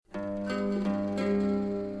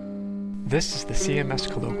This is the CMS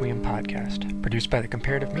Colloquium podcast, produced by the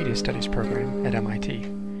Comparative Media Studies program at MIT.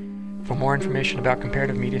 For more information about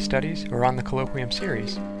comparative media studies or on the Colloquium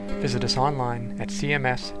series, visit us online at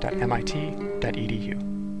cms.mit.edu.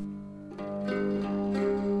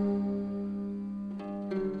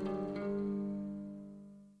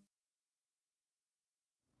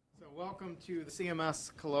 So welcome to the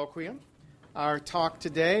CMS Colloquium. Our talk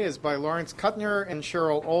today is by Lawrence Kuttner and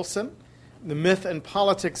Cheryl Olson, The Myth and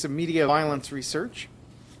Politics of Media Violence Research.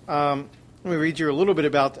 Let me read you a little bit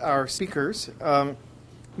about our speakers.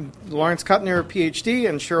 Lawrence Kuttner, PhD,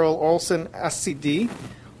 and Cheryl Olson, SCD,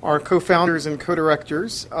 are co-founders and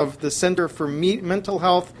co-directors of the Center for Mental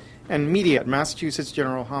Health and Media at Massachusetts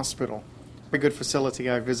General Hospital. A good facility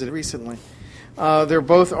I visited recently. They're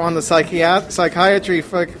both on the psychiatry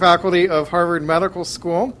faculty of Harvard Medical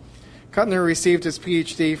School. Kuttner received his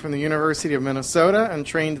PhD from the University of Minnesota and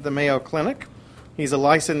trained at the Mayo Clinic. He's a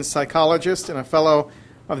licensed psychologist and a fellow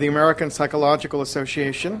of the American Psychological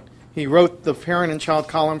Association. He wrote the Parent and Child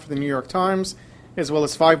column for the New York Times, as well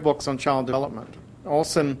as 5 books on child development.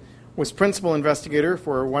 Olson was principal investigator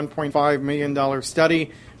for a $1.5 million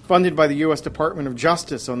study funded by the U.S. Department of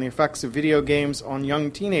Justice on the effects of video games on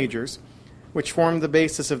young teenagers, which formed the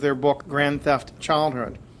basis of their book, Grand Theft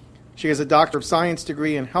Childhood. She has a Doctor of Science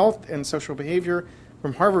degree in Health and Social Behavior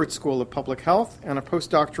from Harvard School of Public Health and a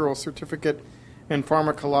postdoctoral certificate in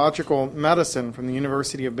Pharmacological Medicine from the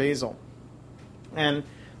University of Basel. And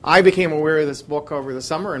I became aware of this book over the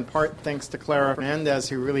summer, in part thanks to Clara Fernandez,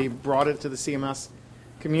 who really brought it to the CMS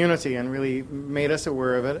community and really made us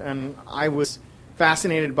aware of it. And I was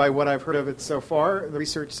fascinated by what I've heard of it so far, the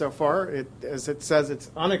research so far. As it says, it's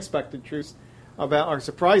unexpected truths about, or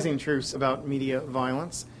surprising truths about media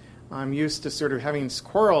violence. I'm used to sort of having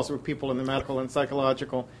quarrels with people in the medical and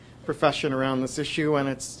psychological profession around this issue, and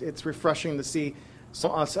it's refreshing to see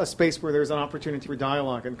a space where there's an opportunity for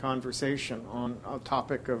dialogue and conversation on a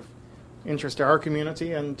topic of interest to our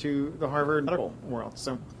community and to the Harvard medical world.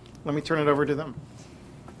 So let me turn it over to them.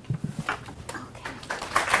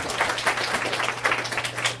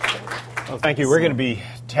 Well, thank you. We're going to be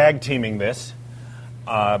tag teaming this.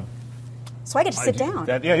 So I get to sit down.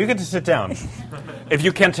 Yeah, you get to sit down. If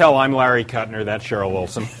you can tell, I'm Larry Kuttner. That's Cheryl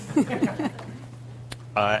Olson.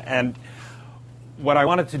 And what I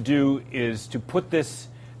wanted to do is to put this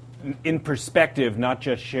in perspective, not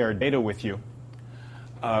just share data with you.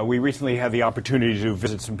 We recently had the opportunity to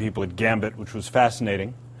visit some people at Gambit, which was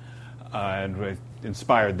fascinating, and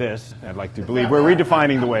inspired this. I'd like to believe we're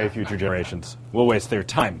redefining the way future generations will waste their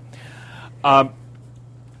time.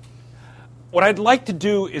 What I'd like to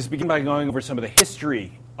do is begin by going over some of the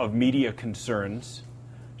history of media concerns.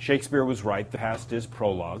 Shakespeare was right, the past is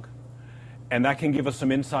prologue, and that can give us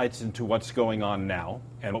some insights into what's going on now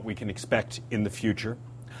and what we can expect in the future.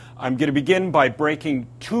 I'm going to begin by breaking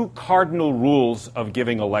 2 cardinal rules of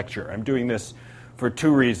giving a lecture. I'm doing this for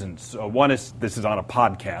 2 reasons. One is this is on a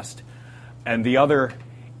podcast, and the other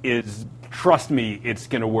is, trust me, it's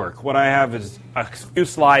going to work. What I have is a few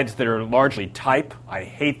slides that are largely type. I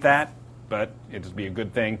hate that, but it'll be a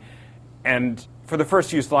good thing. And for the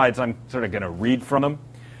first few slides, I'm sort of going to read from them.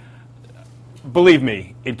 Believe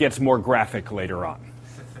me, it gets more graphic later on.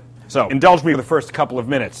 So indulge me for the first couple of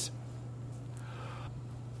minutes.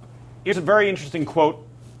 Here's a very interesting quote.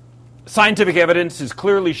 Scientific evidence is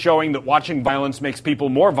clearly showing that watching violence makes people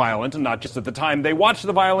more violent, and not just at the time they watch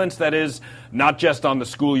the violence, that is, not just on the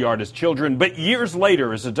schoolyard as children, but years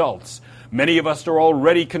later as adults. Many of us are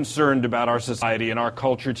already concerned about our society and our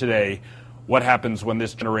culture today. What happens when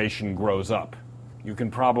this generation grows up? You can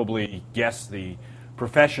probably guess the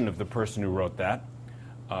profession of the person who wrote that.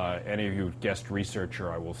 Any of you guessed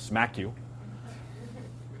researcher, I will smack you.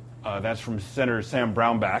 That's from Senator Sam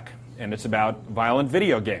Brownback, and it's about violent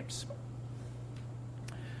video games.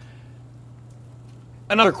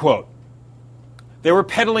 Another quote. They were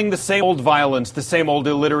peddling the same old violence, the same old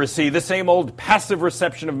illiteracy, the same old passive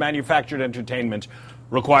reception of manufactured entertainment,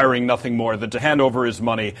 requiring nothing more than to hand over his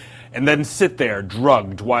money and then sit there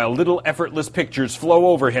drugged while little effortless pictures flow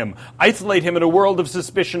over him, isolate him in a world of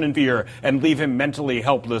suspicion and fear, and leave him mentally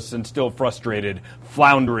helpless and still frustrated,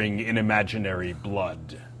 floundering in imaginary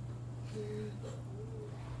blood.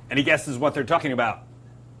 Any guesses what they're talking about?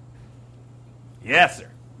 Yes,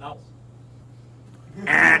 sir. No.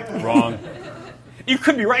 Wrong. You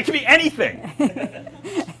could be right. It could be anything.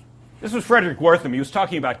 This was Frederick Wertham. He was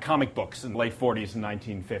talking about comic books in the late 40s and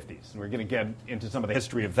 1950s. And we're going to get into some of the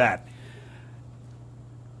history of that.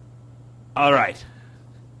 All right.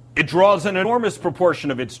 It draws an enormous proportion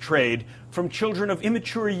of its trade from children of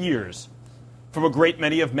immature years, from a great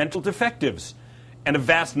many of mental defectives, and a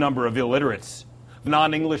vast number of illiterates.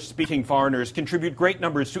 Non-English speaking foreigners contribute great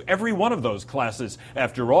numbers to every one of those classes.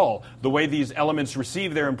 After all, the way these elements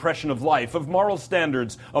receive their impression of life, of moral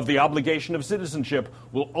standards, of the obligation of citizenship,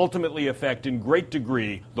 will ultimately affect in great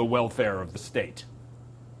degree the welfare of the state.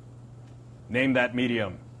 Name that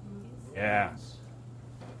medium. Yeah.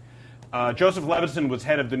 Joseph Levinson was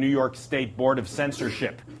head of the New York State Board of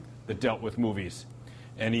Censorship that dealt with movies.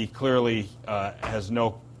 And he clearly has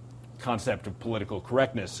no concept of political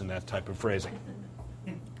correctness in that type of phrasing.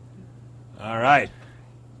 All right.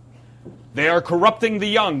 They are corrupting the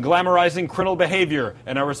young, glamorizing criminal behavior,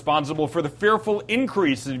 and are responsible for the fearful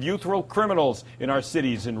increase of youthful criminals in our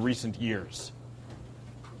cities in recent years.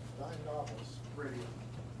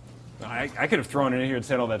 I could have thrown it in here and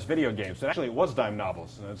said, oh, that's video games. But actually, it was dime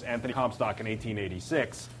novels. And it was Anthony Comstock in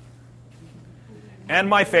 1886. And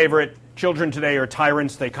my favorite, children today are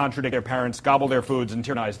tyrants. They contradict their parents, gobble their foods, and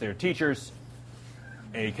tyrannize their teachers.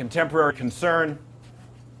 A contemporary concern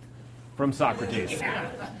from Socrates.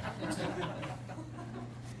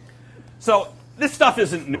 So this stuff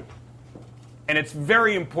isn't new. And it's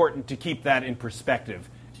very important to keep that in perspective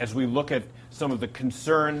as we look at some of the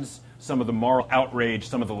concerns, some of the moral outrage,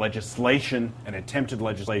 some of the legislation and attempted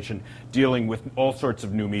legislation dealing with all sorts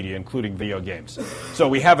of new media, including video games. So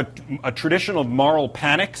we have a tradition of moral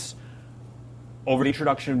panics over the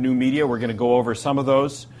introduction of new media. We're going to go over some of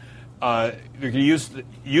those. They're going to use the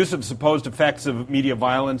use of supposed effects of media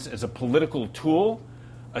violence as a political tool,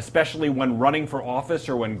 especially when running for office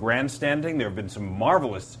or when grandstanding. There have been some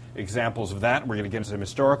marvelous examples of that. We're going to get into some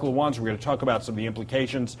historical ones. We're going to talk about some of the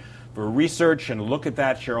implications for research and look at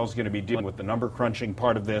that. Cheryl's going to be dealing with the number crunching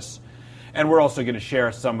part of this. And we're also going to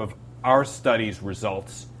share some of our study's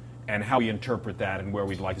results and how we interpret that and where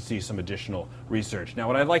we'd like to see some additional research. Now,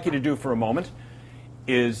 what I'd like you to do for a moment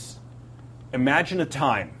is imagine a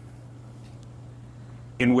time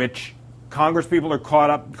in which Congresspeople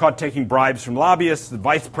are caught taking bribes from lobbyists. The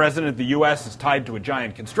vice president of the U.S. is tied to a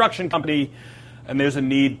giant construction company, and there's a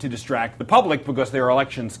need to distract the public because there are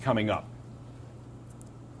elections coming up.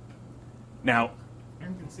 Now,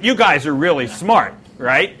 you guys are really smart,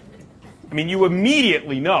 right? I mean, you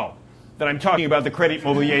immediately know that I'm talking about the Credit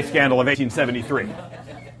Mobilier scandal of 1873.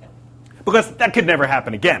 Because that could never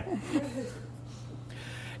happen again.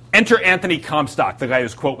 Enter Anthony Comstock, the guy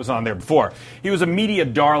whose quote was on there before. He was a media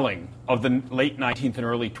darling of the late 19th and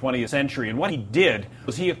early 20th century. And what he did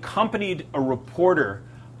was he accompanied a reporter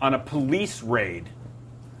on a police raid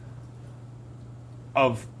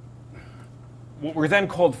of what were then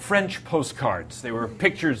called French postcards. They were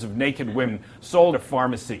pictures of naked women sold at a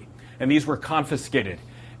pharmacy, and these were confiscated.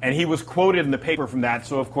 And he was quoted in the paper from that,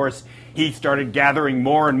 so of course he started gathering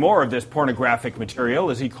more and more of this pornographic material,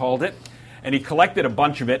 as he called it, and he collected a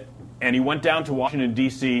bunch of it, and he went down to Washington,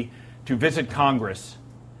 D.C. to visit Congress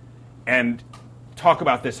and talk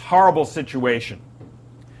about this horrible situation.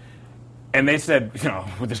 And they said, you know,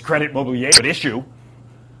 with this Credit Mobilier issue,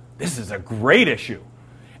 this is a great issue.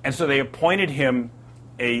 And so they appointed him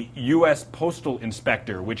a U.S. postal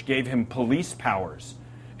inspector, which gave him police powers.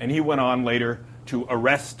 And he went on later to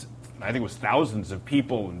arrest, I think it was thousands of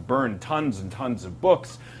people, and burn tons and tons of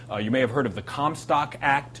books. You may have heard of the Comstock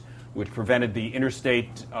Act, which prevented the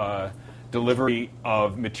interstate delivery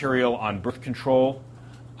of material on birth control.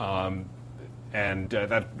 And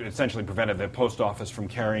that essentially prevented the post office from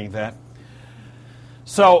carrying that.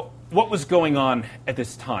 So what was going on at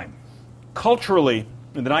this time? Culturally,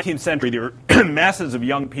 in the 19th century, there were masses of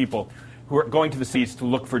young people who were going to the cities to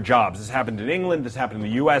look for jobs. This happened in England. This happened in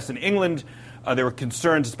the U.S. In England, there were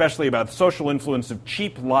concerns, especially about the social influence of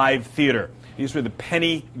cheap live theater. These were the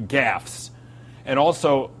penny gaffes. And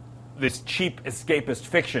also this cheap escapist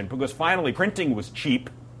fiction, because finally printing was cheap.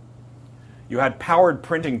 You had powered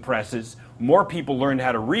printing presses. More people learned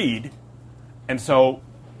how to read. And so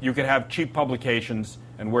you could have cheap publications.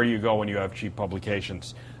 And where do you go when you have cheap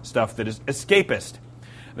publications? Stuff that is escapist.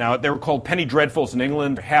 Now, they were called penny dreadfuls in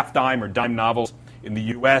England, half-dime or dime novels in the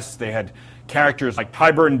U.S. They had characters like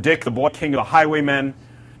Tyburn Dick, the boy king of the highwaymen,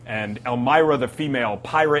 and Elmira, the female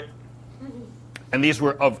pirate. And these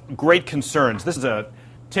were of great concerns. This is a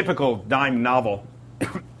typical dime novel.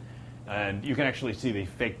 And you can actually see the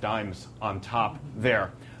fake dimes on top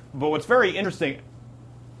there. But what's very interesting,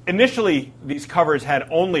 initially these covers had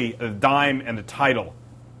only a dime and a title.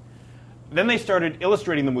 Then they started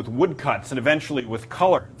illustrating them with woodcuts and eventually with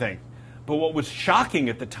color thing. But what was shocking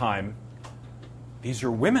at the time, these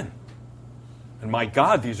are women. And my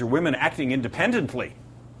God, these are women acting independently.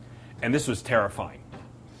 And this was terrifying.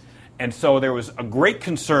 And so there was a great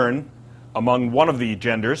concern among one of the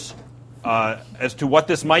genders as to what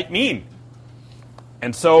this might mean.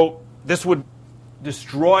 And so this would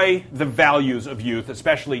destroy the values of youth,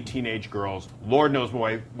 especially teenage girls. Lord knows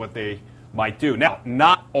what they might do. Now,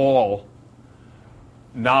 not all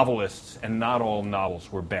novelists and not all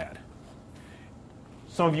novels were bad.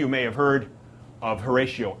 Some of you may have heard of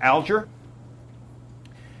Horatio Alger.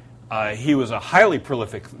 He was a highly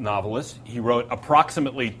prolific novelist. He wrote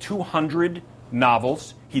approximately 200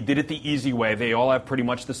 novels. He did it the easy way. They all have pretty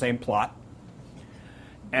much the same plot.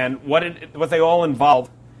 And what they all involve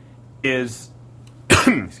is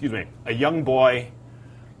excuse me, a young boy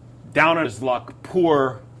down on his luck,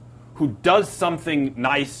 poor, who does something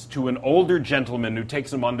nice to an older gentleman who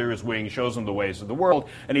takes him under his wing, shows him the ways of the world,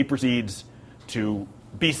 and he proceeds to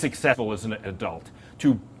be successful as an adult,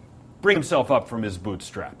 to bring himself up from his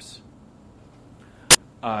bootstraps.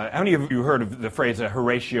 How many of you heard of the phrase a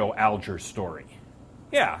Horatio Alger story?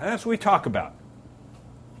 Yeah, that's what we talk about.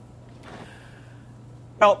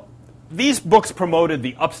 Well, these books promoted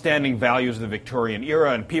the upstanding values of the Victorian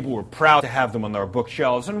era, and people were proud to have them on their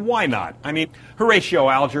bookshelves, and why not? I mean, Horatio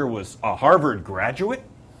Alger was a Harvard graduate.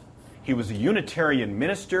 He was a Unitarian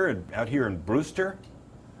minister out here in Brewster.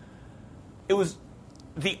 It was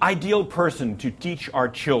the ideal person to teach our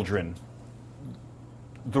children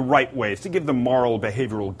the right ways, to give them moral,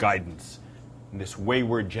 behavioral guidance in this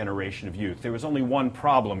wayward generation of youth. There was only one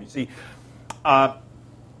problem. You see,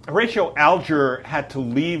 Horatio Alger had to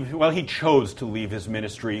leave, well, he chose to leave his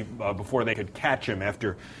ministry before they could catch him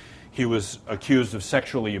after he was accused of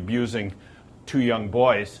sexually abusing 2 young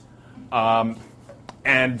boys.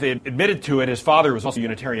 And they admitted to it. His father was also a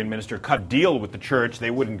Unitarian minister, cut a deal with the church.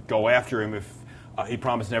 They wouldn't go after him if he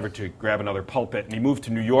promised never to grab another pulpit. And he moved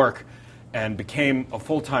to New York and became a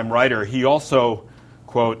full-time writer. He also,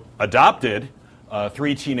 quote, adopted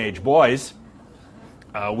 3 teenage boys.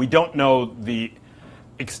 We don't know the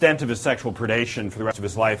extent of his sexual predation for the rest of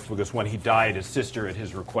his life, because when he died, his sister, at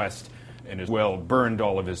his request and his will, burned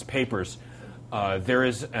all of his papers. There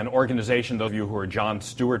is an organization, those of you who are Jon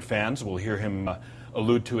Stewart fans will hear him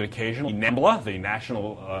allude to it occasionally, NAMBLA, the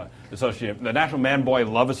National Man-Boy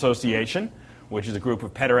Love Association, which is a group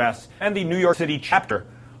of pederasts, and the New York City chapter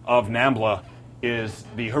of NAMBLA is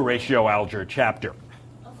the Horatio Alger chapter.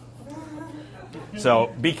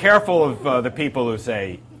 So be careful of the people who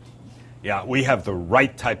say, yeah, we have the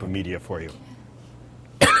right type of media for you.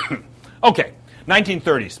 Okay,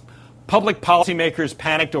 1930s. Public policymakers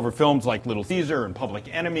panicked over films like Little Caesar and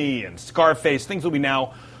Public Enemy and Scarface, things that we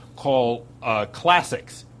now call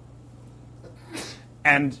classics.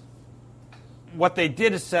 And what they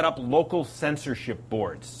did is set up local censorship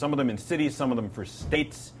boards, some of them in cities, some of them for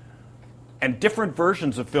states, and different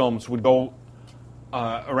versions of films would go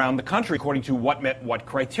around the country according to what met what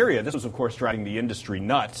criteria. This was, of course, driving the industry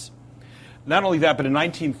nuts. Not only that, but in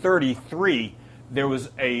 1933, there was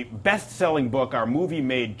a best-selling book, Our Movie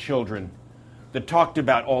Made Children, that talked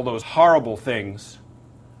about all those horrible things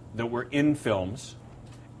that were in films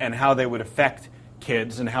and how they would affect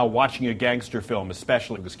kids, and how watching a gangster film,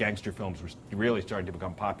 especially because gangster films were really starting to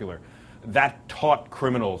become popular, that taught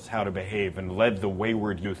criminals how to behave and led the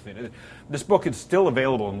wayward youth. This book is still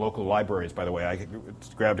available in local libraries, by the way. I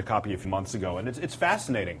grabbed a copy a few months ago, and it's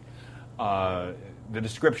fascinating. The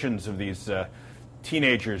descriptions of these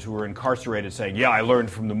teenagers who were incarcerated saying, yeah, I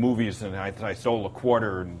learned from the movies, and I stole a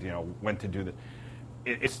quarter and went to do that.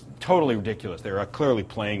 It's totally ridiculous. They're clearly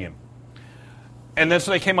playing him. And then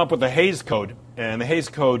so they came up with the Hays Code, and the Hays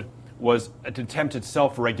Code was an attempt at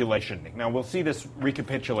self-regulation. Now, we'll see this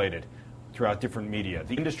recapitulated throughout different media.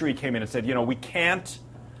 The industry came in and said, we can't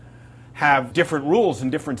have different rules in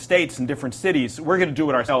different states and different cities. We're going to do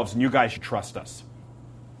it ourselves, and you guys should trust us.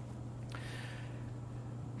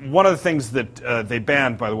 One of the things that they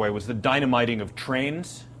banned, by the way, was the dynamiting of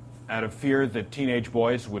trains out of fear that teenage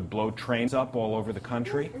boys would blow trains up all over the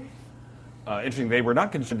country. Interesting, they were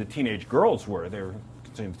not concerned that teenage girls were. They were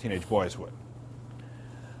concerned that teenage boys would.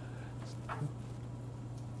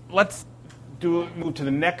 Let's move to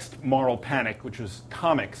the next moral panic, which was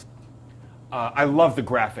comics. I love the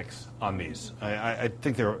graphics on these. I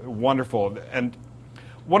think they're wonderful. And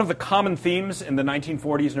one of the common themes in the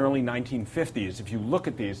 1940s and early 1950s, if you look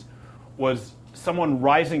at these, was someone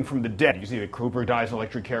rising from the dead. You see that Cooper dies in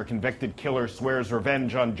electric chair, convicted killer swears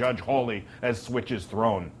revenge on Judge Hawley as switch is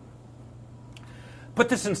thrown. Put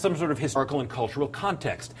this in some sort of historical and cultural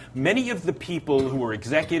context. Many of the people who were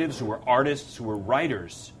executives, who were artists, who were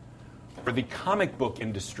writers for the comic book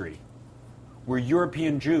industry were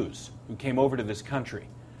European Jews who came over to this country.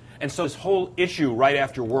 And so this whole issue right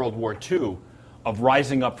after World War II of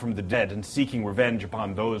rising up from the dead and seeking revenge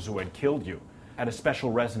upon those who had killed you had a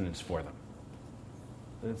special resonance for them.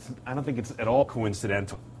 I don't think it's at all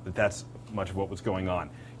coincidental that that's much of what was going on.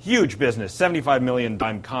 Huge business. 75 million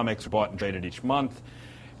dime comics were bought and traded each month.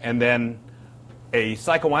 And then a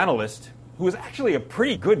psychoanalyst who was actually a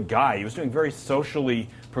pretty good guy. He was doing very socially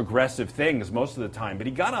progressive things most of the time, but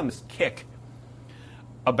he got on this kick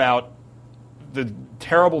about the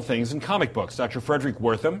terrible things in comic books. Dr. Frederick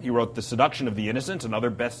Wertham, he wrote The Seduction of the Innocent, another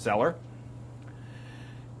bestseller.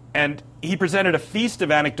 And he presented a feast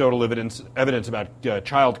of anecdotal evidence about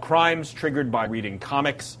child crimes triggered by reading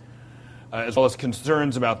comics, as well as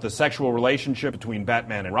concerns about the sexual relationship between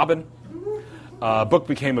Batman and Robin. Book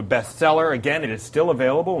became a bestseller. Again, it is still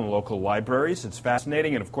available in local libraries. It's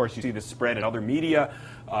fascinating, and of course you see this spread in other media.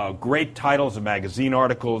 Great titles of magazine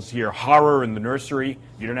articles here. Horror in the Nursery.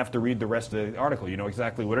 You don't have to read the rest of the article. You know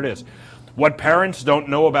exactly what it is. What parents don't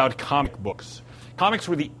know about comic books. Comics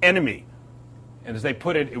were the enemy, and as they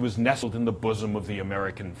put it, it was nestled in the bosom of the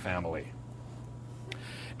American family.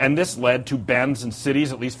 And this led to bans in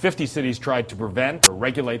cities. At least 50 cities tried to prevent or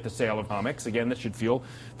regulate the sale of comics. Again, this should feel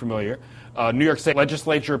familiar. New York State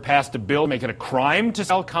legislature passed a bill making it a crime to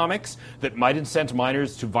sell comics that might incent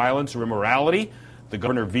minors to violence or immorality. The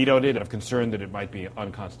governor vetoed it out of concern that it might be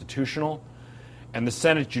unconstitutional. And the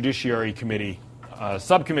Senate Judiciary Committee,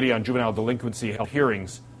 Subcommittee on Juvenile Delinquency, held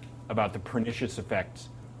hearings about the pernicious effects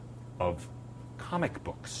of comic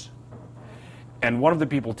books. And one of the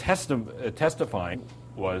people testifying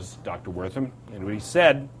was Dr. Wertham, and what he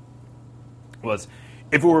said was,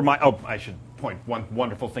 if it were my... Oh, I should point one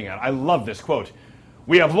wonderful thing out. I love this quote.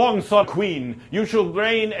 "We have long sought queen. You shall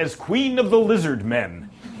reign as queen of the lizard men."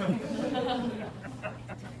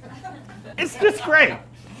 It's just great.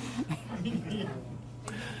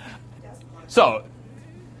 So,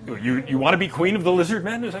 you want to be queen of the lizard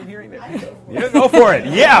men, as I'm hearing that? Yeah, go for it.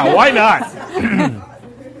 Yeah, why not?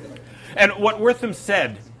 And what Wertham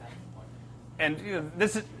said, and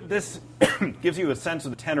this gives you a sense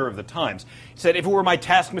of the tenor of the times. He said, "If it were my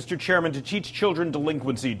task, Mr. Chairman, to teach children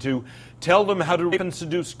delinquency, to tell them how to rape and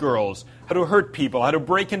seduce girls, how to hurt people, how to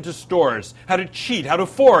break into stores, how to cheat, how to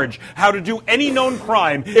forge, how to do any known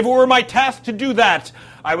crime, if it were my task to do that,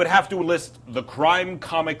 I would have to enlist the crime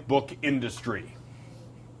comic book industry."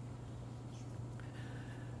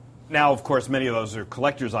 Now, of course, many of those are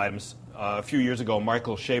collector's items. A few years ago,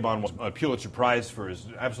 Michael Chabon won a Pulitzer Prize for his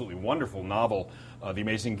absolutely wonderful novel, The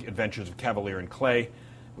Amazing Adventures of Kavalier and Clay,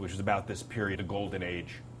 which is about this period, a golden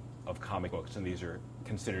age of comic books. And these are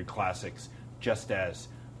considered classics, just as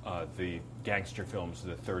the gangster films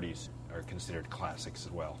of the 30s are considered classics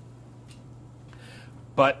as well.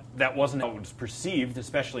 But that wasn't how it was perceived,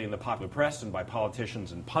 especially in the popular press and by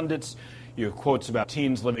politicians and pundits. You have quotes about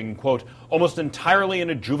teens living, quote, "almost entirely in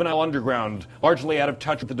a juvenile underground, largely out of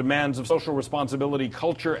touch with the demands of social responsibility,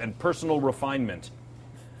 culture, and personal refinement."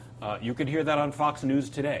 You could hear that on Fox News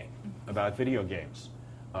today about video games,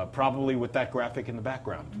 probably with that graphic in the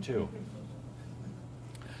background, too.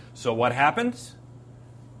 So what happens?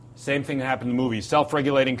 Same thing that happened in the movie,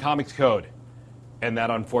 self-regulating comics code. And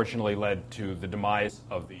that unfortunately led to the demise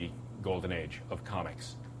of the golden age of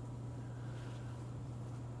comics.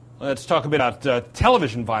 Let's talk a bit about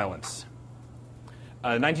television violence.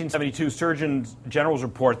 1972 Surgeon General's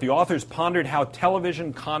report, the authors pondered how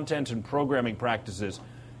television content and programming practices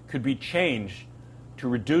could be changed to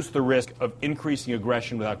reduce the risk of increasing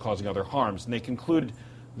aggression without causing other harms. And they concluded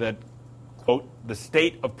that, quote, "the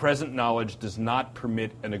state of present knowledge does not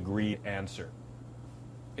permit an agreed answer."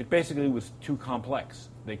 It basically was too complex.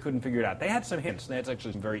 They couldn't figure it out. They had some hints. They had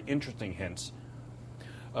actually some very interesting hints.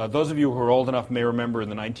 Those of you who are old enough may remember in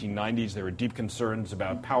the 1990s there were deep concerns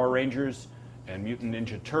about Power Rangers and Mutant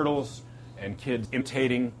Ninja Turtles and kids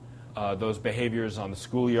imitating those behaviors on the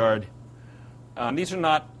schoolyard. These are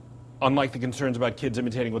not unlike the concerns about kids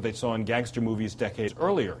imitating what they saw in gangster movies decades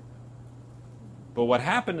earlier. But what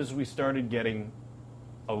happened is we started getting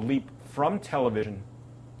a leap from television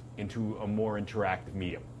into a more interactive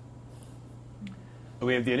medium.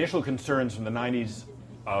 We have the initial concerns from the 90s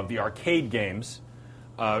of the arcade games.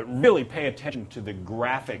 Really pay attention to the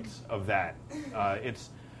graphics of that.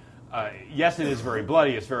 Yes, it is very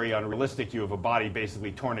bloody. It's very unrealistic. You have a body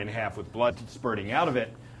basically torn in half with blood spurting out of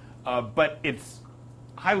it. But it's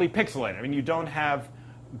highly pixelated. I mean, you don't have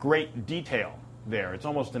great detail there. It's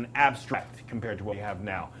almost an abstract compared to what we have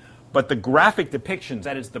now. But the graphic depictions,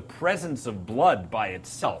 that is the presence of blood by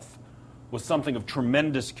itself, was something of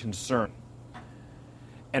tremendous concern.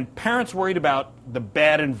 And parents worried about the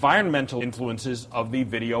bad environmental influences of the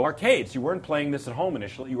video arcades. You weren't playing this at home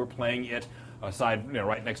initially. You were playing it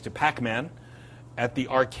right next to Pac-Man at the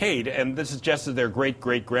arcade. And this suggested their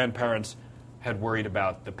great-great-grandparents had worried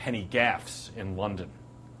about the penny gaffs in London,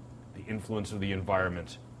 the influence of the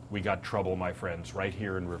environment. We got trouble, my friends, right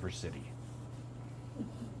here in River City.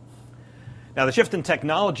 Now, the shift in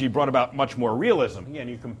technology brought about much more realism. Again,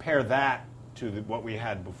 you compare that to what we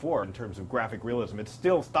had before in terms of graphic realism. It's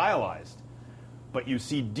still stylized, but you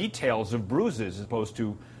see details of bruises as opposed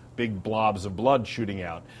to big blobs of blood shooting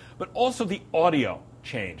out. But also the audio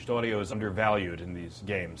changed. Audio is undervalued in these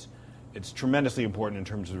games. It's tremendously important in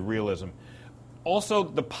terms of realism. Also,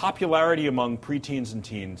 the popularity among preteens and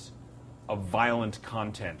teens of violent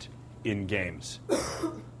content in games.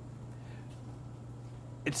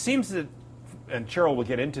 It seems that, and Cheryl will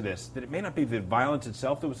get into this, that it may not be the violence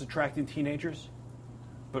itself that was attracting teenagers,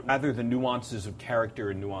 but rather the nuances of character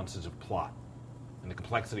and nuances of plot, and the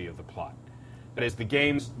complexity of the plot. That is, the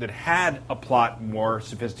games that had a plot more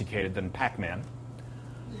sophisticated than Pac-Man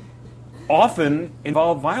often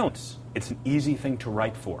involve violence. It's an easy thing to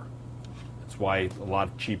write for. That's why a lot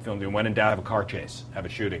of cheap films, when in doubt, have a car chase, have a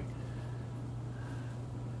shooting.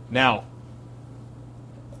 Now,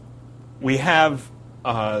 we have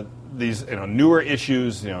these newer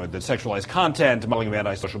issues, the sexualized content, modeling of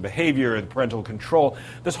antisocial behavior, the parental control.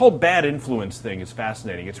 This whole bad influence thing is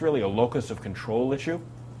fascinating. It's really a locus of control issue.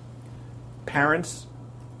 Parents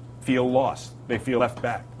feel lost. They feel left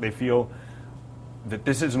back. They feel that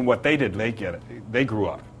this isn't what they did. They get it. They grew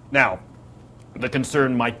up. Now, the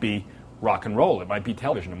concern might be rock and roll. It might be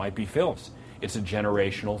television. It might be films. It's a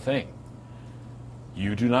generational thing.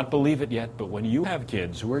 You do not believe it yet, but when you have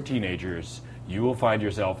kids who are teenagers, you will find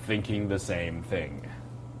yourself thinking the same thing.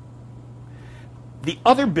 The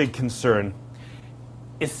other big concern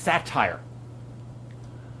is satire.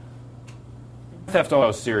 The Theft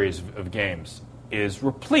Auto series of games is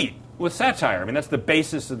replete with satire. I mean, that's the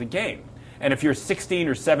basis of the game. And if you're 16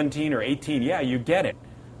 or 17 or 18, yeah, you get it.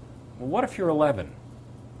 Well, what if you're 11?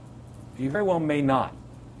 You very well may not.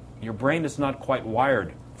 Your brain is not quite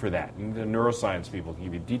wired for that. And the neuroscience people can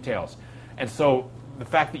give you details. And so the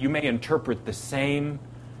fact that you may interpret the same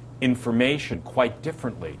information quite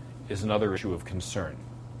differently is another issue of concern.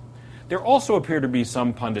 There also appear to be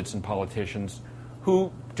some pundits and politicians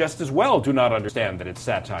who just as well do not understand that it's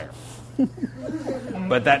satire.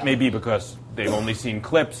 But that may be because they've only seen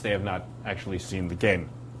clips, they have not actually seen the game.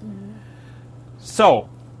 So,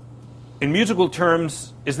 in musical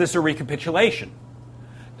terms, is this a recapitulation?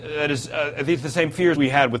 That is, I think the same fears we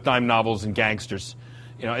had with dime novels and gangsters.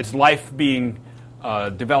 It's life being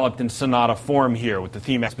developed in sonata form here with the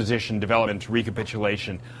theme exposition, development,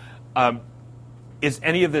 recapitulation. Is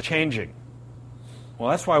any of this changing? Well,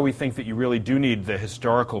 that's why we think that you really do need the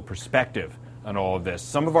historical perspective on all of this.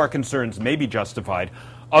 Some of our concerns may be justified.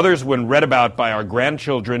 Others, when read about by our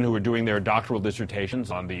grandchildren who are doing their doctoral dissertations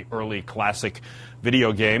on the early classic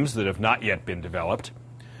video games that have not yet been developed,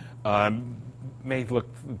 may look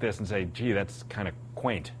at this and say, gee, that's kind of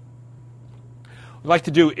quaint. What I'd like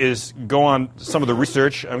to do is go on some of the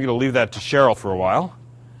research. I'm going to leave that to Cheryl for a while.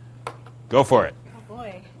 Go for it. Oh,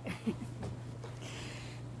 boy.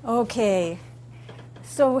 Okay.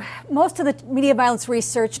 So most of the media violence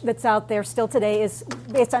research that's out there still today is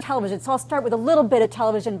based on television. So I'll start with a little bit of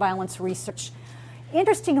television violence research.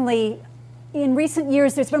 Interestingly, in recent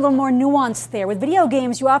years, there's been a little more nuance there. With video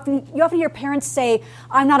games, you often hear parents say,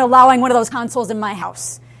 "I'm not allowing one of those consoles in my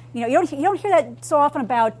house." You don't hear that so often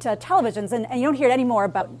about televisions, and you don't hear it anymore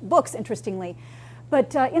about books, interestingly.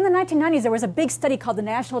 But in the 1990s, there was a big study called the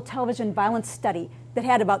National Television Violence Study that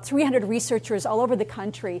had about 300 researchers all over the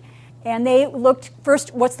country. And they looked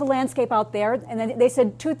first, what's the landscape out there? And then they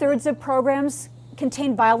said 2/3 of programs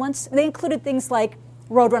contain violence. And they included things like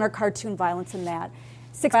Roadrunner cartoon violence in that,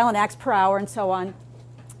 6 violent acts per hour, and so on.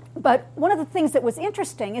 But one of the things that was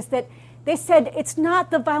interesting is that they said it's not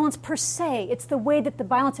the violence per se, it's the way that the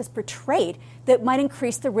violence is portrayed that might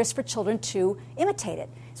increase the risk for children to imitate it.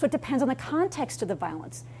 So it depends on the context of the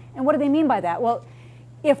violence. And what do they mean by that? Well,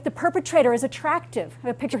 if the perpetrator is attractive, I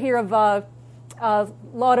have a picture here of Law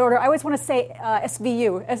and Order. I always want to say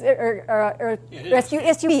SVU or SUV.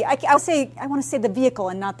 I want to say the vehicle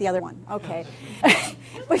and not the other one. Okay,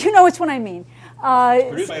 but you know which one I mean.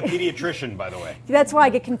 Produced by a pediatrician, by the way. That's why I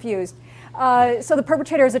get confused. So the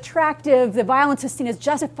perpetrator is attractive. The violence is seen as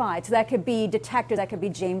justified. So that could be detectives. That could be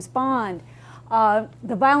James Bond.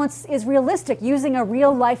 The violence is realistic, using a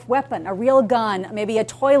real-life weapon, a real gun, maybe a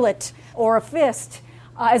toilet or a fist,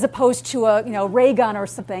 as opposed to a ray gun or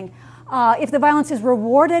something. If the violence is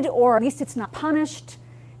rewarded, or at least it's not punished,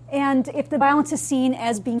 and if the violence is seen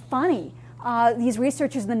as being funny. These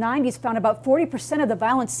researchers in the 90s found about 40% of the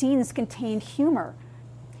violent scenes contained humor.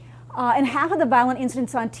 And half of the violent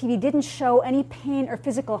incidents on TV didn't show any pain or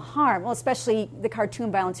physical harm, well, especially the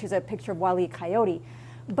cartoon violence. Here's a picture of Wile E. Coyote.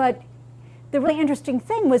 But the really interesting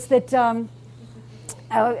thing was that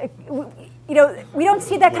we don't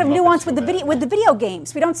see that kind of When nuance Muppets with the video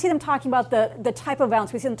games. We don't see them talking about the type of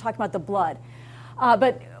violence. We see them talking about the blood.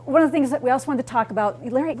 But one of the things that we also wanted to talk about,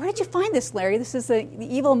 Larry, where did you find this, Larry? This is the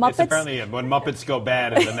evil Muppets. It's apparently when Muppets go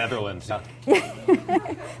bad in the Netherlands.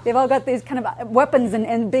 They've all got these kind of weapons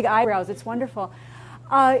and big eyebrows. It's wonderful.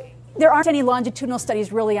 There aren't any longitudinal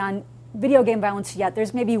studies really on video game violence yet.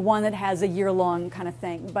 There's maybe one that has a year-long kind of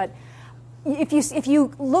thing. But if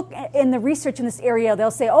you look in the research in this area, they'll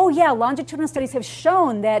say, oh, yeah, longitudinal studies have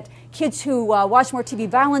shown that kids who watch more TV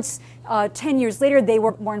violence, 10 years later, they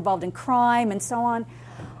were more involved in crime and so on.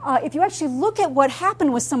 If you actually look at what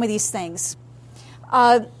happened with some of these things,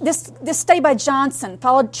 this study by Johnson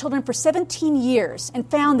followed children for 17 years and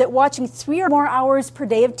found that watching 3 or more hours per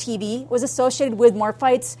day of TV was associated with more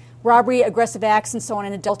fights, robbery, aggressive acts, and so on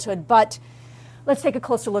in adulthood. But let's take a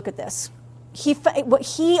closer look at this.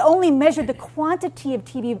 He only measured the quantity of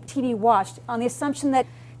TV watched on the assumption that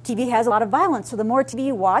TV has a lot of violence. So the more TV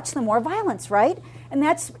you watch, the more violence, right? And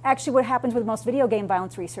that's actually what happens with most video game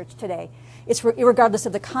violence research today. It's regardless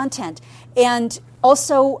of the content. And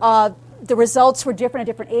also, the results were different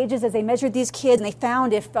at different ages as they measured these kids, and they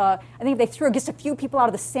found if they threw just a few people out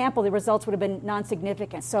of the sample, the results would have been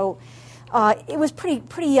non-significant. So it was pretty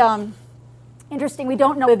interesting. We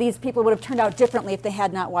don't know if these people would have turned out differently if they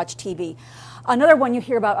had not watched TV. Another one you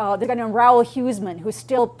hear about, the guy named Raoul Huesman, who's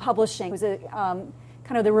still publishing, who's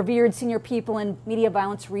kind of the revered senior people in media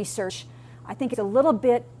violence research. I think it's a little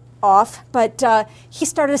bit off, but he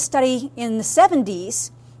started a study in the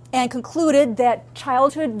 70s and concluded that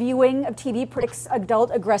childhood viewing of TV predicts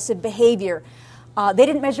adult aggressive behavior. They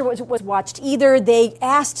didn't measure what was watched either. They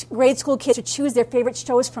asked grade school kids to choose their favorite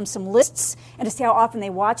shows from some lists and to see how often they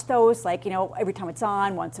watch those, like, every time it's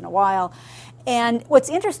on, once in a while. And what's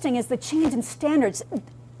interesting is the change in standards.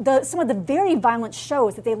 Some of the very violent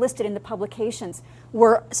shows that they listed in the publications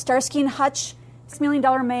were Starsky and Hutch, $6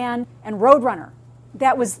 Million Man, and Roadrunner.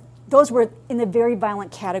 Those were in the very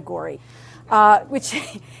violent category. Which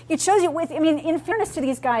it shows you in fairness to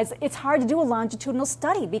these guys, it's hard to do a longitudinal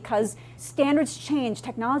study because standards change,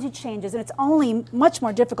 technology changes, and it's only much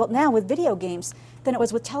more difficult now with video games than it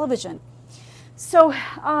was with television. So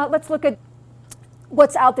let's look at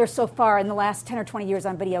what's out there so far in the last 10 or 20 years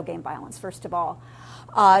on video game violence, first of all.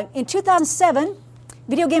 In 2007,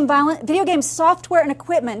 video game software and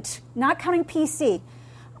equipment, not counting PC,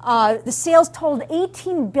 the sales totaled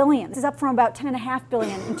 $18 billion. This is up from about $10.5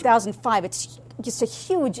 billion in 2005. It's just a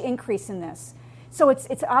huge increase in this. So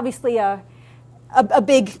it's obviously a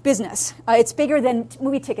big business. It's bigger than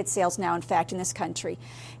movie ticket sales now, in fact, in this country.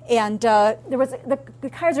 And there was the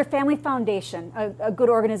Kaiser Family Foundation, a good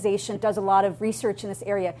organization, does a lot of research in this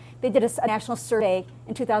area. They did a national survey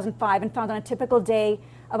in 2005 and found on a typical day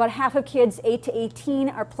about half of kids 8 to 18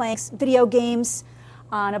 are playing video games.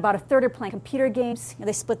 And about a third are playing computer games.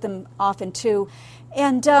 They split them off in two.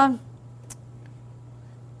 And you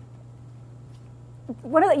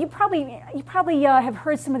probably have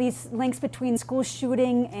heard some of these links between school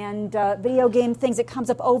shooting and video game things. It comes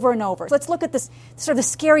up over and over. So let's look at this sort of the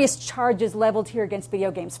scariest charges leveled here against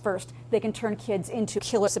video games first. They can turn kids into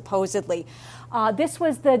killers, supposedly. This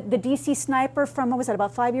was the DC sniper from, what was that,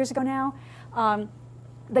 about 5 years ago now?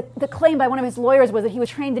 The claim by one of his lawyers was that he was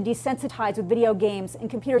trained to desensitize with video games and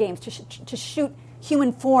computer games to shoot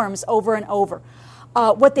human forms over and over.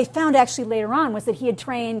 What they found actually later on was that he had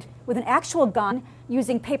trained with an actual gun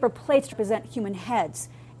using paper plates to represent human heads,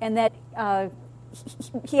 and that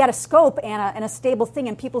he had a scope and a stable thing,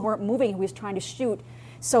 and people who weren't moving who he was trying to shoot.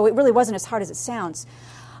 So it really wasn't as hard as it sounds.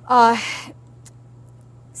 So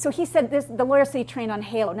he said the lawyer said he trained on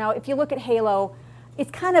Halo. Now, if you look at Halo, it's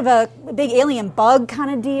kind of a big alien bug kind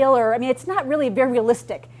of deal, it's not really very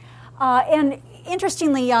realistic. And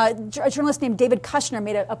interestingly, a journalist named David Kushner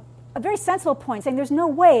made a very sensible point, saying there's no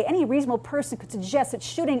way any reasonable person could suggest that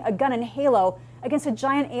shooting a gun in Halo against a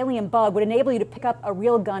giant alien bug would enable you to pick up a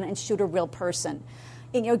real gun and shoot a real person.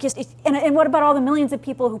 And what about all the millions of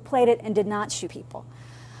people who played it and did not shoot people?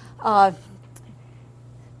 And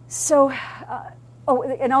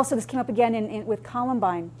also this came up again with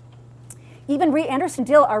Columbine. Even Anderson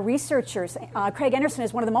Dill, our researchers, Craig Anderson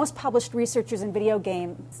is one of the most published researchers in video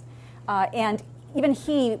games. And even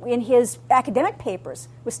he, in his academic papers,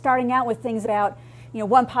 was starting out with things about,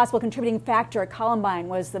 one possible contributing factor at Columbine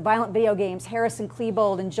was the violent video games. Harrison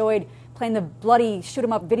Klebold enjoyed playing the bloody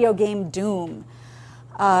shoot-'em-up video game Doom.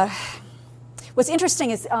 What's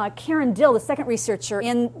interesting is Karen Dill, the second researcher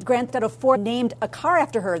in Grand Theft Auto 4, named a car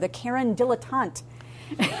after her, the Karen Dilettante.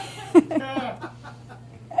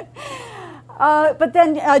 But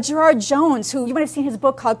then Gerard Jones, who you might have seen his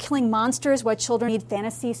book called Killing Monsters, Why Children Need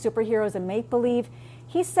Fantasy, Superheroes, and Make-Believe,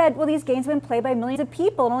 he said, well, these games have been played by millions of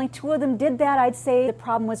people, and only 2 of them did that. I'd say the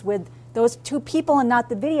problem was with those 2 people and not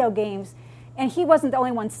the video games. And he wasn't the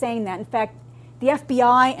only one saying that. In fact, the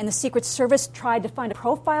FBI and the Secret Service tried to find a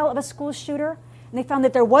profile of a school shooter, and they found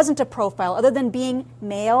that there wasn't a profile other than being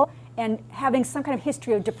male and having some kind of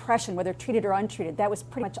history of depression, whether treated or untreated. That was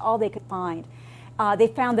pretty much all they could find. They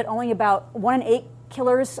found that only about 1 in 8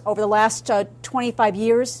 killers over the last 25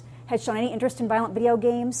 years had shown any interest in violent video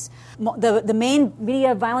games. The main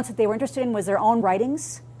media violence that they were interested in was their own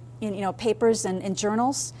writings in papers and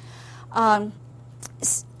journals.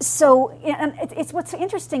 So it's what's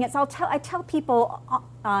interesting is I tell people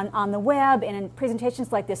on the web and in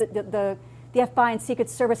presentations like this that the FBI and Secret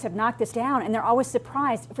Service have knocked this down, and they're always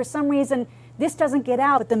surprised. For some reason, this doesn't get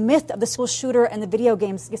out, but the myth of the school shooter and the video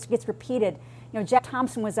games gets repeated. Jack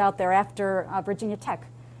Thompson was out there after Virginia Tech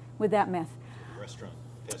with that myth. Restaurant.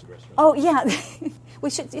 Oh, yeah. You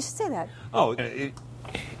should say that. Oh,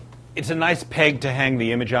 it's a nice peg to hang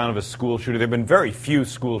the image on of a school shooter. There have been very few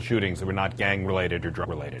school shootings that were not gang-related or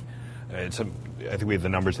drug-related. I think we have the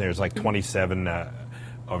numbers there. It's like 27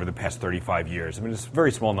 over the past 35 years. I mean, it's a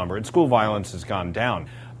very small number. And school violence has gone down.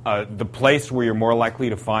 The place where you're more likely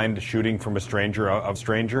to find a shooting from a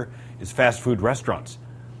stranger is fast food restaurants.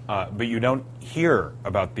 But you don't hear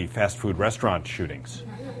about the fast food restaurant shootings.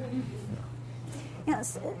 Yeah,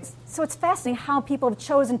 so it's fascinating how people have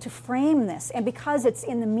chosen to frame this. And because it's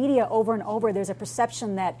in the media over and over, there's a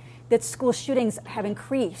perception that school shootings have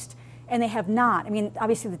increased, and they have not. I mean,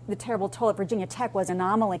 obviously the terrible toll at Virginia Tech was an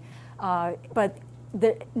anomaly, but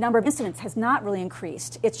the number of incidents has not really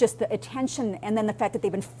increased. It's just the attention and then the fact that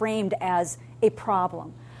they've been framed as a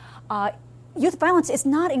problem. Youth violence is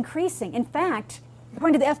not increasing. In fact,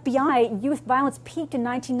 according to the FBI, youth violence peaked in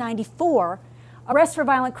 1994. Arrests for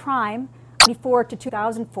violent crime, 1994 to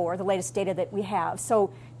 2004, the latest data that we have.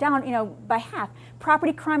 So down, by half.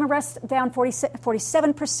 Property crime arrests down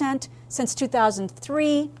 47% since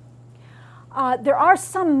 2003. There are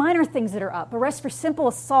some minor things that are up. Arrests for simple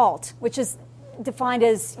assault, which is defined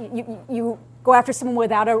as you go after someone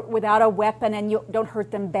without a weapon and you don't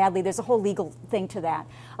hurt them badly. There's a whole legal thing to that.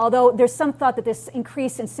 Although there's some thought that this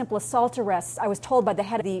increase in simple assault arrests, I was told by the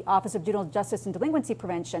head of the Office of Juvenile Justice and Delinquency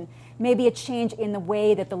Prevention, may be a change in the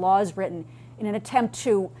way that the law is written in an attempt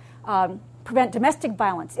to prevent domestic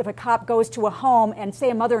violence. If a cop goes to a home and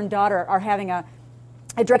say a mother and daughter are having a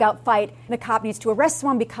drag-out fight, and the cop needs to arrest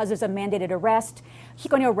someone because there's a mandated arrest, he's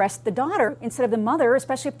going to arrest the daughter instead of the mother,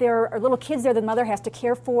 especially if there are little kids there that the mother has to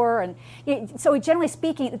care for. And so generally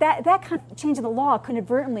speaking, that kind of change in the law could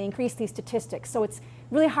inadvertently increase these statistics. So it's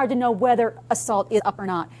really hard to know whether assault is up or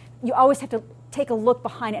not. You always have to take a look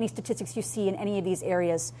behind any statistics you see in any of these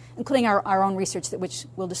areas, including our own research, which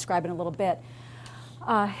we'll describe in a little bit.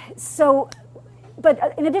 But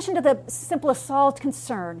in addition to the simple assault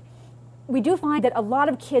concern, we do find that a lot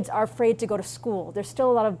of kids are afraid to go to school. There's still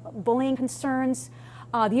a lot of bullying concerns.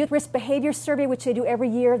 The Youth Risk Behavior Survey, which they do every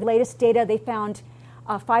year, the latest data, they found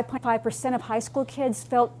 5.5% of high school kids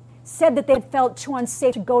said that they had felt too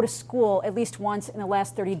unsafe to go to school at least once in the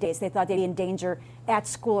last 30 days. They thought they'd be in danger at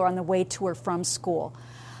school or on the way to or from school.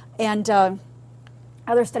 And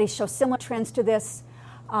other studies show similar trends to this.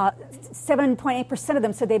 7.8% of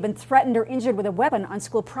them said they'd been threatened or injured with a weapon on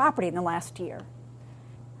school property in the last year.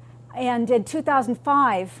 And in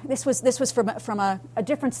 2005, this was from a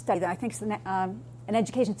different study that I think is an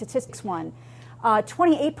education statistics one.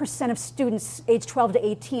 28% of students aged 12 to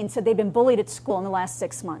 18 said they'd been bullied at school in the last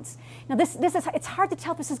 6 months. Now, it's hard to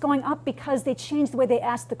tell if this is going up because they changed the way they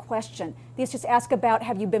ask the question. They used to just ask about,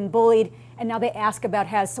 have you been bullied? And now they ask about,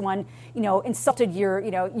 has someone, insulted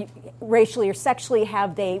you, racially or sexually?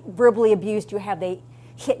 Have they verbally abused you? Have they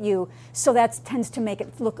hit you? So that tends to make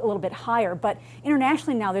it look a little bit higher. But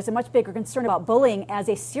internationally now, there's a much bigger concern about bullying as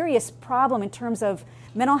a serious problem in terms of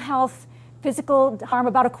mental health, physical harm.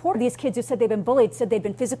 About a quarter of these kids who said they've been bullied said they'd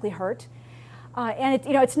been physically hurt. And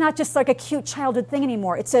it's not just like a cute childhood thing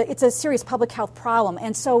anymore. It's a serious public health problem.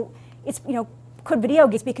 And so could video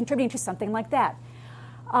games be contributing to something like that?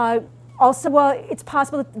 Also, it's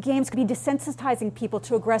possible that games could be desensitizing people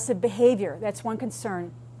to aggressive behavior. That's one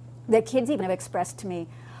concern that kids even have expressed to me.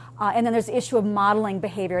 And then there's the issue of modeling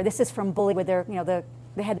behavior. This is from Bully with their,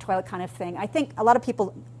 the head toilet kind of thing. I think a lot of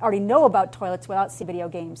people already know about toilets without seeing video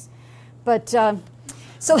games. But so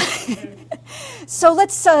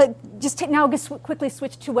let's just quickly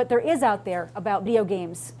switch to what there is out there about video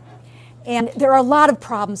games. And there are a lot of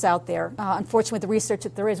problems out there, unfortunately, with the research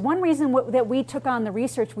that there is. One reason that we took on the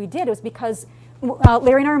research we did was because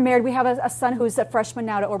Larry and I are married. We have a son who's a freshman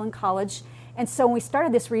now at Oberlin College. And so when we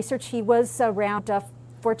started this research, he was around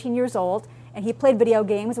 14 years old. and he played video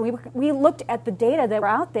games, and we looked at the data that were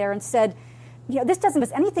out there and said, this doesn't give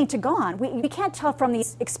us anything to go on. We can't tell from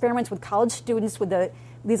these experiments with college students with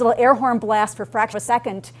these little air horn blasts for a fraction of a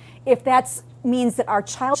second if that means that our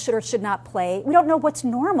child should or should not play. We don't know what's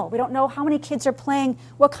normal. We don't know how many kids are playing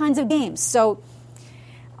what kinds of games. So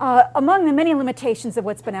among the many limitations of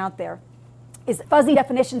what's been out there is fuzzy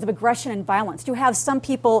definitions of aggression and violence. You have some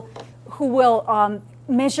people who will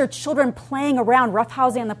measure children playing around,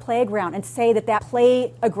 roughhousing on the playground, and say that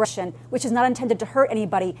play aggression, which is not intended to hurt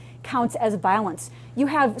anybody, counts as violence. You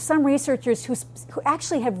have some researchers who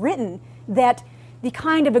actually have written that the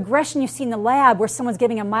kind of aggression you see in the lab where someone's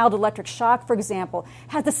giving a mild electric shock, for example,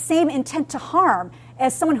 has the same intent to harm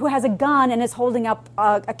as someone who has a gun and is holding up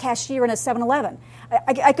a cashier in a 7-Eleven.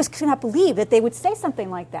 I just could not believe that they would say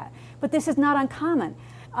something like that. But this is not uncommon.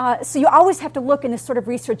 So you always have to look in this sort of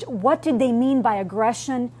research, what did they mean by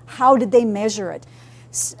aggression? How did they measure it?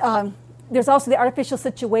 There's also the artificial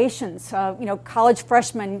situations. College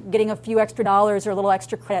freshmen getting a few extra dollars or a little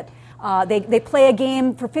extra credit. They play a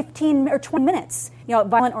game for 15 or 20 minutes,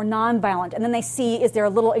 violent or non-violent, and then they see is there a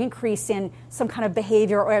little increase in some kind of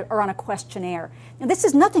behavior or on a questionnaire. Now, this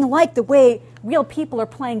is nothing like the way real people are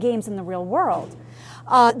playing games in the real world.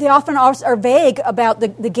 They often are vague about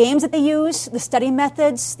the games that they use, the study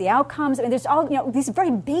methods, the outcomes. I mean, there's all these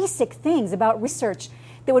very basic things about research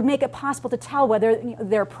that would make it possible to tell whether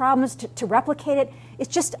there are problems to replicate it. It's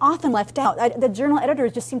just often left out. The journal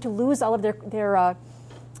editors just seem to lose all of their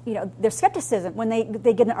skepticism when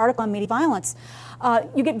they get an article on media violence.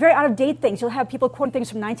 You get very out-of-date things. You'll have people quoting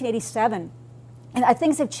things from 1987. And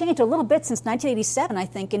things have changed a little bit since 1987, I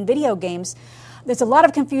think, in video games. There's a lot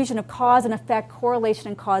of confusion of cause and effect, correlation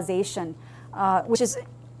and causation, which is,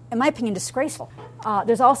 in my opinion, disgraceful.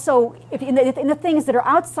 There's also, in the things that are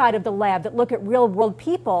outside of the lab that look at real-world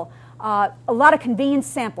people, a lot of convenience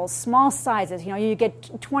samples, small sizes. You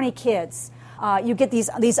get 20 kids. You get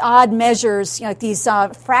these odd measures, these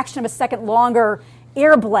fraction of a second longer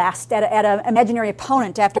air blast at an imaginary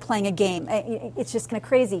opponent after playing a game. It's just kind of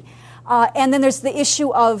crazy. And then there's the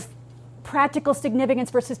issue of practical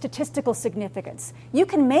significance versus statistical significance. You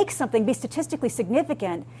can make something be statistically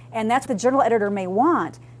significant, and that's what the journal editor may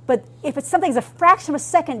want. But if something's a fraction of a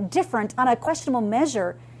second different on a questionable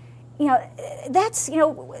measure, that's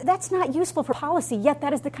not useful for policy. Yet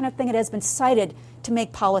that is the kind of thing that has been cited to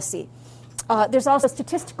make policy. There's also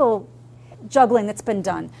statistical juggling that's been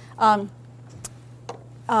done.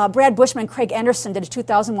 Brad Bushman and Craig Anderson did a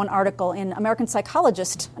 2001 article in American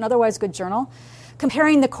Psychologist, an otherwise good journal,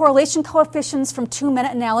 comparing the correlation coefficients from two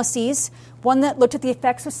meta-analyses, one that looked at the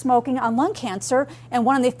effects of smoking on lung cancer and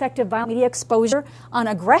one on the effect of violent media exposure on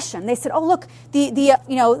aggression. They said, oh, look, the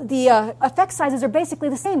effect sizes are basically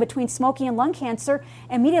the same between smoking and lung cancer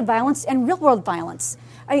and media violence and real-world violence.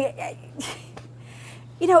 It's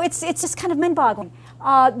just kind of mind-boggling.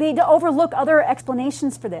 They overlook other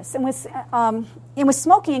explanations for this. And with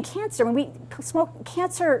smoking and cancer,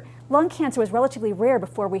 lung cancer was relatively rare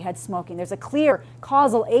before we had smoking. There's a clear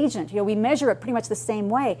causal agent. We measure it pretty much the same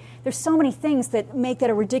way. There's so many things that make that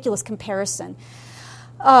a ridiculous comparison.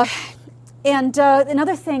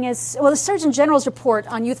 Another thing is, the Surgeon General's report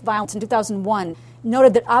on youth violence in 2001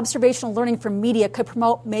 noted that observational learning from media could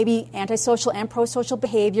promote maybe antisocial and prosocial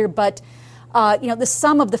behavior, but the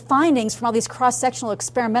sum of the findings from all these cross-sectional,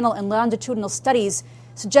 experimental, and longitudinal studies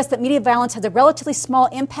suggest that media violence has a relatively small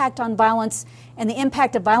impact on violence, and the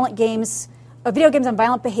impact of video games on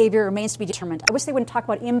violent behavior remains to be determined. I wish they wouldn't talk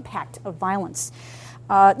about impact of violence.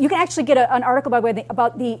 You can actually get an article, by the way,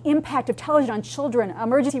 about the impact of television on children,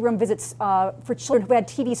 emergency room visits for children who had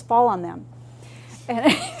TVs fall on them.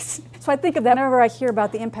 And so I think of that whenever I hear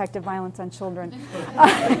about the impact of violence on children.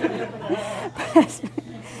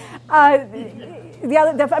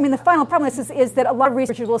 The final problem is that a lot of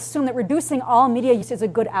researchers will assume that reducing all media use is a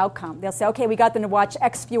good outcome. They'll say, okay, we got them to watch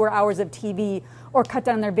X fewer hours of TV or cut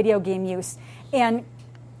down their video game use. And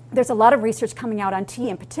there's a lot of research coming out on TV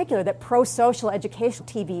in particular that pro-social educational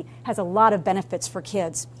TV has a lot of benefits for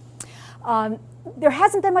kids. There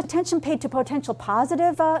hasn't been much attention paid to potential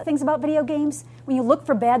positive things about video games. When you look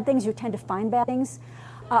for bad things, you tend to find bad things.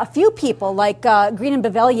 A few people, like Green and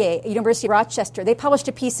Bevelier at University of Rochester, they published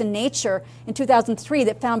a piece in Nature in 2003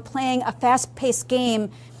 that found playing a fast-paced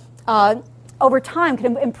game over time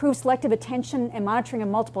could improve selective attention and monitoring of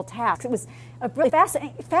multiple tasks. It was a really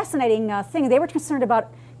fascinating thing. They were concerned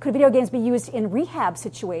about could video games be used in rehab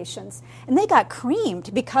situations. And they got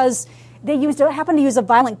creamed because they happened to use a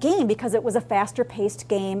violent game because it was a faster-paced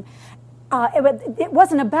game. it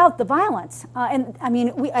wasn't about the violence. And I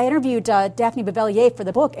mean, I interviewed Daphne Bavelier for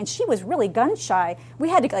the book, and she was really gun shy. We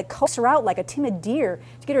had to coax her out like a timid deer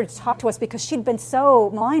to get her to talk to us because she'd been so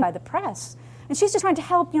maligned by the press. And she's just trying to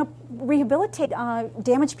help, rehabilitate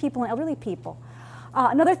damaged people and elderly people.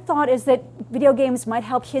 Another thought is that video games might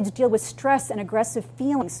help kids deal with stress and aggressive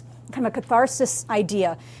feelings, kind of a catharsis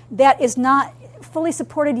idea. That is not fully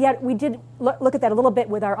supported yet. We did look at that a little bit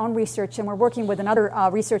with our own research, and we're working with another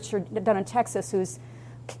researcher down in Texas who's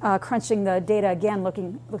crunching the data again,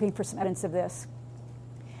 looking for some evidence of this.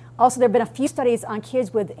 Also, there have been a few studies on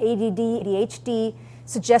kids with ADD, ADHD,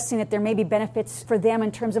 suggesting that there may be benefits for them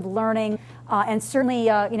in terms of learning, and certainly,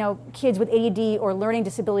 kids with ADD or learning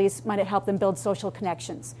disabilities might help them build social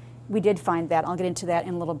connections. We did find that. I'll get into that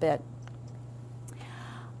in a little bit.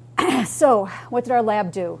 So, what did our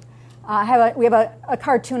lab do? We have a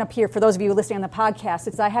cartoon up here for those of you listening on the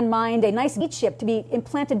podcast. I had in mind a nice meat chip to be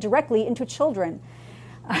implanted directly into children.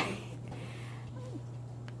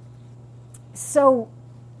 So,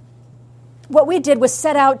 what we did was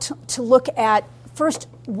set out to look at first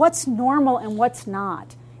what's normal and what's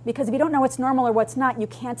not. Because if you don't know what's normal or what's not, you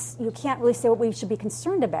can't really say what we should be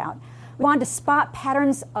concerned about. We wanted to spot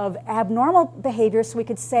patterns of abnormal behavior so we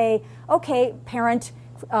could say, okay, parent,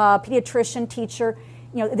 pediatrician, teacher,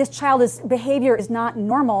 this child's behavior is not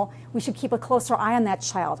normal. We should keep a closer eye on that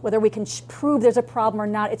child. Whether we can prove there's a problem or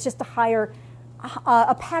not, it's just a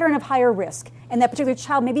pattern of higher risk. And that particular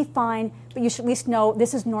child may be fine, but you should at least know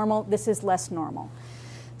this is normal, this is less normal.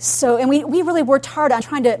 So, and we really worked hard on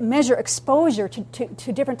trying to measure exposure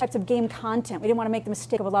to different types of game content. We didn't want to make the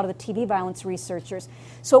mistake of a lot of the TV violence researchers.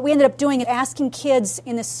 So what we ended up doing is asking kids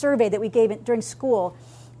in this survey that we gave during school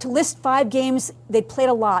to list 5 games they'd played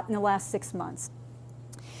a lot in the last 6 months.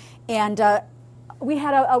 And we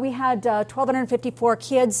had 1,254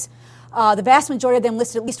 kids. The vast majority of them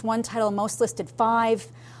listed at least one title, and most listed 5.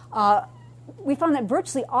 We found that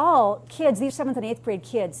virtually all kids, these 7th and 8th grade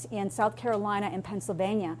kids in South Carolina and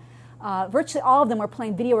Pennsylvania, virtually all of them were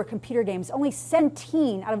playing video or computer games. Only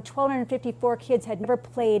 17 out of 1,254 kids had never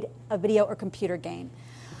played a video or computer game.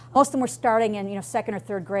 Most of them were starting in 2nd or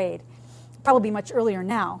 3rd grade, probably much earlier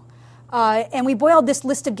now. And we boiled this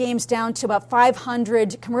list of games down to about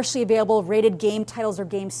 500 commercially available rated game titles or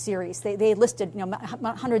game series. They listed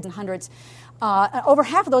hundreds and hundreds. Over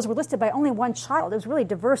half of those were listed by only one child. It was a really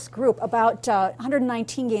diverse group. About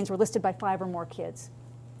 119 games were listed by 5 or more kids.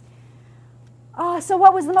 So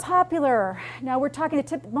what was the most popular? Now we're talking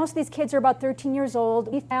to most of these kids are about 13 years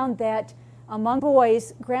old. We found that among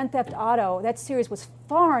boys, Grand Theft Auto, that series was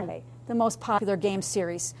far and away the most popular game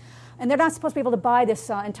series. And they're not supposed to be able to buy this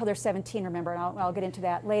until they're 17, remember, and I'll get into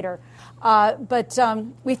that later. But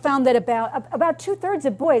we found that about 2/3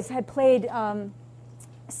 of boys had played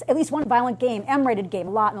at least one violent game, M-rated game, a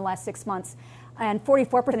lot in the last 6 months. And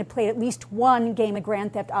 44% had played at least one game of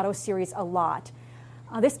Grand Theft Auto series a lot.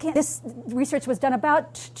 This research was done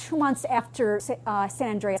about 2 months after San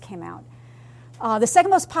Andreas came out. The second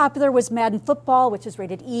most popular was Madden Football, which is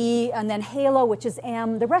rated E, and then Halo, which is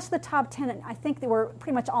M. The rest of the top 10, I think they were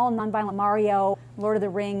pretty much all nonviolent. Mario, Lord of the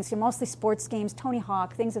Rings, mostly sports games, Tony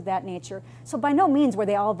Hawk, things of that nature. So by no means were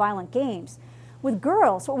they all violent games. With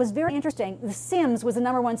girls, what was very interesting, The Sims was the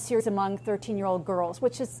 #1 series among 13-year-old girls,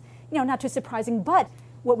 which is not too surprising. But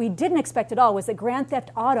what we didn't expect at all was that Grand Theft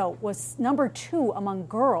Auto was #2 among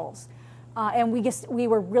girls. And we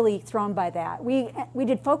were really thrown by that. We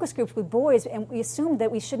did focus groups with boys, and we assumed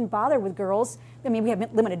that we shouldn't bother with girls. I mean, we have a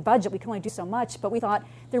limited budget; we can only do so much. But we thought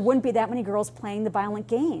there wouldn't be that many girls playing the violent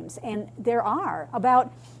games, and there are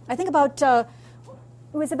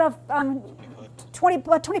it was about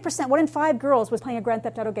 20%. 1 in 5 girls was playing a Grand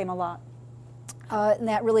Theft Auto game a lot, and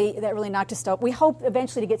that really knocked us out. We hope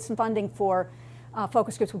eventually to get some funding for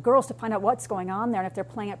focus groups with girls to find out what's going on there and if they're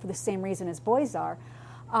playing it for the same reason as boys are.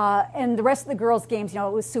 And the rest of the girls' games, it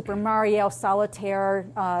was Super Mario, Solitaire,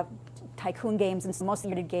 tycoon games, and some most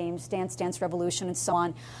limited games, Dance Dance Revolution, and so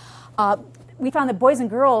on. We found that boys and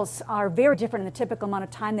girls are very different in the typical amount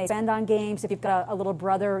of time they spend on games. If you've got a little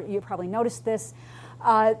brother, you probably noticed this.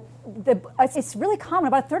 It's really common.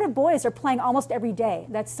 About 1/3 of boys are playing almost every day.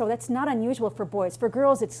 That's not unusual for boys. For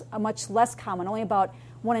girls, it's much less common. Only about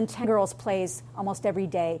 1 in 10 girls plays almost every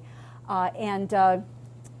day.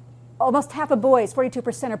 Almost half of boys,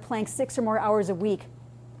 42%, are playing 6 or more hours a week,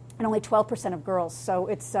 and only 12% of girls. So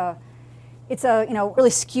it's a really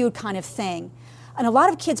skewed kind of thing. And a lot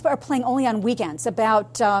of kids are playing only on weekends.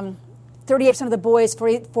 About 38% of the boys,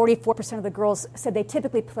 44% of the girls said they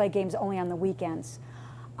typically play games only on the weekends.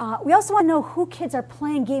 We also want to know who kids are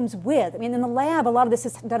playing games with. I mean, in the lab, a lot of this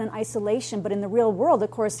is done in isolation, but in the real world, of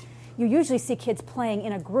course, you usually see kids playing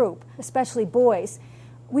in a group, especially boys.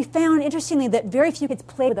 We found, interestingly, that very few kids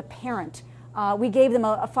play with a parent. We gave them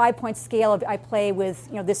a 5-point scale of I play with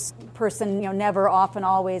this person, never, often,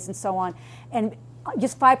 always, and so on. And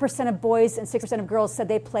just 5% of boys and 6% of girls said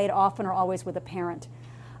they played often or always with a parent.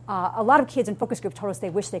 A lot of kids in focus group told us they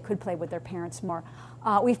wish they could play with their parents more.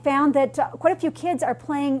 We found that quite a few kids are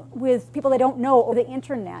playing with people they don't know over the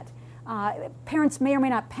internet. Parents may or may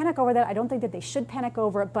not panic over that. I don't think that they should panic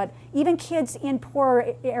over it, but even kids in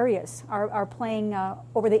poorer areas are playing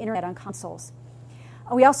over the internet on consoles.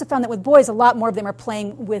 We also found that with boys, a lot more of them are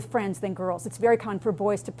playing with friends than girls. It's very common for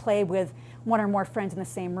boys to play with one or more friends in the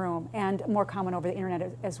same room, and more common over the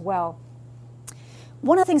internet as well.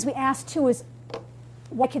 One of the things we asked, too, is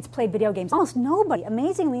why kids played video games. Almost nobody,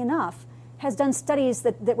 amazingly enough, has done studies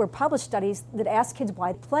that were published studies that ask kids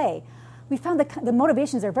why they play. We found that the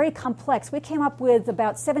motivations are very complex. We came up with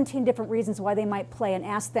about 17 different reasons why they might play and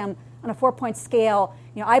asked them on a 4-point scale,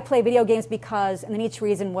 I play video games because, and then each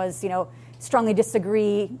reason was, strongly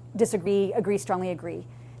disagree, agree, strongly agree,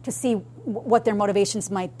 to see what their motivations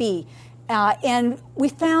might be. And we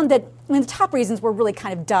found that the top reasons were really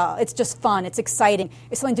kind of duh. It's just fun. It's exciting.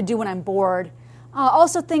 It's something to do when I'm bored.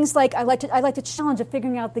 Also things like I like the challenge of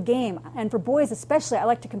figuring out the game. And for boys especially, I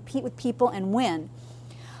like to compete with people and win.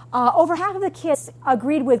 Over half of the kids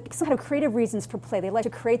agreed with some kind of creative reasons for play. They like to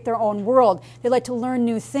create their own world. They like to learn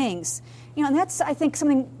new things. And that's, I think,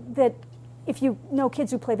 something that if you know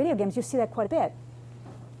kids who play video games, you see that quite a bit.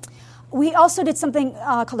 We also did something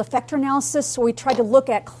called a factor analysis, where we tried to look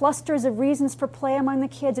at clusters of reasons for play among the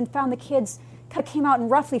kids and found the kids kind of came out in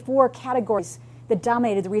roughly 4 categories that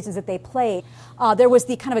dominated the reasons that they played. There was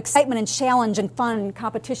the kind of excitement and challenge and fun and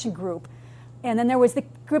competition group. And then there was the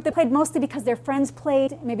group that played mostly because their friends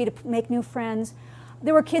played, maybe to make new friends.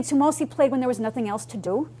 There were kids who mostly played when there was nothing else to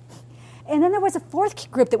do. And then there was a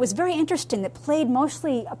 4th group that was very interesting that played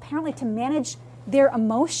mostly, apparently, to manage their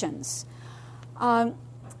emotions.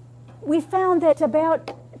 We found that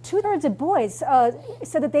about 2/3 of boys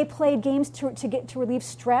said that they played games to relieve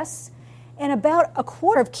stress, and about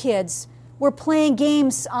 1/4 of kids were playing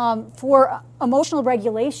games for emotional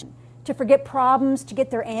regulation, to forget problems, to get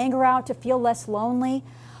their anger out, to feel less lonely.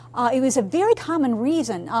 It was a very common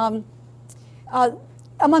reason.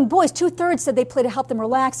 Among boys, 2/3 said they play to help them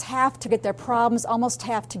relax, half to get their problems, almost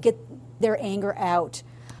half to get their anger out.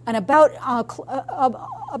 And about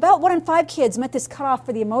 1 in 5 kids met this cutoff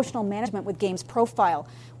for the emotional management with games profile,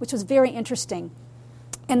 which was very interesting.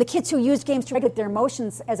 And the kids who used games to regulate their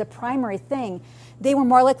emotions as a primary thing, they were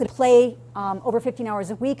more likely to play over 15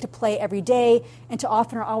 hours a week, to play every day, and to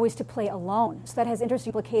often or always to play alone. So that has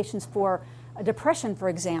interesting implications for depression, for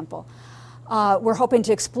example. We're hoping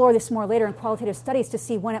to explore this more later in qualitative studies to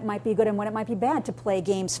see when it might be good and when it might be bad to play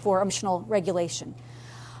games for emotional regulation.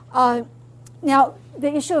 Now,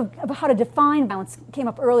 the issue of how to define violence came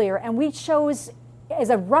up earlier, and we chose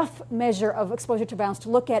as a rough measure of exposure to violence to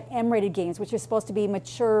look at M-rated games, which are supposed to be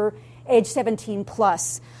mature, age 17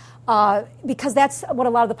 plus, because that's what a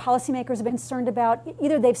lot of the policymakers have been concerned about.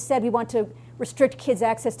 Either they've said we want to restrict kids'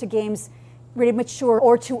 access to games rated mature,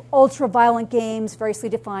 or to ultra-violent games, variously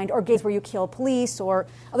defined, or games where you kill police, or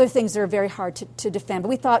other things that are very hard to defend. But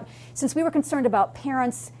we thought, since we were concerned about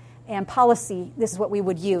parents and policy, this is what we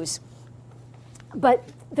would use. But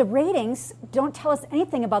the ratings don't tell us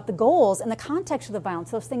anything about the goals and the context of the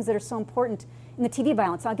violence, those things that are so important in the TV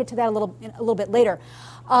violence. I'll get to that a little bit later.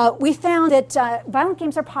 We found that violent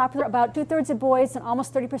games are popular. About 2/3 of boys and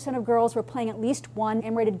almost 30% of girls were playing at least one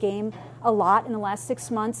M-rated game a lot in the last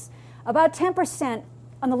 6 months. About 10%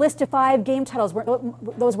 on the list of 5 game titles,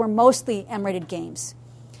 those were mostly M-rated games.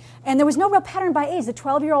 And there was no real pattern by age. The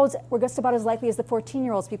 12-year-olds were just about as likely as the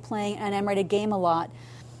 14-year-olds to be playing an M-rated game a lot.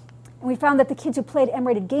 And we found that the kids who played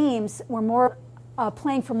M-rated games were more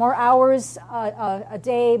playing for more hours a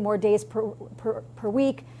day, more days per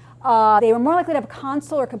week. They were more likely to have a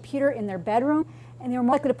console or computer in their bedroom, and they were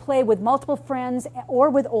more likely to play with multiple friends or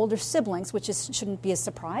with older siblings, which shouldn't be a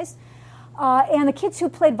surprise. And the kids who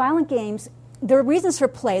played violent games, their reasons for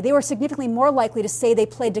play, they were significantly more likely to say they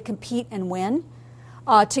played to compete and win,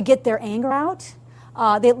 to get their anger out,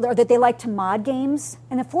 that they liked to mod games.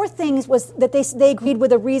 And the 4th thing was that they agreed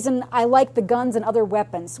with a reason, I like the guns and other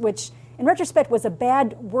weapons, which in retrospect was a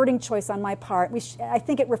bad wording choice on my part. I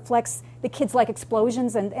think it reflects the kids like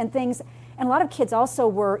explosions and things. And a lot of kids also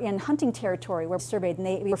were in hunting territory where we surveyed, and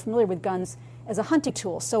they were familiar with guns as a hunting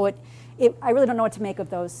tool. So I really don't know what to make of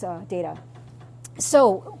those data.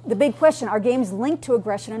 So the big question, are games linked to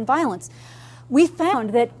aggression and violence? We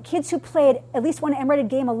found that kids who played at least one M-rated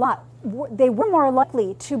game a lot, they were more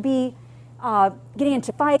likely to be getting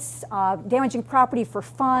into fights, damaging property for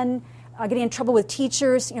fun, getting in trouble with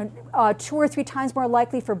teachers. 2 or 3 times more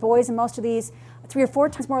likely for boys in most of these, 3 or 4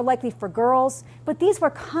 times more likely for girls. But these were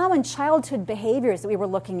common childhood behaviors that we were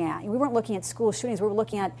looking at. We weren't looking at school shootings. We were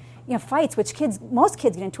looking at fights, which most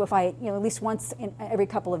kids get into a fight at least once in every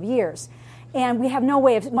couple of years. And we have no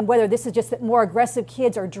way of whether this is just that more aggressive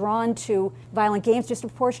kids are drawn to violent games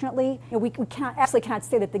disproportionately. We absolutely cannot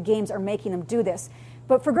say that the games are making them do this.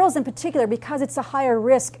 But for girls in particular, because it's a higher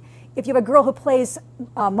risk, if you have a girl who plays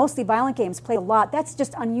mostly violent games, plays a lot, that's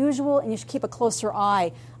just unusual, and you should keep a closer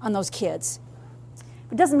eye on those kids.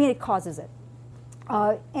 It doesn't mean it causes it.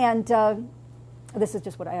 This is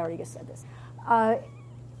just what I already just said this.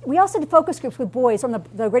 We also did focus groups with boys from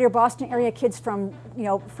the greater Boston area, kids from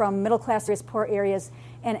middle class areas, poor areas,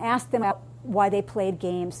 and asked them about why they played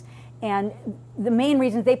games. And the main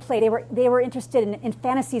reasons they played, they were interested in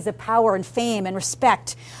fantasies of power and fame and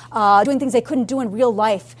respect, doing things they couldn't do in real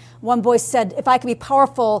life. One boy said, if I could be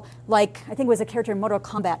powerful, like I think it was a character in Mortal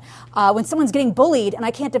Kombat, when someone's getting bullied and I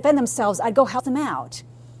can't defend themselves, I'd go help them out.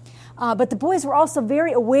 But the boys were also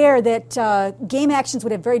very aware that game actions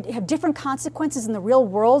would have different consequences in the real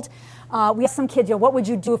world. We asked some kids, what would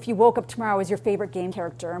you do if you woke up tomorrow as your favorite game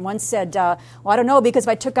character? And one said, well, I don't know, because if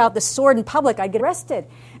I took out the sword in public, I'd get arrested.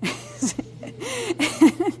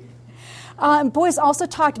 And boys also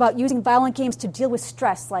talked about using violent games to deal with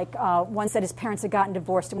stress. Like one said his parents had gotten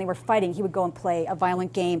divorced, and when they were fighting, he would go and play a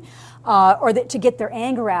violent game, to get their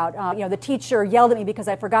anger out. The teacher yelled at me because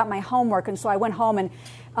I forgot my homework, and so I went home and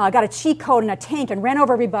got a cheat code and a tank and ran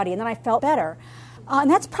over everybody, and then I felt better. And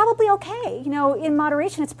that's probably okay. In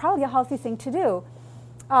moderation, it's probably a healthy thing to do.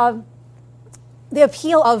 The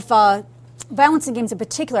appeal of violence in games in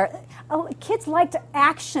particular, kids liked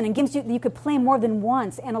action and games you could play more than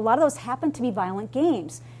once, and a lot of those happen to be violent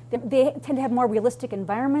games. They tend to have more realistic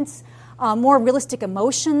environments, more realistic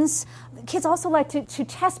emotions. Kids also like to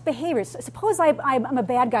test behaviors. Suppose I'm a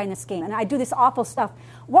bad guy in this game, and I do this awful stuff.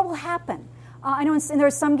 What will happen? I know there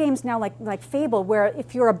are some games now like Fable where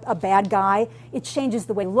if you're a bad guy, it changes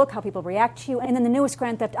the way you look, how people react to you. And in the newest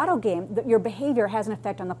Grand Theft Auto game, your behavior has an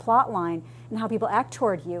effect on the plot line and how people act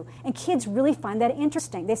toward you. And kids really find that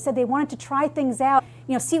interesting. They said they wanted to try things out,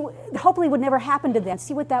 see, hopefully it would never happen to them,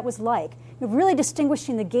 see what that was like. Really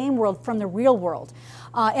distinguishing the game world from the real world.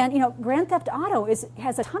 Grand Theft Auto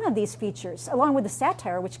has a ton of these features, along with the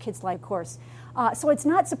satire, which kids like, of course. So it's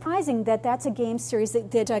not surprising that that's a game series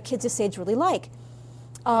that kids this age really like.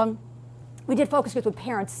 We did focus groups with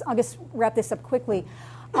parents. I'll just wrap this up quickly.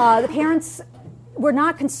 The parents were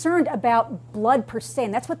not concerned about blood per se,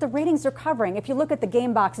 and that's what the ratings are covering. If you look at the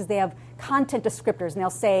game boxes, they have content descriptors, and they'll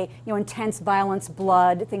say, intense violence,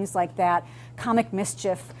 blood, things like that, comic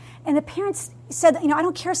mischief. And the parents said, I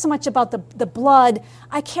don't care so much about the blood.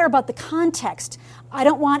 I care about the context. I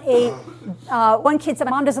don't want one kid said,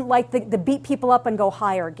 my mom doesn't like the beat people up and go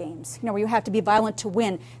higher games, where you have to be violent to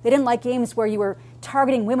win. They didn't like games where you were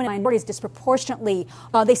targeting women and minorities disproportionately.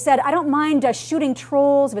 They said, I don't mind shooting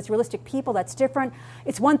trolls if it's realistic people, that's different.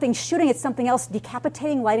 It's one thing shooting, it's something else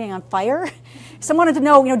decapitating, lighting on fire. Someone wanted to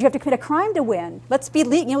know, do you have to commit a crime to win? Let's be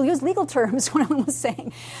use legal terms, what I was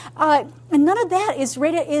saying. And none of that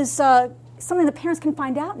is something that parents can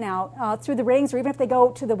find out now through the ratings, or even if they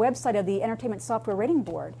go to the website of the Entertainment Software Rating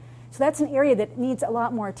Board. So that's an area that needs a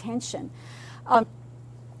lot more attention.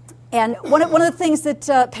 And one of the things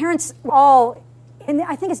that parents all, and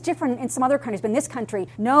I think it's different in some other countries, but in this country,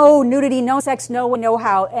 no nudity, no sex, no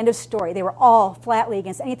how, end of story. They were all flatly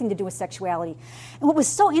against anything to do with sexuality. And what was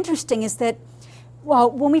so interesting is that,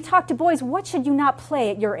 when we talked to boys, what should you not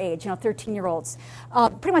play at your age, 13-year-olds?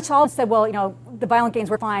 Pretty much all said, the violent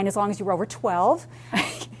games were fine as long as you were over 12,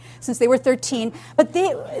 since they were 13. But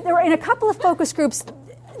they were in a couple of focus groups.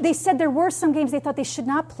 They said there were some games they thought they should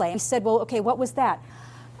not play. I said, okay, what was that?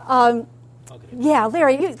 Yeah,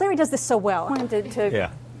 Larry does this so well. I wanted to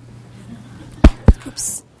Yeah.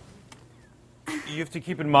 Oops. You have to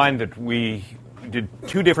keep in mind that we did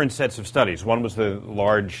 2 different sets of studies. One was the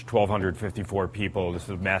large 1,254 people. This is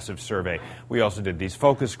a massive survey. We also did these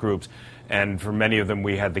focus groups, and for many of them,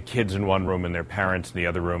 we had the kids in one room and their parents in the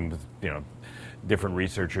other room with, different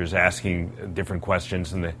researchers asking different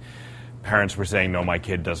questions, and the parents were saying, no, my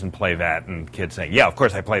kid doesn't play that, and kids saying, yeah, of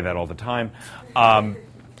course I play that all the time.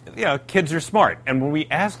 Kids are smart, and when we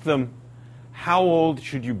asked them, how old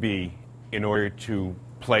should you be in order to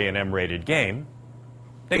play an M-rated game,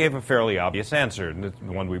 they gave a fairly obvious answer, the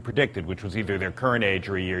one we predicted, which was either their current age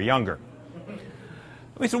or a year younger.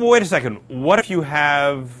 We said, wait a second, what if you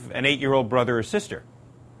have an 8-year-old brother or sister?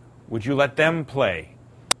 Would you let them play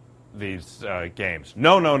these games?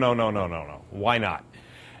 No. Why not?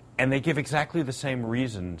 And they give exactly the same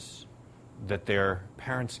reasons that their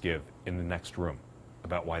parents give in the next room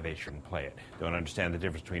about why they shouldn't play it. They don't understand the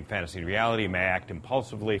difference between fantasy and reality, may act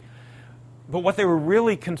impulsively. But what they were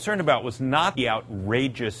really concerned about was not the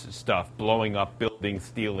outrageous stuff, blowing up buildings,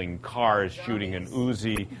 stealing cars, shooting an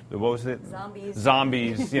Uzi. What was it?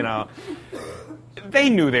 Zombies, you know. They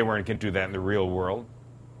knew they weren't going to do that in the real world.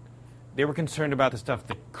 They were concerned about the stuff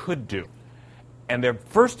they could do. And their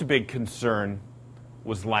first big concern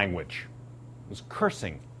was language, was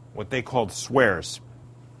cursing, what they called swears.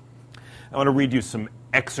 I want to read you some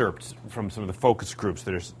excerpts from some of the focus groups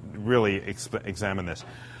that are really examine this.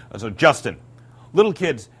 So Justin, little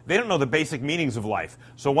kids, they don't know the basic meanings of life.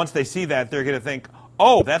 So once they see that, they're going to think,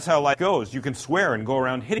 oh, that's how life goes. You can swear and go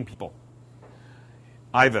around hitting people.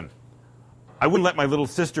 Ivan, I wouldn't let my little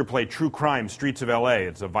sister play True Crime Streets of L.A.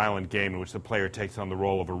 It's a violent game in which the player takes on the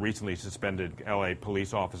role of a recently suspended L.A.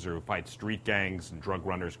 police officer who fights street gangs and drug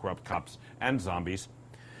runners, corrupt cops, and zombies.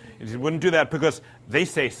 He wouldn't do that because they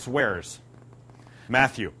say swears.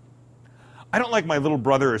 Matthew, I don't like my little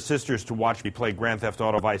brother or sisters to watch me play Grand Theft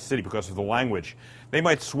Auto Vice City because of the language. They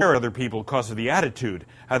might swear at other people because of the attitude,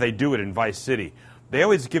 how they do it in Vice City. They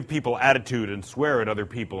always give people attitude and swear at other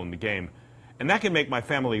people in the game. And that can make my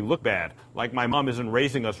family look bad, like my mom isn't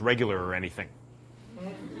raising us regular or anything.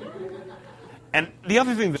 And the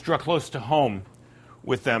other thing that struck close to home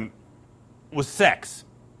with them was sex,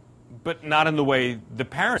 but not in the way the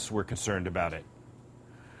parents were concerned about it.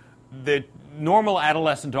 The normal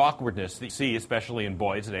adolescent awkwardness that you see, especially in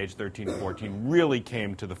boys at age 13 and 14, really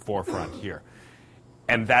came to the forefront here.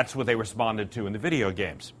 And that's what they responded to in the video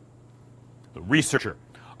games. The researcher,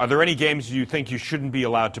 are there any games you think you shouldn't be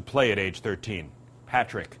allowed to play at age 13?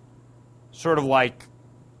 Patrick, sort of like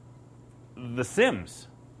The Sims.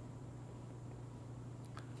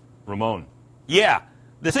 Ramon, yeah,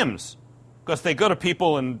 The Sims. Because they go to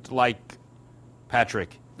people and, like,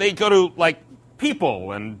 Patrick, they go to, like,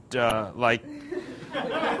 people and, like,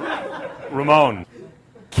 Ramon,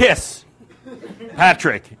 kiss.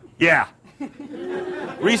 Patrick, yeah.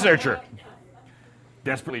 Researcher,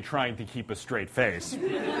 desperately trying to keep a straight face.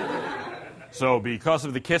 So because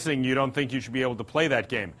of the kissing, you don't think you should be able to play that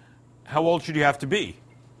game. How old should you have to be?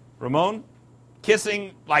 Ramon,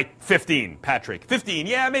 kissing, like 15. Patrick, 15,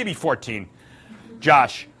 yeah, maybe 14.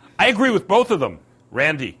 Josh, I agree with both of them.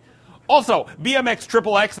 Randy, also, BMX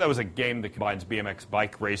XXX, that was a game that combines BMX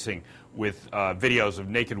bike racing with videos of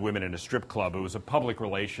naked women in a strip club. It was a public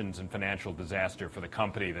relations and financial disaster for the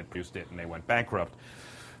company that produced it, and they went bankrupt.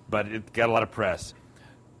 But it got a lot of press.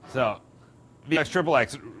 So, BMX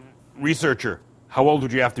XXX, researcher, how old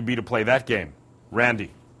would you have to be to play that game?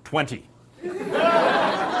 Randy, 20.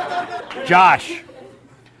 Josh,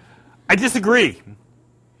 I disagree.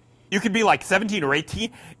 You could be like 17 or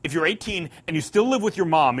 18. If you're 18 and you still live with your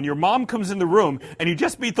mom, and your mom comes in the room and you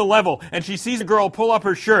just beat the level and she sees a girl pull up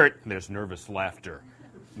her shirt, and there's nervous laughter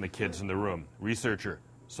from the kids in the room. Researcher,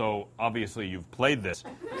 so obviously you've played this.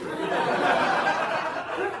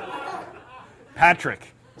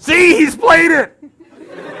 Patrick, see, he's played it!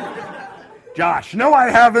 Josh, no, I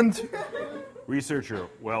haven't. Researcher,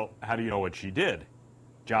 well, how do you know what she did?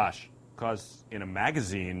 Josh, because in a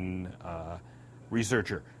magazine.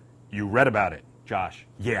 Researcher, you read about it. Josh,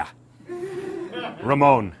 yeah.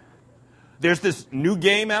 Ramon, there's this new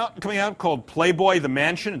game coming out called Playboy the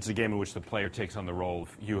Mansion. It's a game in which the player takes on the role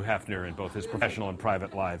of Hugh Hefner in both his professional and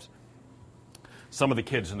private lives. Some of the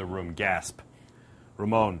kids in the room gasp.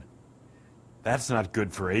 Ramon, that's not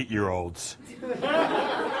good for 8-year-olds.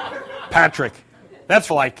 Patrick, that's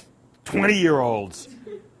for like 20-year-olds.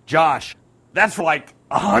 Josh, that's for like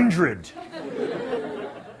 100.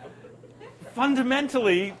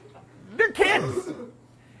 Fundamentally, they're kids.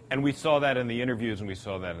 And we saw that in the interviews, and we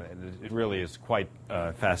saw that. It really is quite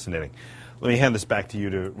fascinating. Let me hand this back to you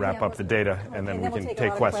to wrap up the data, and then we can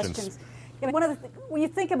take questions. Yeah, when you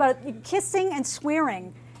think about it, kissing and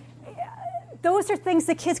swearing, those are things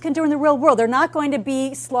that kids can do in the real world. They're not going to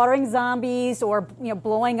be slaughtering zombies or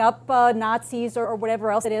blowing up Nazis or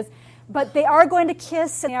whatever else it is, but they are going to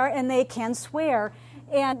kiss and they can swear.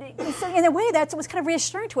 And so in a way, that was kind of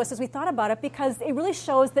reassuring to us as we thought about it, because it really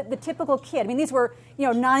shows that the typical kid, I mean, these were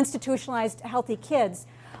non-institutionalized, healthy kids,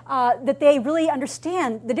 that they really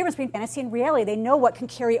understand the difference between fantasy and reality. They know what can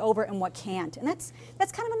carry over and what can't. And that's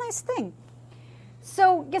kind of a nice thing.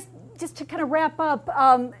 So just to kind of wrap up,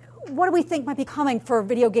 what do we think might be coming for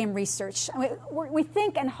video game research? I mean, we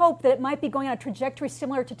think and hope that it might be going on a trajectory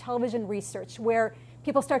similar to television research, where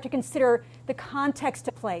people start to consider the context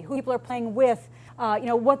of play, who people are playing with,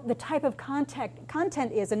 what the type of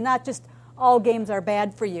content is, and not just all games are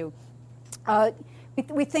bad for you. We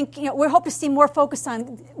We think, we hope to see more focus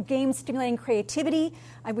on games stimulating creativity,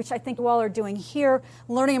 which I think you all are doing here,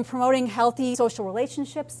 learning and promoting healthy social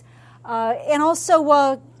relationships. And also,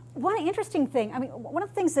 one interesting thing, one of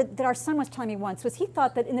the things that our son was telling me once was he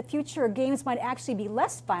thought that in the future games might actually be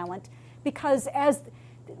less violent because as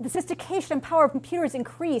the sophistication and power of computers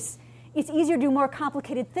increase, it's easier to do more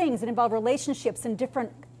complicated things that involve relationships and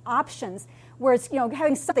different options, whereas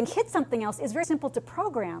having something hit something else is very simple to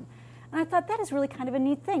program. And I thought that is really kind of a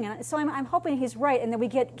neat thing. And so I'm hoping he's right, and that we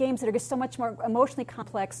get games that are just so much more emotionally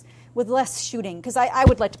complex with less shooting, because I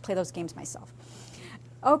would like to play those games myself.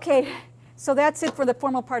 Okay, so that's it for the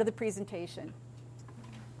formal part of the presentation.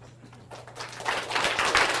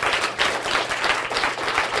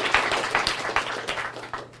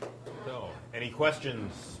 So, any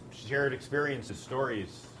questions, shared experiences,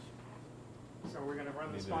 stories? So we're going to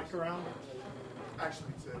run this mic around? Actually,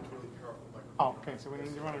 it's a really powerful microphone. Oh, okay, so we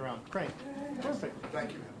need to run it around. Great. Perfect.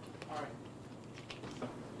 Thank you. All right.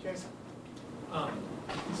 Jason. I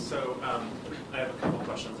have a couple of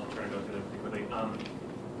questions. I'll try to go through them pretty quickly.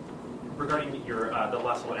 Regarding the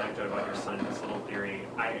last little anecdote about your son and his little theory,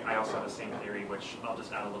 I also have the same theory, which I'll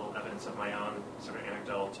just add a little evidence of my own sort of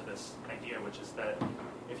anecdote to this idea, which is that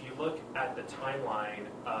if you look at the timeline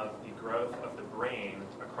of the growth of the brain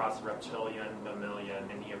across reptilian, mammalian,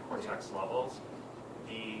 and neocortex levels,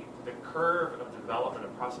 the curve of development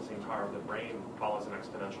of processing power of the brain follows an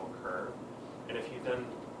exponential curve. And if you then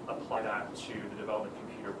apply that to the development of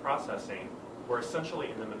computer processing, we're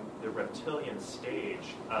essentially in the reptilian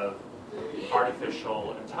stage of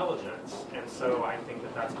artificial intelligence. And so I think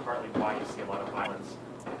that that's partly why you see a lot of violence,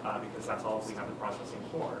 because that's all we have the processing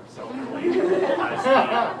for. So really,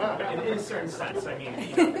 in a certain sense,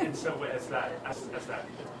 and so as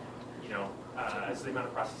the amount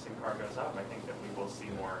of processing power goes up, I think that we will see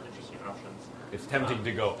more interesting options. It's tempting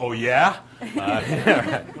to go, oh yeah?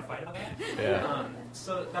 Yeah.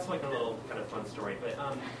 So that's like a little kind of fun story. But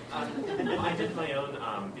I did my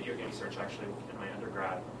own video game research actually in my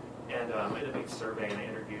undergrad, and I did a big survey and I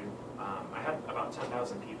interviewed. I had about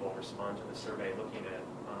 10,000 people respond to the survey, looking at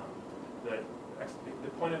the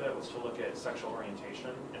point of it was to look at sexual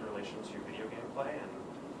orientation in relation to video game play and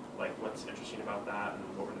like what's interesting about that and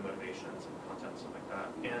what were the motivations and content and stuff like that.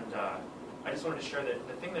 And I just wanted to share that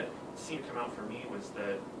the thing that seemed to come out for me was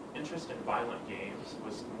that interest in violent games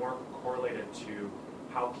was more correlated to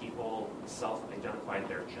how people self-identified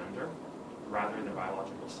their gender rather than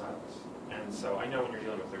biological sex. And so I know when you're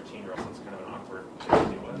dealing with 13-year-olds, it's kind of an awkward thing to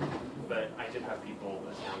deal with, but I did have people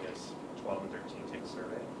as young as 12 and 13 take a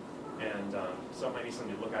survey. And so it might be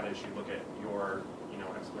something to look at as you look at your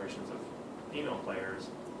explorations of female players,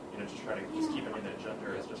 to try to just keep in mind that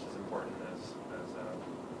gender is just as important as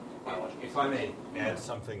biological. If I may add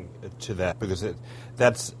something to that, because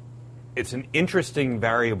it's an interesting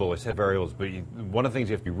variable, a set of variables, but one of the things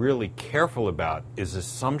you have to be really careful about is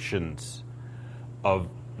assumptions of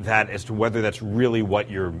that as to whether that's really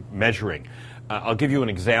what you're measuring. I'll give you an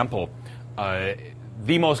example.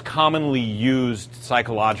 The most commonly used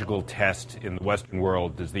psychological test in the Western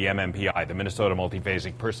world is the MMPI, the Minnesota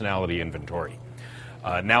Multiphasic Personality Inventory.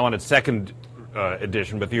 Now on its second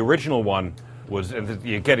edition, but the original one was,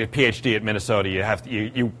 you get a PhD at Minnesota,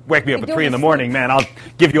 you wake me up at 3 in the morning, man, I'll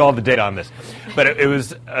give you all the data on this. But it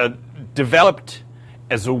was developed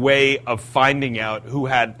as a way of finding out who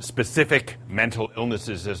had specific mental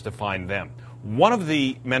illnesses as defined them. One of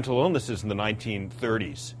the mental illnesses in the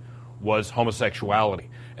 1930s was homosexuality.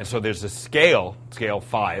 And so there's a scale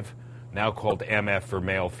 5, now called MF for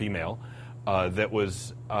male-female, that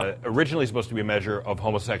was originally supposed to be a measure of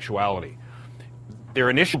homosexuality. Their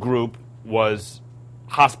initial group was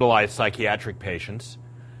hospitalized psychiatric patients,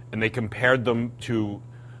 and they compared them to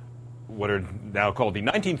what are now called the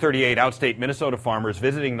 1938 outstate Minnesota farmers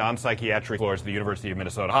visiting non-psychiatric floors of the University of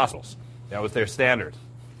Minnesota hospitals. That was their standard.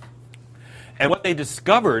 And what they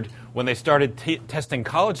discovered when they started testing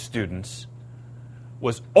college students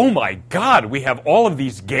was, oh my God, we have all of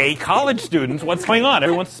these gay college students. What's going on?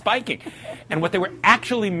 Everyone's spiking. And what they were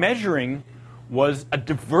actually measuring was a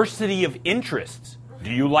diversity of interests.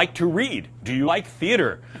 Do you like to read? Do you like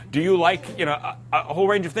theater? Do you like, a whole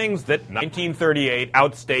range of things that 1938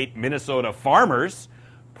 outstate Minnesota farmers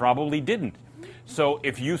probably didn't. So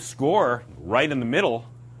if you score right in the middle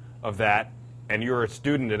of that and you're a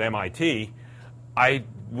student at MIT, I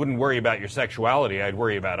wouldn't worry about your sexuality. I'd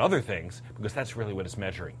worry about other things, because that's really what it's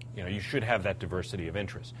measuring. You should have that diversity of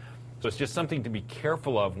interest. So it's just something to be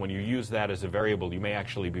careful of when you use that as a variable. You may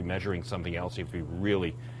actually be measuring something else. You have to be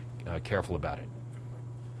really careful about it.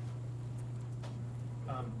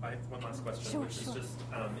 I I have one last question, Sure, which sure. is just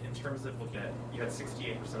in terms of looking at, you had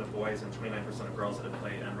 68% of boys and 29% of girls that had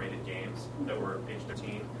played unrated games that were age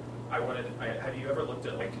 15. Have you ever looked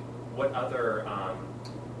at like what other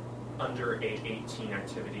under age 18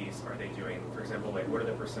 activities are they doing? For example, like what are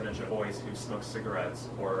the percentage of boys who smoke cigarettes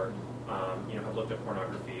or have looked at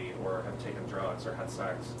pornography or have taken drugs or had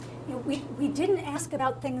sex? We didn't ask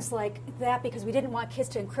about things like that because we didn't want kids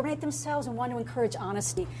to incriminate themselves and want to encourage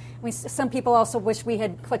honesty. Some people also wish we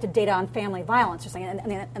had collected data on family violence or something,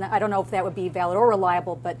 and I don't know if that would be valid or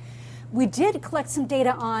reliable, but we did collect some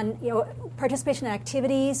data on participation in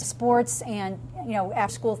activities, sports, and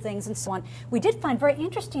after school things and so on. We did find very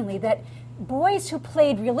interestingly that boys who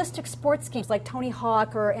played realistic sports games like Tony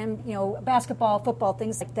Hawk or basketball, football,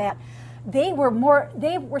 things like that, they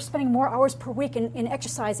were spending more hours per week in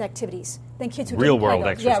exercise activities than kids who Real didn't play world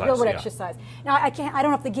those. exercise, Yeah, real world yeah. exercise. Now I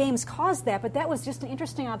don't know if the games caused that, but that was just an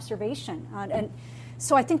interesting observation. And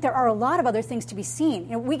so I think there are a lot of other things to be seen.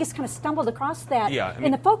 We just kind of stumbled across that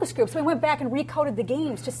in the focus groups. We went back and recoded the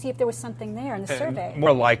games to see if there was something there in the survey.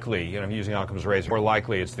 More likely, using Occam's razor, more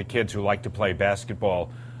likely it's the kids who like to play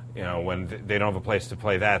basketball. When they don't have a place to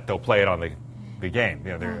play that, they'll play it on the game.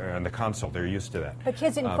 They're on the console. They're used to that. But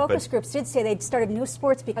kids in focus groups did say they'd started new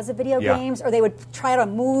sports because of video Yeah. games, or they would try out a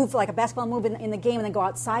move, like a basketball move in the game, and then go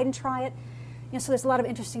outside and try it. So there's a lot of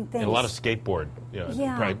interesting things. And a lot of skateboard.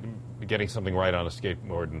 Yeah. Right, getting something right on a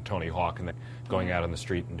skateboard and Tony Hawk and then going out on the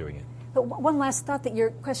street and doing it. But one last thought that your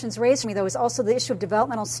questions raised for me, though, is also the issue of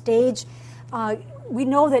developmental stage. We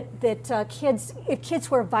know that if kids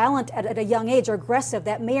who are violent at a young age or aggressive,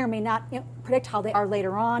 that may or may not predict how they are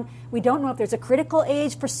later on. We don't know if there's a critical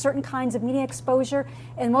age for certain kinds of media exposure,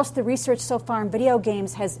 and most of the research so far in video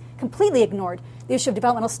games has completely ignored the issue of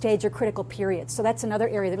developmental stage or critical periods. So that's another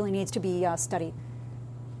area that really needs to be studied.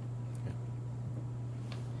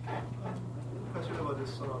 Question about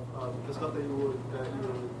this sort of the stuff that you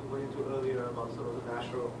went into earlier about sort of the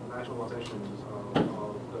nationalizations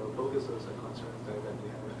of the focuses and concerns that we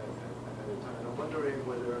have at the time. And I'm wondering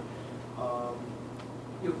whether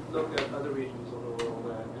you've looked at other regions of the world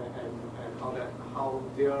and how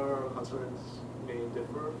their concerns may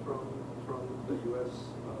differ from the U.S.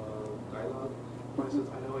 dialogue. For instance,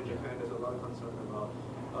 I know in Japan there's a lot of concern about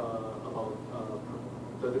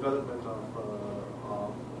the development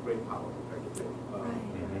of brain power, effectively,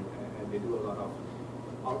 and they do a lot of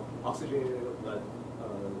oxygenated blood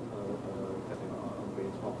testing on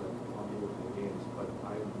brain problem on people playing games. But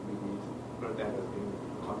I really heard that as being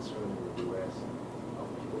a concern in the U.S. of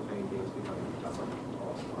people playing games becoming tougher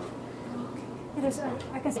or smart.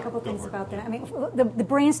 I can say a couple of things about that. I mean, the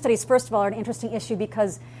brain studies, first of all, are an interesting issue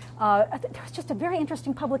because there was just a very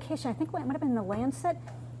interesting publication, I think it might have been in The Lancet,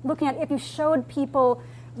 looking at if you showed people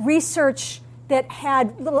research that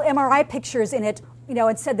had little MRI pictures in it,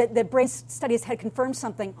 and said that brain studies had confirmed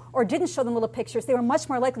something, or didn't show them little pictures, they were much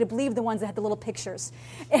more likely to believe the ones that had the little pictures.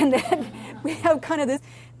 And then we have kind of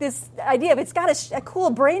this idea of it's got a cool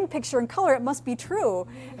brain picture in color, it must be true.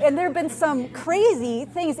 And there have been some crazy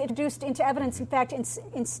things introduced into evidence, in fact,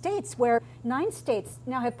 in states where 9 states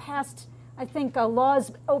now have passed, I think,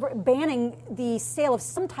 laws banning the sale of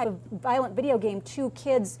some type of violent video game to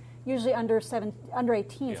kids usually under 18,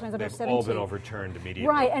 sometimes under they've 17. all been overturned immediately.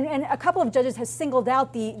 Right, and a couple of judges have singled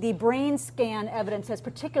out the brain scan evidence as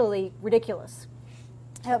particularly ridiculous.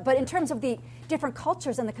 But in terms of the different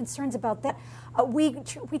cultures and the concerns about that, we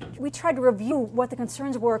tried to review what the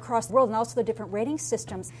concerns were across the world and also the different rating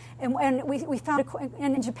systems. And we found,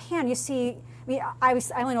 and in Japan, you see, I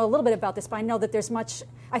only know a little bit about this, but I know that there's much,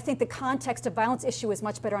 I think the context of violence issue is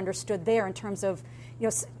much better understood there in terms of,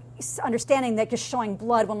 understanding that just showing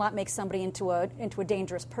blood will not make somebody into a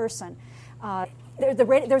dangerous person.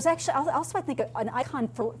 There's actually also, I think, an icon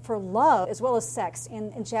for love as well as sex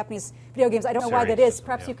in Japanese video games. I don't know why that is.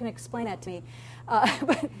 Perhaps you can explain that to me.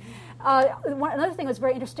 Another thing that's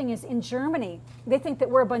very interesting is in Germany, they think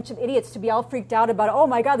that we're a bunch of idiots to be all freaked out about, oh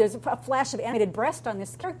my God, there's a flash of animated breast on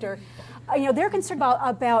this character. They're concerned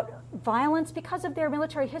about violence because of their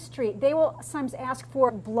military history. They will sometimes ask for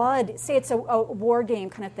blood. Say it's a war game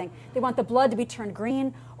kind of thing. They want the blood to be turned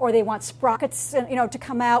green, or they want sprockets, to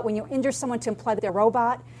come out when you injure someone to imply that they're a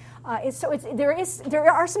robot.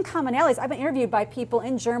 There are some commonalities. I've been interviewed by people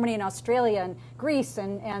in Germany and Australia and Greece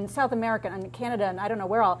and South America and Canada and I don't know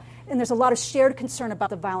where all. And there's a lot of shared concern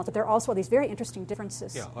about the violence, but there are also these very interesting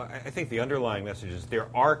differences. Yeah, I think the underlying message is there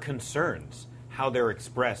are concerns. How they're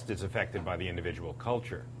expressed is affected by the individual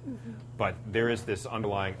culture. Mm-hmm. But there is this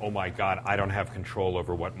underlying, oh my God, I don't have control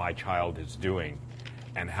over what my child is doing.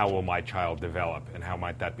 and how will my child develop, and how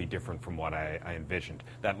might that be different from what I envisioned,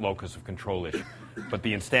 that locus of control issue. But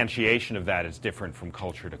the instantiation of that is different from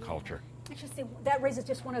culture to culture. Actually, that raises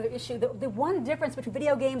just one other issue. The one difference between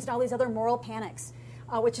video games and all these other moral panics,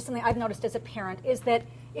 which is something I've noticed as a parent, is that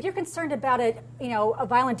if you're concerned about a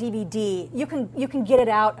violent DVD, you can get it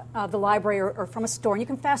out of the library or from a store, and you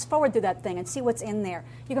can fast forward through that thing and see what's in there.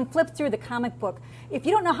 You can flip through the comic book. If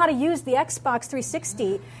you don't know how to use the Xbox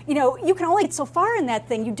 360, you can only get so far in that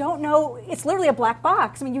thing. You don't know. It's literally a black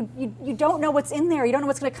box. I mean, you don't know what's in there. You don't know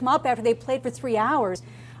what's going to come up after they've played for 3 hours,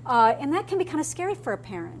 and that can be kind of scary for a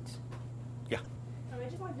parent. I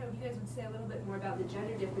just want to know if you guys would say a little bit more about the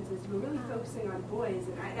gender differences. We're really focusing on boys,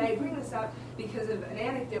 and I bring this up because of an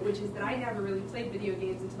anecdote, which is that I never really played video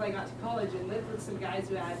games until I got to college and lived with some guys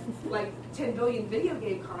who had like 10 billion video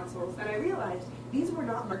game consoles, and I realized these were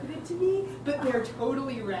not marketed to me, but they're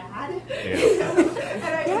totally rad.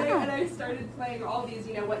 Yeah. And I started playing all these,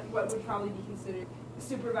 what would probably be considered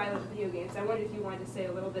super violent video games. I wondered if you wanted to say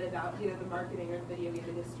a little bit about, the marketing of the video game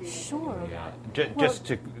industry. Sure. Yeah. Just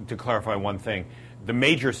to clarify one thing, the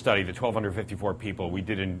major study, the 1,254 people, we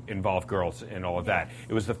did involve girls in all of that.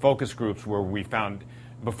 It was the focus groups where we found,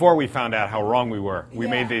 before we found out how wrong we were, we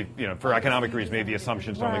made for economic reasons, made the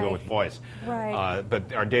assumptions to only go with boys. Right.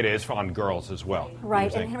 But our data is on girls as well.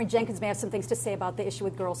 Right, and Henry Jenkins may have some things to say about the issue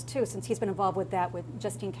with girls, too, since he's been involved with that with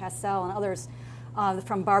Justine Cassell and others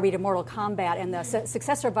from Barbie to Mortal Kombat and the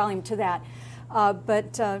successor volume to that.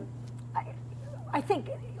 But I think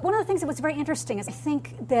one of the things that was very interesting is I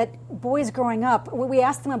think that boys growing up, we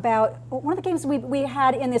asked them about, one of the games we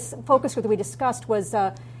had in this focus group that we discussed was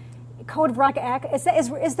Code Veronica. Is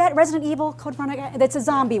that Resident Evil, Code Veronica? That's a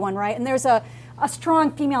zombie one, right? And there's a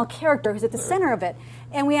strong female character who's at the center of it.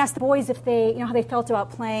 And we asked the boys if they, how they felt about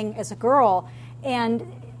playing as a girl.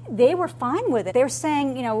 And they were fine with it. They were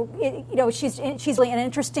saying, she's really an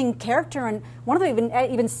interesting character, and one of them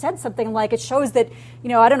even said something like, it shows that,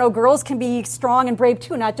 I don't know, girls can be strong and brave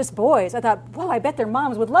too, not just boys. I thought, whoa, I bet their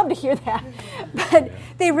moms would love to hear that. But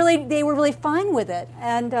they were really fine with it,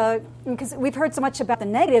 and because we've heard so much about the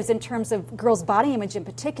negatives in terms of girls' body image in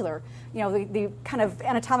particular, the kind of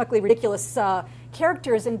anatomically ridiculous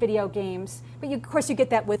characters in video games. But of course, you get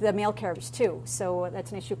that with the male characters too. So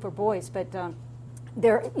that's an issue for boys, but.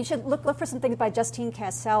 You should look for some things by Justine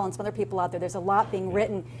Cassell and some other people out there. There's a lot being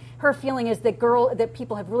written. Her feeling is that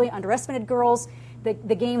people have really underestimated girls.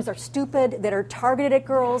 The games are stupid, that are targeted at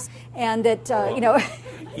girls, and that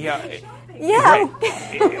Yeah.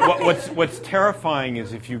 What's terrifying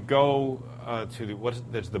is if you go to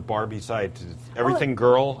there's the Barbie site, Everything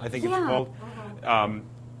Girl, I think it's called.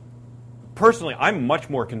 Personally, I'm much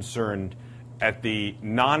more concerned at the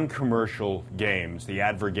non-commercial games, the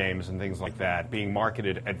advert games and things like that, being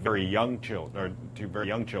marketed at very young children, or to very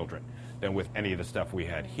young children, than with any of the stuff we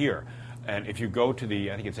had here. And if you go to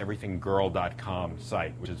I think it's everythinggirl.com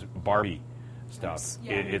site, which is Barbie stuff,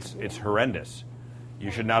 it's horrendous.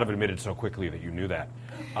 You should not have admitted so quickly that you knew that.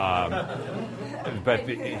 But I've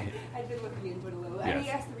been looking into it a little. Yes. I mean, I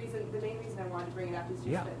guess the main reason I wanted to bring it up is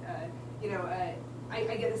just that,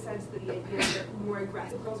 I get a sense that the idea that more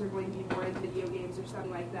aggressive girls are going to be more into video games or something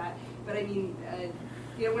like that. But I mean,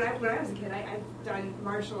 when I was a kid, I've done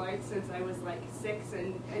martial arts since I was like 6,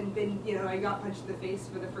 and then I got punched in the face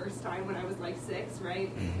for the first time when I was like 6,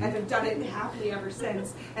 right? Mm-hmm. And I've done it happily ever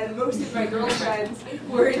since. And most of my girlfriends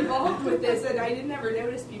were involved with this, and I didn't ever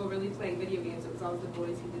notice people really playing video games. It was always the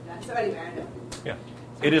boys who did that. So anyway, I know. Yeah,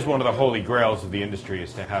 it is one of the holy grails of the industry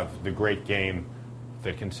is to have the great game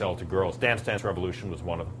that can sell to girls. Dance Dance Revolution was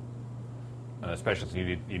one of them. Especially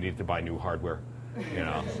since you need to buy new hardware,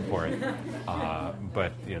 for it.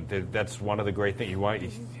 But that's one of the great things. You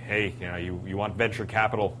want venture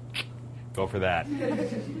capital, go for that.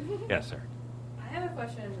 Yes, sir. I have a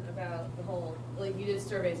question about the whole, you did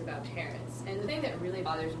surveys about parents, and the thing that really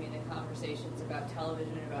bothers me in the conversations about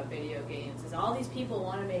television and about video games is all these people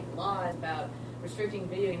want to make laws about restricting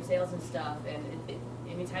video game sales and stuff, and it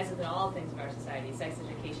ties into all things of our society, sex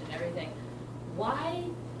education, everything. Why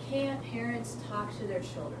can't parents talk to their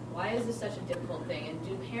children? Why is this such a difficult thing? And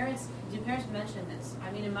do parents mention this?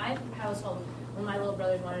 I mean, in my household, when my little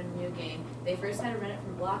brothers wanted a new game, they first had to rent it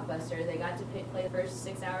from Blockbuster. They got to play the first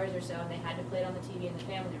 6 hours or so, and they had to play it on the TV in the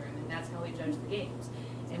family room, and that's how we judged the games.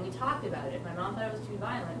 And we talked about it. If my mom thought it was too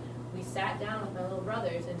violent, we sat down with my little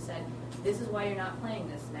brothers and said, this is why you're not playing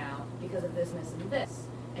this now, because of this, this, and this.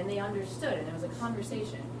 And they understood, and it was a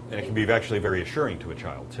conversation. And it can be actually very assuring to a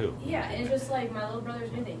child, too. Yeah, and it's just like my little brothers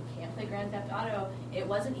knew they can't play Grand Theft Auto. It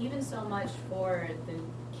wasn't even so much for the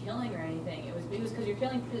killing or anything. It was because you're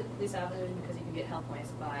killing police officers because you could get health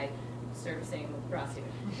points by servicing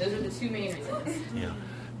prostitutes. Those are the two main reasons. Yeah.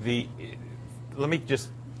 Let me just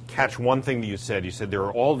catch one thing that you said. You said there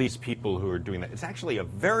are all these people who are doing that. It's actually a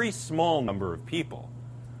very small number of people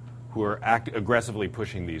who are aggressively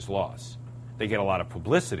pushing these laws. They get a lot of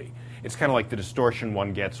publicity. It's kind of like the distortion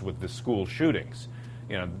one gets with the school shootings.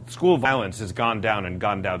 School violence has gone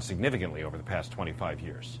down significantly over the past 25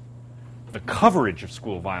 years. The coverage of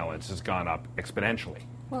school violence has gone up exponentially.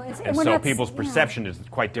 Well, and so people's perception is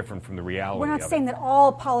quite different from the reality. We're not saying that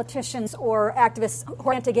all politicians or activists who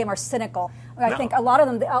are anti-game are cynical. I think a lot of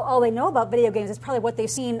them, all they know about video games is probably what they've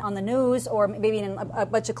seen on the news or maybe in a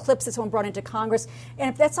bunch of clips that someone brought into Congress. And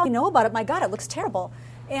if that's all they know about it, my God, it looks terrible.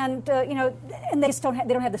 And and they just don't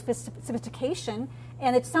have the sophistication,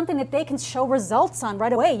 and it's something that they can show results on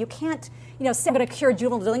right away. You can't, say I'm going to cure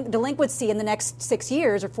juvenile delinquency in the next 6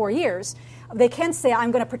 years or 4 years. They can say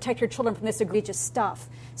I'm going to protect your children from this egregious stuff.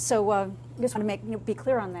 So I just want to be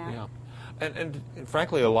clear on that. Yeah, and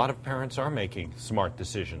frankly, a lot of parents are making smart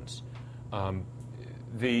decisions.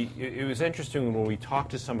 It was interesting when we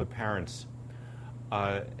talked to some of the parents.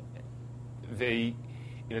 They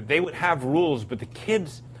would have rules, but the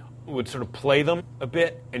kids would sort of play them a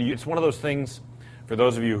bit. And it's one of those things, for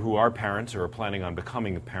those of you who are parents or are planning on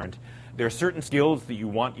becoming a parent, there are certain skills that you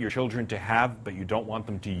want your children to have, but you don't want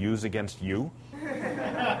them to use against you.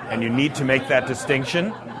 And you need to make that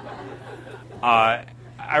distinction. I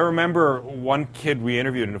remember one kid we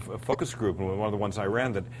interviewed in a focus group, and one of the ones I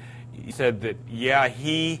ran, that he said that,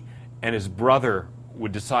 he and his brother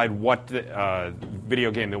would decide what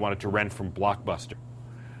video game they wanted to rent from Blockbuster.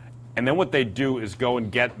 And then what they'd do is go and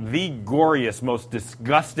get the goriest, most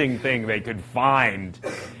disgusting thing they could find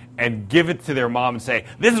and give it to their mom and say,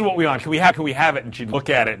 "This is what we want. Can we have it?" And she'd look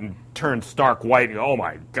at it and turn stark white and go, "Oh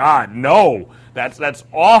my God, no. That's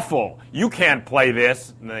awful. You can't play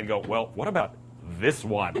this." And then they'd go, "Well, what about this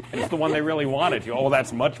one?" And it's the one they really wanted. "Oh,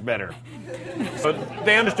 that's much better." So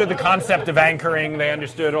they understood the concept of anchoring. They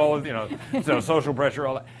understood all of, social pressure,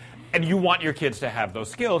 all that. And you want your kids to have those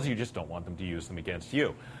skills. You just don't want them to use them against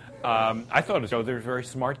you. I thought they're very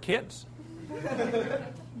smart kids.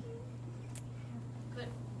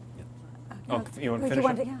 Oh, you want to finish?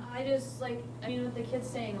 I just with the kids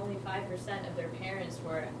saying only 5% of their parents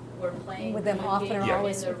were playing with them often or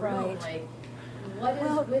always in the room. Right. What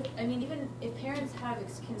is with? Even if parents have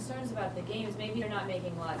concerns about the games, maybe they're not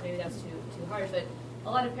making laws. Maybe that's too harsh. But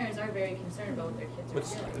a lot of parents are very concerned about what their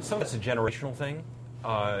kids are doing. Some of it's a generational thing.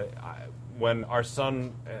 When our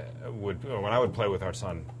son when I would play with our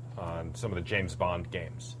son on some of the James Bond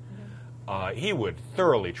games, he would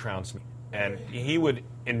thoroughly trounce me, and he would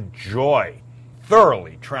enjoy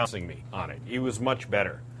thoroughly trouncing me on it. He was much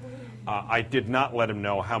better. I did not let him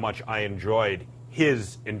know how much I enjoyed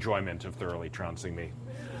his enjoyment of thoroughly trouncing me,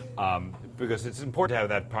 because it's important to have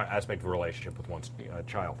that aspect of a relationship with one's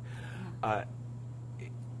child.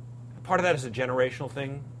 Part of that is a generational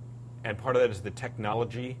thing, and part of that is the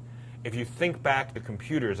technology. If you think back to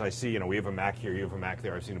computers, I see, we have a Mac here, you have a Mac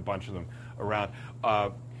there, I've seen a bunch of them around.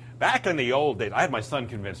 Back in the old days, I had my son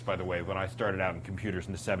convinced, by the way, when I started out in computers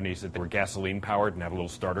in the 70s, that they were gasoline-powered and had a little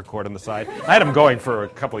starter cord on the side. I had him going for a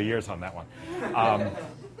couple of years on that one.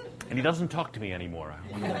 And he doesn't talk to me anymore.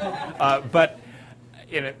 But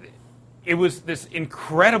it was this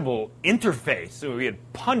incredible interface. So we had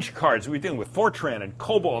punch cards. We were dealing with Fortran and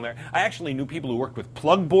COBOL in there. I actually knew people who worked with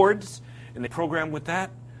plug boards, and they programmed with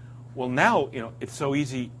that. Well, now, it's so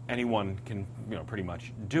easy, anyone can, pretty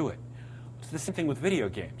much do it. It's the same thing with video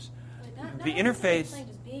games. The interface...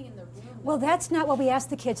 Well, that's not what we asked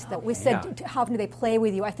the kids, though. We said, how often do they play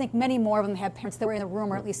with you? I think many more of them have parents that were in the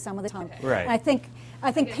room, or at least some of the time. Right. And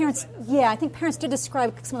I think parents did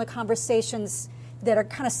describe some of the conversations that are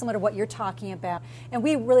kind of similar to what you're talking about. And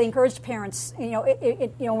we really encouraged parents,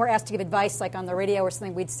 we're asked to give advice, like on the radio or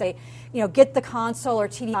something, we'd say, get the console or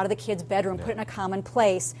TV out of the kid's bedroom, put it in a common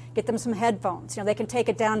place, get them some headphones. They can take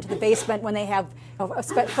it down to the basement when they have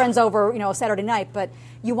friends over, Saturday night, but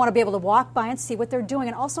you want to be able to walk by and see what they're doing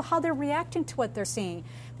and also how they're reacting to what they're seeing.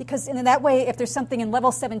 Because in that way, if there's something in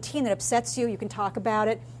level 17 that upsets you, you can talk about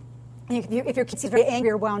it. If your kid's very angry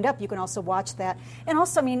or wound up, you can also watch that. And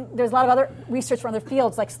also, there's a lot of other research from other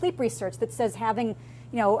fields, like sleep research, that says having,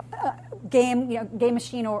 a game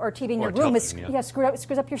machine or TV in your room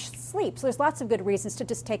screws up your sleep. So there's lots of good reasons to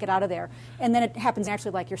just take it out of there. And then it happens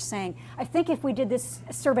naturally, like you're saying. I think if we did this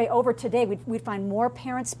survey over today, we'd find more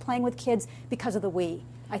parents playing with kids because of the Wii.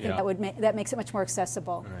 I think that makes it much more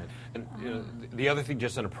accessible. Right. And the other thing,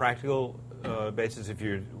 just on a practical basis, if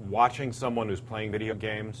you're watching someone who's playing video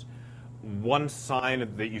games, one sign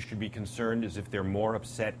that you should be concerned is if they're more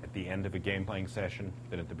upset at the end of a game playing session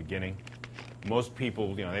than at the beginning. most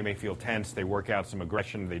people, they may feel tense, they work out some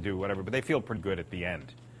aggression, they do whatever, but they feel pretty good at the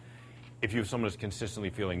end. If you have someone who's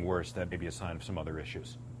consistently feeling worse, that may be a sign of some other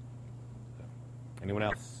issues. So, anyone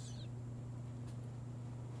else?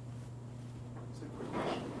 That's a quick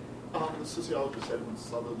question. The sociologist Edwin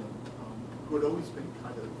Sutherland, who had always been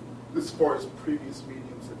kind of, as far as previous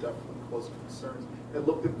mediums that definitely caused concerns, had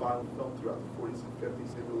looked at violent film throughout the 40s and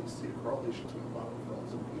 50s. They really see a correlation between violent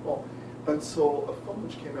films and people. Until a film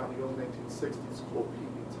which came out in the early 1960s called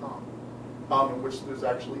Peeping Tom, in which there's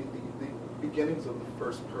actually the beginnings of the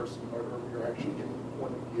first person murder. You're actually getting the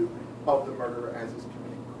point of view of the murderer as he's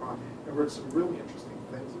committing crime. And read some really interesting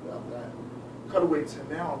things about that. Cut away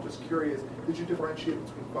to now, I'm just curious, did you differentiate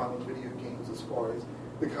between violent video games as far as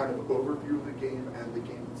the kind of overview of the game and the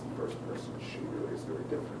game that's the first person shooter? Is there a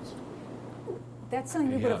difference? That's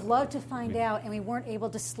something we would have loved to find out, and we weren't able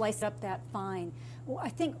to slice it up that fine. Well, I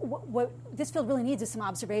think what this field really needs is some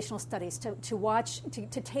observational studies to watch, to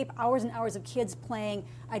tape hours and hours of kids playing,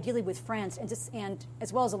 ideally with friends, and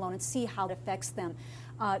as well as alone, and see how it affects them.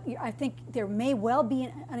 I think there may well be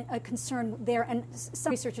a concern there, and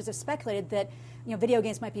some researchers have speculated that video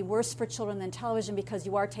games might be worse for children than television because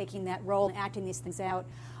you are taking that role and acting these things out.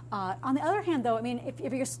 On the other hand, though, I mean,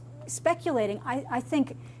 if you're speculating, I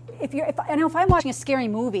think if I'm watching a scary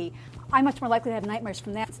movie, I'm much more likely to have nightmares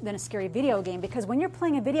from that than a scary video game, because when you're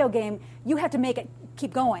playing a video game, you have to make it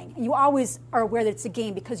keep going. You always are aware that it's a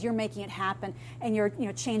game because you're making it happen and you're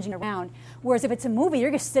changing around. Whereas if it's a movie,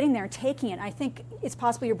 you're just sitting there and taking it. I think it's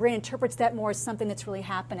possible your brain interprets that more as something that's really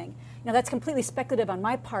happening. That's completely speculative on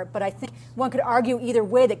my part, but I think one could argue either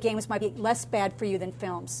way that games might be less bad for you than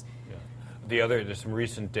films. Yeah. There's some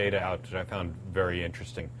recent data out that I found very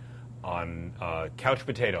interesting on couch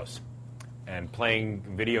potatoes and playing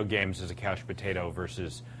video games as a couch potato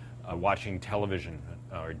versus watching television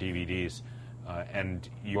or DVDs. And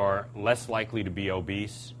you are less likely to be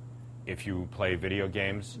obese if you play video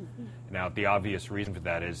games. Mm-hmm. Now, the obvious reason for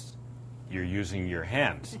that is you're using your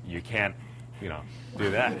hands. You can't,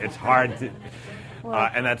 do that. It's hard to...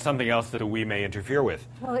 and that's something else that we may interfere with.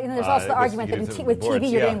 Well, there's also the argument that with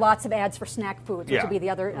TV you're getting lots of ads for snack foods, which would be the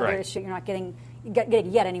other issue. You're not getting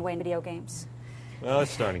yet anyway in video games. Well,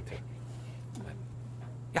 it's starting to.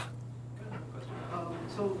 Yeah.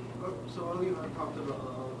 So earlier I talked about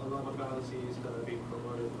a lot of fallacies that are being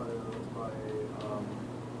promoted by the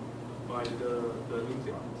news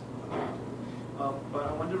outlets. But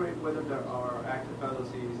I'm wondering whether there are active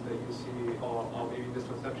fallacies that you see, or maybe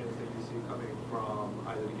misconceptions that you see coming from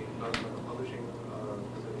either the game development or publishing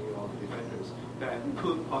facility or the vendors that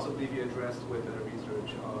could possibly be addressed with better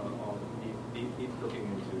research or need looking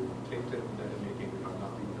into claims that are making that are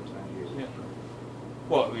not being substantiated. Yeah.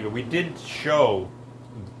 Well, we did show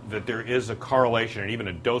that there is a correlation and even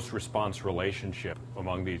a dose-response relationship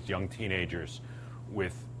among these young teenagers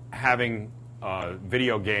with having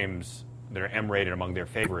video games that are M-rated among their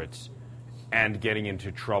favorites and getting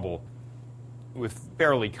into trouble with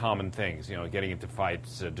fairly common things, getting into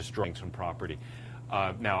fights, destroying some property.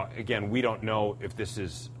 Now, again, we don't know if this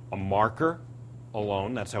is a marker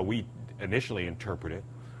alone. That's how we initially interpret it.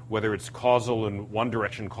 Whether it's causal in one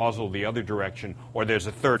direction, causal the other direction, or there's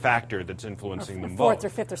a third factor that's influencing them both. Fourth or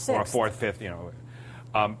fifth or sixth. Or a fourth, fifth,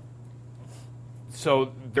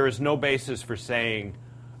 So there is no basis for saying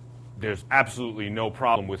there's absolutely no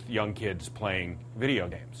problem with young kids playing video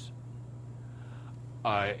games.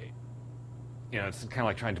 It's kind of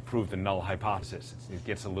like trying to prove the null hypothesis. It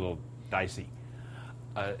gets a little dicey.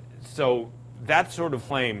 So that sort of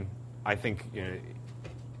claim, I think,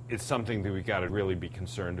 it's something that we've got to really be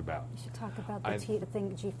concerned about. You should talk about the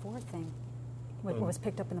G4 thing, what was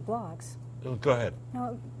picked up in the blogs. Go ahead.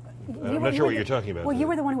 No, I'm not sure what you're talking about. Well, you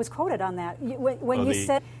were the one who was quoted on that. When you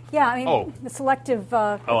said, the selective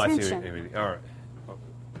attention. I see what you mean. All right.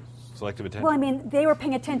 Selective attention. Well, they were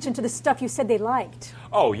paying attention to the stuff you said they liked.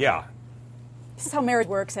 Oh, yeah. This is how marriage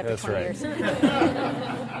works after 20 years.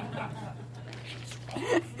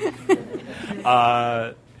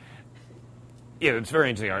 It's very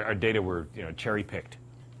interesting. Our data were cherry-picked,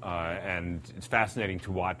 and it's fascinating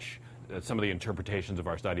to watch some of the interpretations of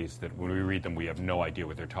our studies that when we read them, we have no idea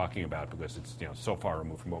what they're talking about because it's so far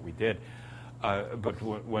removed from what we did. But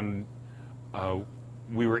when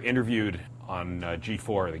we were interviewed on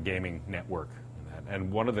G4, the gaming network,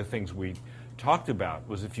 and one of the things we talked about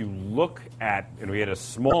was if you look at, and we had a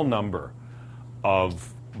small number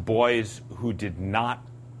of boys who did not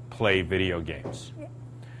play video games.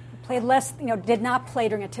 Played less, did not play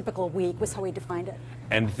during a typical week was how we defined it.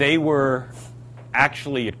 And they were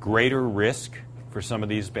actually at greater risk for some of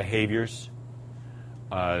these behaviors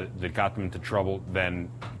that got them into trouble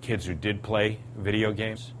than kids who did play video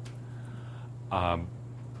games.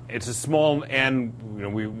 It's a small,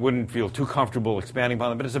 and we wouldn't feel too comfortable expanding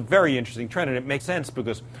upon it, but it's a very interesting trend, and it makes sense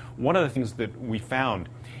because one of the things that we found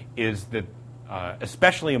is that,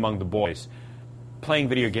 especially among the boys, playing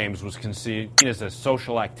video games was seen as a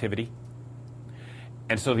social activity.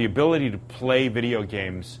 And so the ability to play video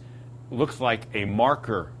games looks like a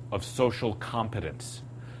marker of social competence.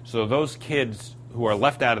 So those kids who are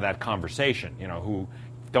left out of that conversation, who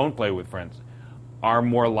don't play with friends, are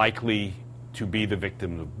more likely to be the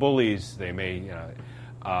victims of bullies. They may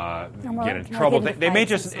get in trouble. They may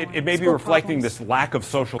just, it may be reflecting this lack of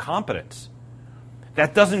social competence.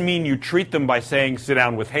 That doesn't mean you treat them by saying, sit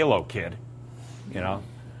down with Halo, kid.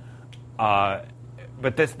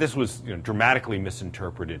 But this was dramatically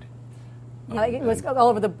misinterpreted. It was all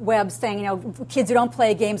over the web saying, kids who don't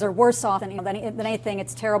play games are worse off than anything.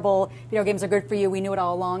 It's terrible. Video games are good for you. We knew it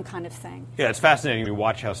all along, kind of thing. Yeah, it's fascinating to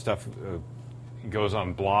watch how stuff goes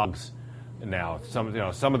on blogs now.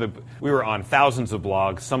 We were on thousands of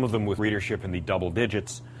blogs, some of them with readership in the double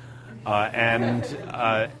digits,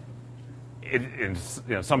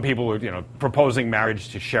 some people were proposing marriage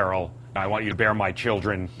to Cheryl. I want you to bear my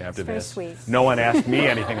children after this. Very sweet. No one asked me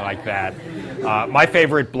anything like that. My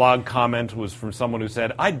favorite blog comment was from someone who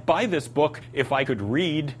said, I'd buy this book if I could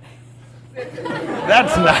read.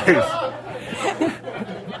 That's nice.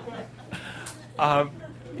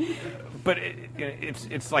 But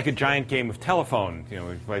it's like a giant game of telephone.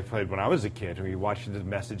 I played when I was a kid, where you watch the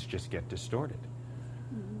message just get distorted.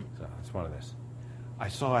 So it's one of this. I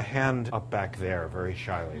saw a hand up back there, very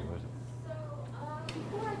shyly.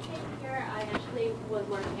 Before I came here, I actually was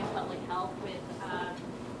working in public health with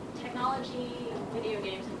technology, video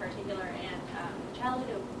games in particular, and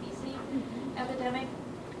childhood obesity epidemic.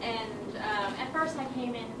 And at first I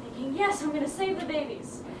came in thinking, yes, I'm going to save the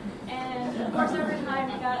babies. And of course, over time,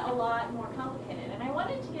 it got a lot more complicated. And I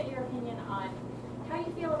wanted to get your opinion on how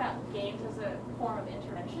you feel about games as a form of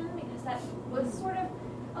intervention, because that was sort of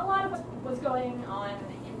a lot of what was going on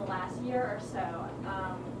in the last year or so.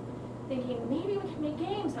 Thinking maybe we can make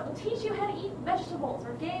games that will teach you how to eat vegetables,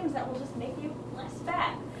 or games that will just make you less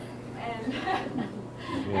fat. And,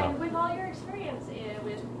 and with all your experience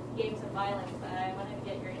with games and violence, I wanted to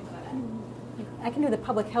get your input on that. I can do the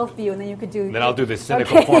public health view, and then you could do... Then I'll do the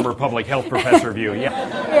cynical former public health professor view,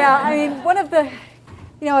 yeah. Yeah, I mean, one of the...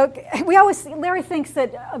 Larry thinks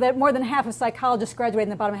that more than half of psychologists graduate in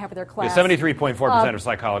the bottom half of their class. 73.4% of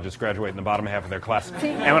psychologists graduate in the bottom half of their class.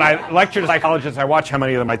 And when I lecture to psychologists, I watch how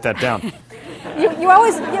many of them write that down. You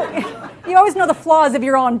always know the flaws of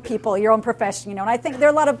your own people, your own profession, And I think there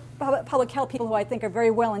are a lot of public health people who I think are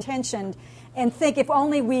very well-intentioned and think if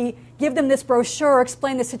only we give them this brochure,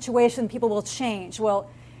 explain the situation, people will change. Well,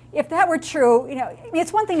 if that were true,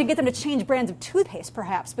 it's one thing to get them to change brands of toothpaste,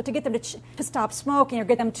 perhaps, but to get them to stop smoking or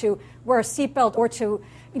get them to wear a seatbelt or to,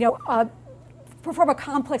 perform a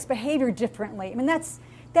complex behavior differently. I mean, that's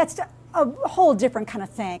a whole different kind of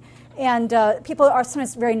thing. And people are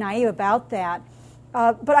sometimes very naive about that.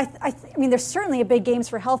 But I mean, there's certainly a big games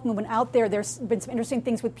for health movement out there. There's been some interesting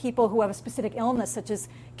things with people who have a specific illness, such as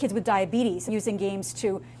kids with diabetes, using games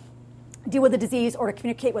to deal with the disease or to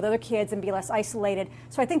communicate with other kids and be less isolated.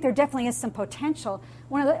 So I think there definitely is some potential.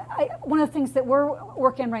 One of the things that we're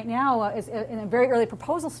working on right now is in a very early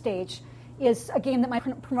proposal stage is a game that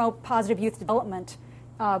might promote positive youth development,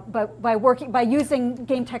 but by using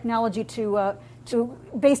game technology to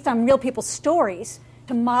based on real people's stories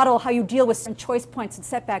to model how you deal with some choice points and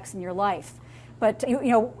setbacks in your life. But to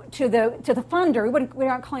the funder, we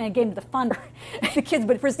aren't calling it a game to the funder, the kids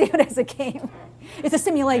would perceive it as a game. It's a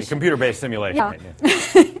simulation. A computer-based simulation. Yeah.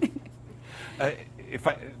 Right.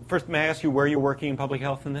 First, may I ask you where you're working in public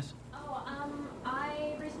health in this?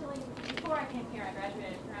 I recently, before I came here, I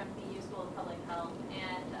graduated from the U School of Public Health,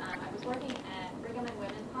 and I was working at Brigham and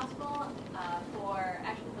Women's Hospital for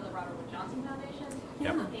the Robert Wood Johnson Foundation,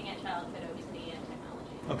 looking at childhood obesity and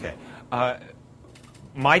technology. Okay.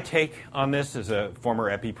 My take on this as a former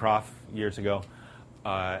Epi prof years ago,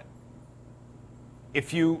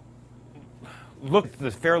 if you look at the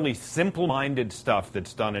fairly simple-minded stuff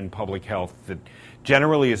that's done in public health that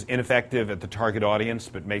generally is ineffective at the target audience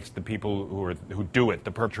but makes the people who do it,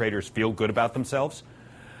 the perpetrators, feel good about themselves,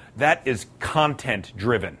 that is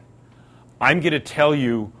content-driven. I'm going to tell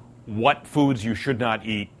you what foods you should not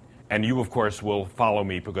eat, and you, of course, will follow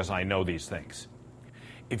me because I know these things.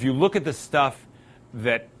 If you look at the stuff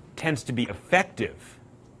that tends to be effective,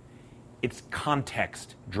 it's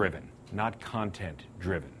context-driven, not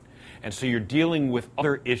content-driven. And so you're dealing with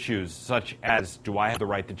other issues such as, do I have the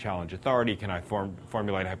right to challenge authority? Can I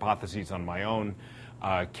formulate hypotheses on my own?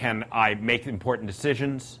 Can I make important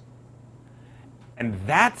decisions? And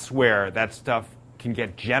that's where that stuff can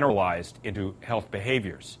get generalized into health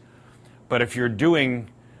behaviors. But if you're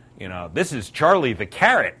doing, this is Charlie the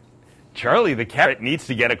carrot. Charlie the carrot needs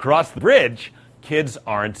to get across the bridge. Kids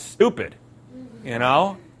aren't stupid,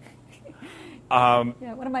 Yeah,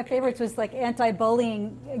 one of my favorites was like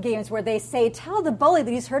anti-bullying games where they say, tell the bully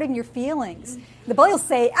that he's hurting your feelings. The bully will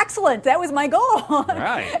say, excellent, that was my goal.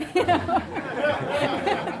 Right.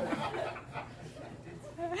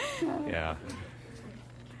 Yeah.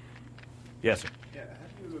 Yes, sir. Yeah, have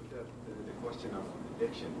you looked at the question of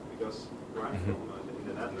addiction? Because where I'm from, in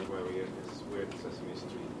the Netherlands, where we have this weird Sesame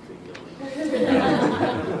Street thing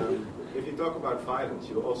going. If you talk about violence,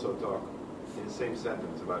 you also talk in the same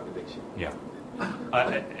sentence about addiction. Yeah.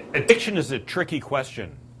 Addiction is a tricky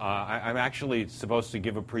question. I'm actually supposed to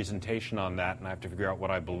give a presentation on that, and I have to figure out what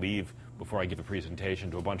I believe before I give a presentation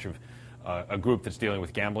to a group that's dealing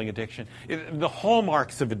with gambling addiction. The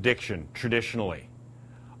hallmarks of addiction, traditionally,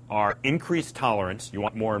 are increased tolerance, you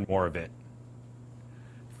want more and more of it,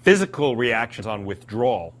 physical reactions on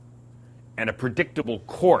withdrawal, and a predictable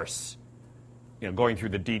course, going through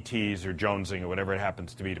the DTs or jonesing or whatever it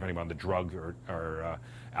happens to be, depending on the drug or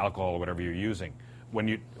alcohol or whatever you're using, when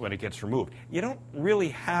it gets removed. You don't really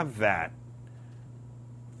have that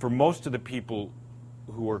for most of the people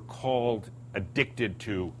who are called addicted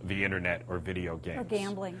to the internet or video games.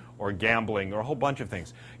 Or gambling or a whole bunch of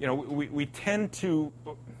things. We tend to...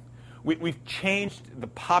 We've changed the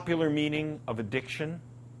popular meaning of addiction,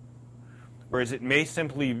 whereas it may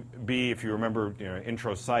simply be, if you remember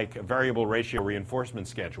intro psych, a variable ratio reinforcement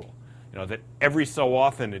schedule. That every so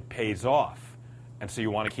often it pays off, and so you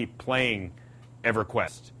want to keep playing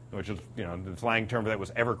EverQuest, which is, the slang term for that was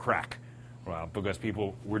Evercrack, because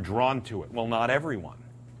people were drawn to it. Well, not everyone.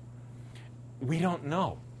 We don't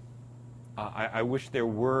know. I wish there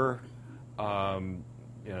were,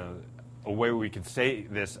 a way we could say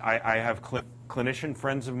this. I have clinician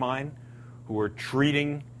friends of mine who are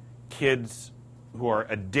treating kids who are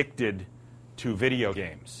addicted to video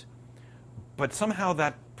games. But somehow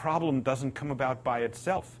that problem doesn't come about by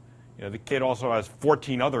itself. The kid also has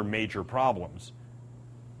 14 other major problems.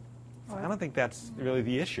 So I don't think that's really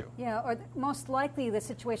the issue. Yeah, or most likely the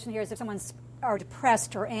situation here is if someone's are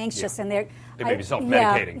depressed or anxious, and they may be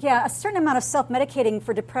self-medicating. Yeah, a certain amount of self-medicating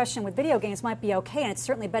for depression with video games might be okay, and it's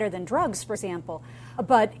certainly better than drugs, for example.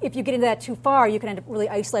 But if you get into that too far, you can end up really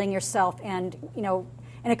isolating yourself, and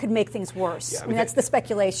and it could make things worse. Yeah, I mean, that's the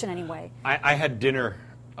speculation anyway. I had dinner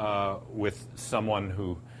with someone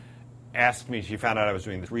who asked me. She found out I was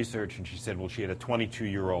doing this research, and she said, well, she had a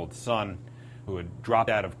 22-year-old son who had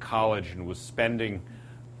dropped out of college and was spending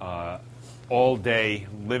all day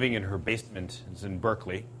living in her basement. It's in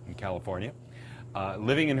Berkeley, in California.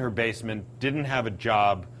 Living in her basement, didn't have a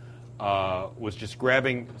job, was just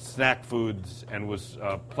grabbing snack foods and was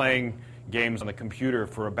playing games on the computer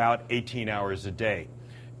for about 18 hours a day.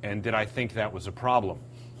 And did I think that was a problem?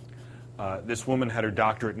 This woman had her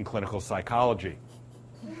doctorate in clinical psychology.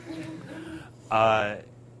 I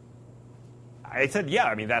said, yeah,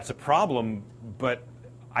 I mean, that's a problem, but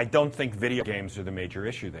I don't think video games are the major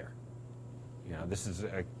issue there. This is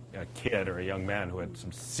a kid or a young man who had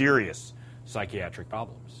some serious psychiatric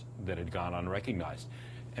problems that had gone unrecognized.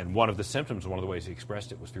 And one of the symptoms, one of the ways he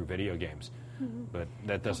expressed it was through video games. Mm-hmm. But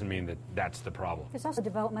that doesn't mean that that's the problem. There's also a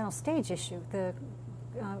developmental stage issue.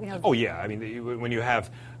 Oh, yeah. I mean, when you have...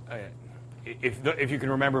 if you can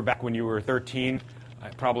remember back when you were 13,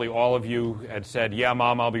 probably all of you had said, yeah,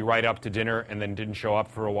 Mom, I'll be right up to dinner, and then didn't show up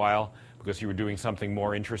for a while because you were doing something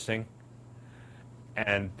more interesting.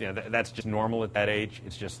 And that's just normal at that age.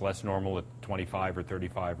 It's just less normal at 25 or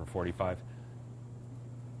 35 or 45.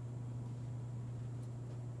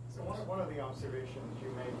 So one of the observations you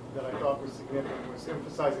made that I thought was significant was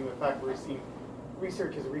emphasizing the fact we're seeing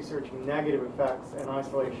research is researching negative effects and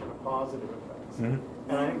isolation of positive effects. Mm-hmm.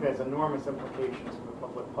 And I think there's enormous implications for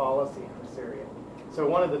public policy in this area. So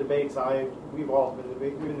one of the debates we've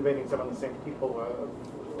been debating some of the same people of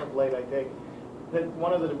late, I think. That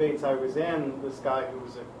one of the debates I was in, this guy who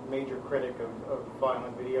was a major critic of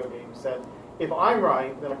violent video games said, if I'm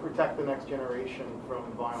right, then I protect the next generation from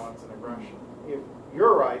violence and aggression. If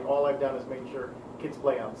you're right, all I've done is made sure kids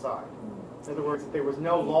play outside. In other words, there was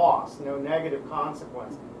no loss, no negative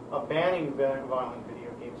consequence of banning violent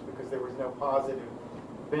video games because there was no positive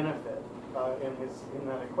benefit in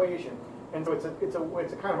that equation. And so it's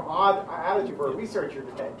a kind of odd attitude for a researcher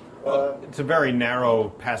to take. It's a very narrow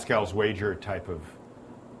Pascal's wager type of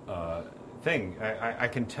thing. I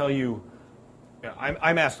can tell you,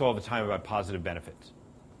 I'm asked all the time about positive benefits,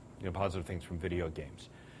 positive things from video games.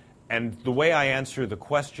 And the way I answer the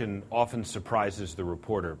question often surprises the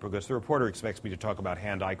reporter, because the reporter expects me to talk about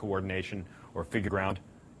hand-eye coordination or figure ground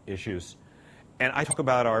issues. And I talk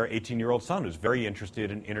about our 18-year-old son who's very interested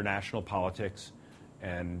in international politics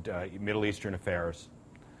and Middle Eastern affairs.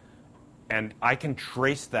 And I can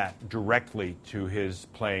trace that directly to his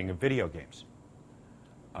playing of video games.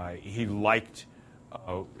 He liked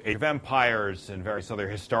Age of Empires and various other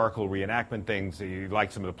historical reenactment things. He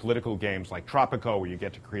liked some of the political games like Tropico, where you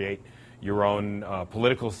get to create your own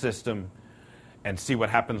political system and see what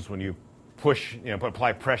happens when you push,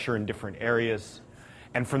 apply pressure in different areas.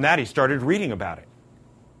 And from that, he started reading about it.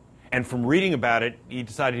 And from reading about it, he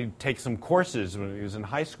decided he'd take some courses when he was in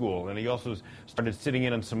high school. And he also started sitting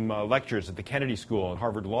in on some lectures at the Kennedy School and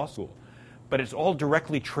Harvard Law School. But it's all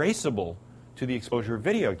directly traceable to the exposure of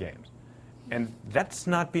video games. And that's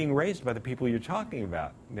not being raised by the people you're talking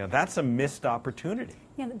about. That's a missed opportunity.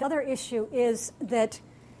 Yeah, the other issue is the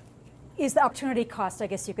opportunity cost, I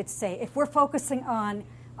guess you could say. If we're focusing on,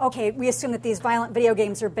 okay, we assume that these violent video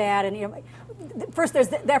games are bad, and first there's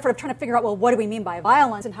the effort of trying to figure out, well, what do we mean by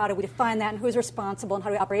violence, and how do we define that, and who's responsible, and how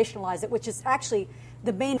do we operationalize it, which is actually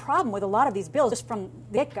the main problem with a lot of these bills just from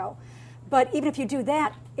the get-go. But even if you do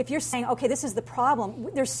that, if you're saying, okay, this is the problem,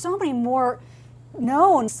 there's so many more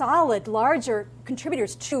known, solid, larger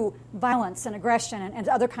contributors to violence and aggression and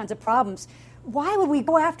other kinds of problems. Why would we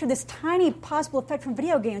go after this tiny possible effect from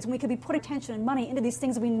video games when we could be putting attention and money into these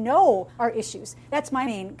things that we know are issues? That's my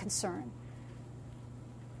main concern.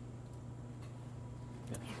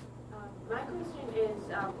 My question is,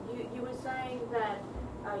 you were saying that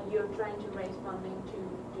you're trying to raise funding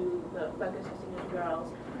to do the focus testing of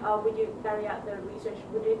girls. Would you carry out the research?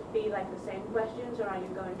 Would it be like the same questions, or are you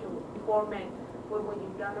going to format what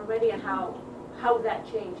you've done already, and how would that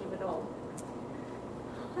change, if at all?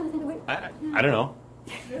 I don't know.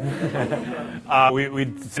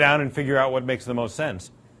 We'd sit down and figure out what makes the most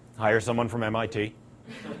sense. Hire someone from MIT.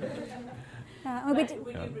 Would you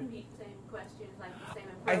repeat the same questions, like the same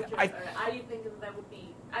approaches, or are you thinking that would be?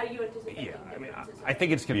 Are you anticipating differences? I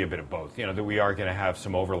think it's going to be a bit of both. That we are going to have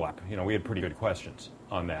some overlap. We had pretty good questions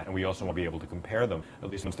on that, and we also want to be able to compare them, at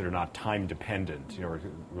least ones that are not time dependent, or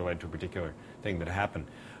related to a particular thing that happened.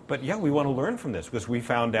 But yeah, we want to learn from this, because we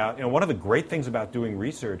found out, one of the great things about doing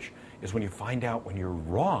research is when you find out when you're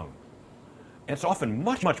wrong. And it's often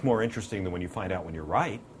much, much more interesting than when you find out when you're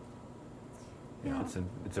right.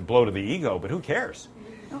 It's a blow to the ego, but who cares?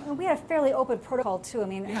 We had a fairly open protocol, too.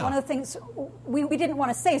 One of the things we didn't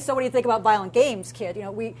want to say, so what do you think about violent games, kid?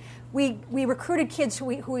 We recruited kids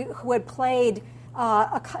who had played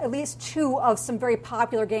at least two of some very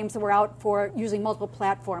popular games that were out for using multiple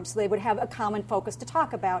platforms, so they would have a common focus to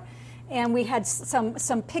talk about. And we had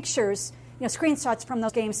some pictures, screenshots from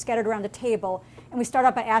those games scattered around the table, and we started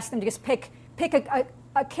out by asking them to just pick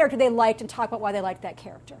a character they liked and talk about why they liked that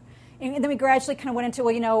character. And then we gradually kind of went into,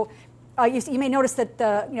 you may notice that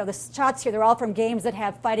the shots here, they're all from games that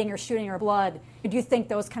have fighting or shooting or blood. Do you think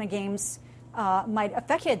those kind of games might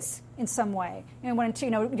affect kids in some way? And went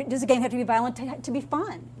into, does a game have to be violent to be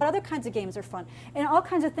fun? But other kinds of games are fun. And all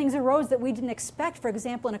kinds of things arose that we didn't expect. For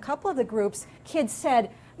example, in a couple of the groups, kids said,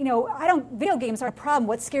 video games aren't a problem.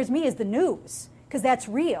 What scares me is the news, because that's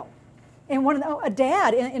real. And a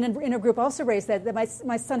dad in a group also raised that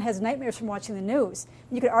my son has nightmares from watching the news.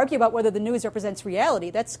 You could argue about whether the news represents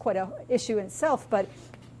reality. That's quite an issue in itself. But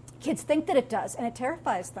kids think that it does, and it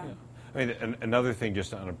terrifies them. Yeah. Another thing,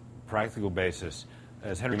 just on a practical basis,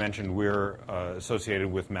 as Henry mentioned, we're associated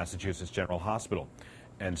with Massachusetts General Hospital.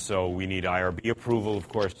 And so we need IRB approval, of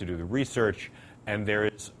course, to do the research. And there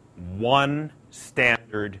is one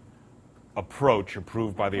standard approach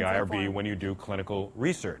approved by the IRB when you do clinical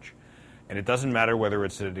research. And it doesn't matter whether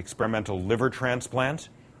it's an experimental liver transplant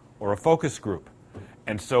or a focus group.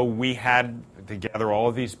 And so we had to gather all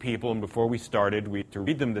of these people, and before we started, we had to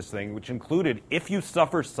read them this thing, which included, if you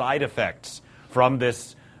suffer side effects from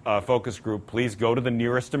this focus group, please go to the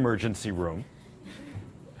nearest emergency room.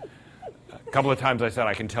 A couple of times I said,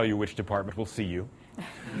 I can tell you which department will see you.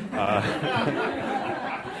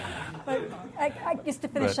 Just to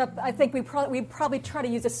finish up, I think we'd probably try to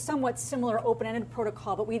use a somewhat similar open-ended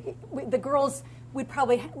protocol, but the girls, I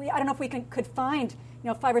don't know if we could find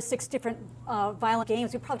 5 or 6 different violent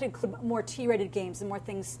games. We'd probably include more T-rated games and more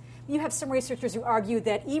things. You have some researchers who argue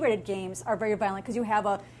that E-rated games are very violent because you have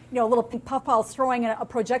a little pink puffball throwing a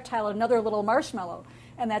projectile at another little marshmallow,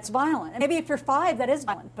 and that's violent. And maybe if you're 5, that is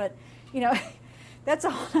violent, but that's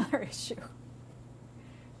a whole other issue.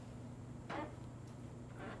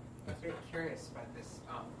 I was very curious about this.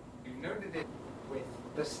 You noted it with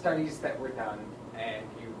the studies that were done, and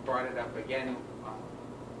you brought it up again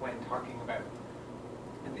when talking about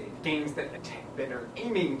the games that are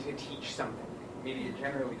aiming to teach something. Media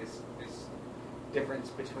generally, this difference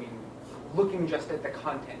between looking just at the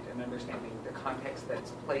content and understanding the context that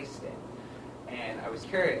it's placed in. And I was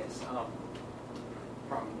curious,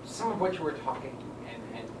 from some of what you were talking,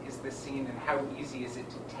 and is this seen, and how easy is it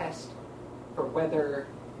to test for whether,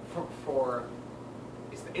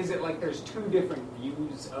 is it like there's two different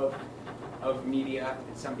views of media,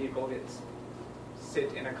 and some people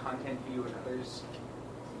sit in a content view and others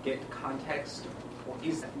get context, or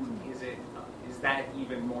is that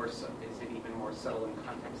even more so? Is it even more subtle and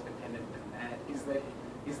context dependent than that?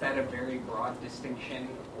 Is that a very broad distinction,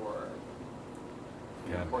 or?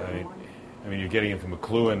 Yeah, I mean, you're getting into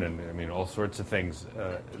McLuhan and I mean all sorts of things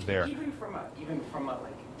there. Even from a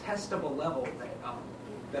like testable level,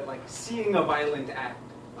 that like seeing a violent act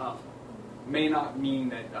may not mean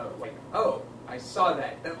that I saw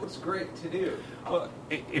that. That looks great to do. Well,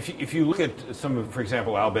 if you look at some of, for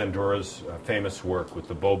example, Al Bandura's famous work with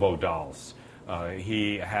the Bobo dolls,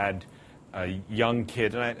 he had young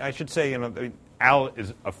kids, and I should say, Al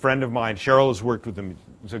is a friend of mine. Cheryl has worked with him.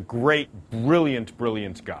 He's a great, brilliant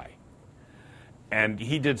guy. And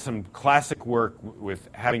he did some classic work with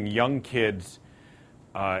having young kids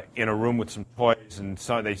in a room with some toys, and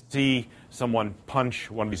so they see someone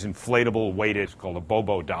punch one of these inflatable weighted, it's called a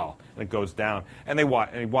Bobo doll, and it goes down. And they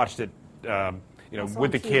watched it,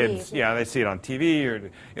 with the kids. Yeah, they see it on TV,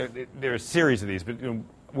 or there are a series of these. But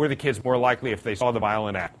were the kids more likely, if they saw the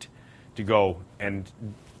violent act, to go and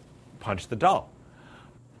punch the doll?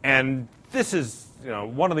 And this is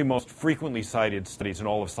one of the most frequently cited studies in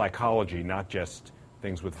all of psychology, not just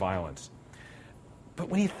things with violence. But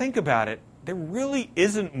when you think about it, there really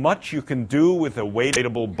isn't much you can do with a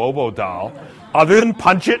weightable Bobo doll other than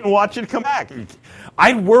punch it and watch it come back.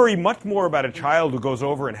 I'd worry much more about a child who goes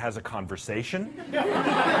over and has a conversation.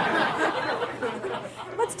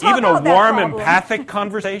 Even a warm, empathic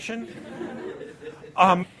conversation.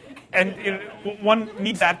 And one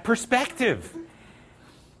needs that perspective.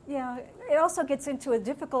 Yeah, it also gets into a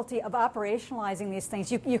difficulty of operationalizing these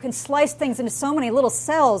things. You can slice things into so many little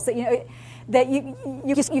cells that you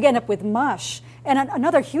end up with mush. And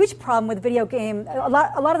another huge problem with video game, a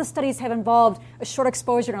lot of the studies have involved a short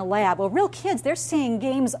exposure in a lab. Well, real kids, they're seeing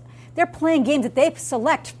games, they're playing games that they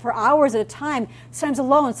select for hours at a time, sometimes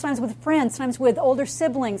alone, sometimes with friends, sometimes with older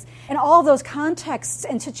siblings. And all those contexts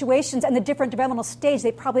and situations and the different developmental stage,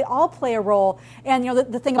 they probably all play a role. And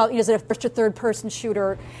the thing about, is it a first or third person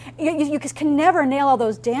shooter? You can never nail all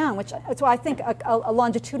those down, that's why I think a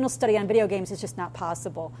longitudinal study on video games is just not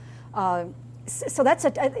possible. So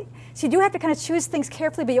you do have to kind of choose things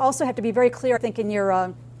carefully, but you also have to be very clear, I think,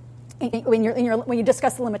 when you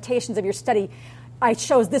discuss the limitations of your study. I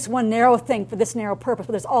chose this one narrow thing for this narrow purpose,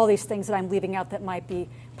 but there's all these things that I'm leaving out that might be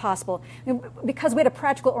possible. Because we had a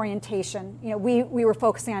practical orientation, we were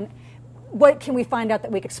focusing on what can we find out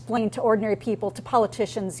that we can explain to ordinary people, to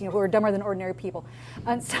politicians, who are dumber than ordinary people,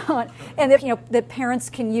 and so on, and that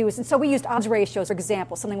parents can use. And so we used odds ratios, for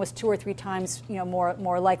example. Something was 2 or 3 times,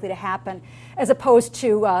 more likely to happen, as opposed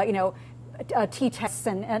to, t-tests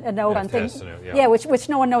and ANOVA and things. Yeah, which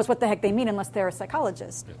no one knows what the heck they mean unless they're a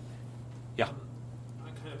psychologist. Yeah.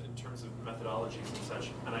 Kind of in terms of methodologies and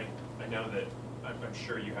such, and I know that I'm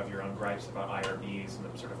sure you have your own gripes about IRBs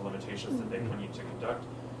and the sort of limitations that they put you to conduct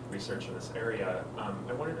research in this area.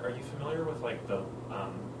 I wondered, are you familiar with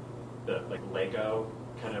the Lego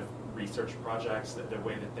kind of research projects? The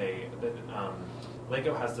way that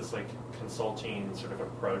Lego has this consulting sort of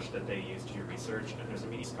approach that they use to do research, and there's a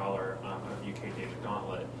media scholar out of UK, David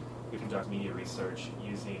Gauntlet, who conducts media research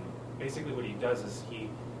using, basically what he does is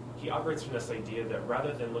he operates from this idea that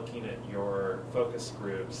rather than looking at your focus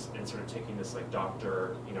groups and sort of taking this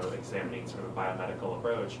doctor, examining sort of a biomedical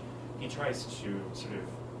approach, he tries to sort of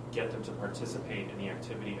get them to participate in the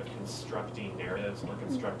activity of constructing narratives or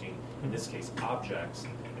constructing, in this case, objects.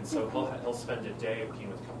 And so he'll spend a day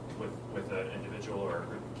working with an individual or a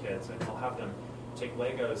group of kids, and he'll have them take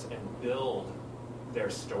Legos and build their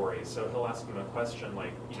stories. So he'll ask them a question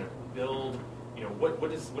like, build,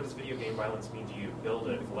 what does video game violence mean to you? Build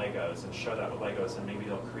it with Legos and show that with Legos, and maybe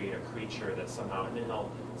they'll create a creature that somehow, and then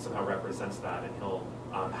he'll somehow represents that, and he'll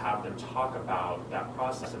have them talk about that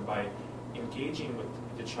process. And by engaging with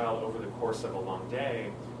the child over the course of a long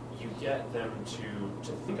day, you get them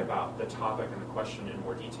to think about the topic and the question in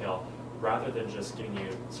more detail, rather than just giving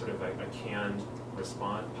you sort of a canned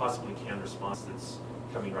response, possibly canned response that's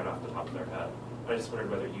coming right off the top of their head. I just wondered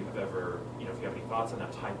whether you have ever, if you have any thoughts on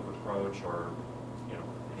that type of approach, or,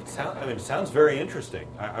 It sounds very interesting.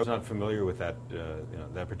 I was not familiar with that,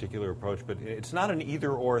 that particular approach, but it's not an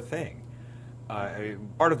either-or thing.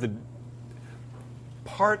 Part of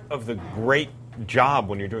part of the great job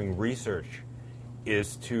when you're doing research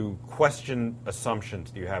is to question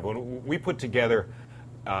assumptions that you have. When we put together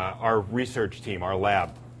our research team, our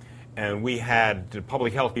lab, and we had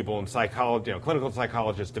public health people and psychology, clinical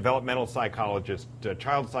psychologists, developmental psychologists,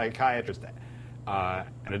 child psychiatrists,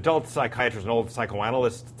 an adult psychiatrist, an old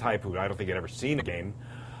psychoanalyst type who I don't think had ever seen a game.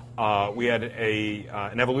 We had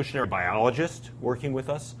an evolutionary biologist working with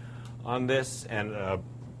us on this, and a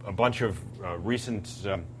bunch of recent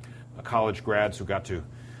college grads who got to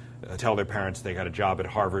tell their parents they got a job at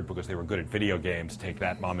Harvard because they were good at video games. Take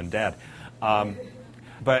that, Mom and Dad.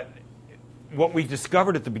 But what we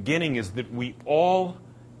discovered at the beginning is that we all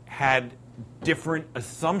had different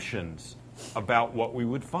assumptions about what we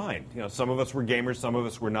would find. Some of us were gamers, some of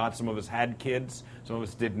us were not, some of us had kids, some of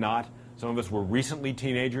us did not, some of us were recently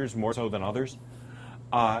teenagers, more so than others.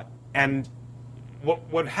 And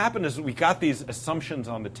what happened is we got these assumptions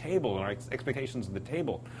on the table and our expectations on the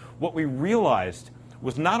table. What we realized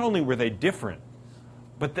was not only were they different,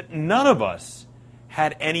 but that none of us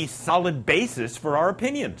had any solid basis for our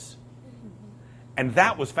opinions. And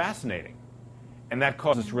that was fascinating. And that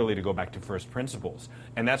caused us really to go back to first principles.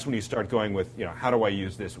 And that's when you start going with, how do I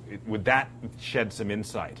use this? Would that shed some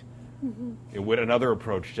insight? Mm-hmm. Would another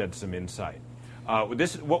approach shed some insight?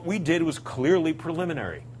 What we did was clearly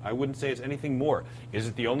preliminary. I wouldn't say it's anything more. Is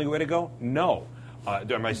it the only way to go? No.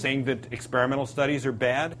 Am I saying that experimental studies are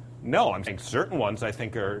bad? No. I'm saying certain ones I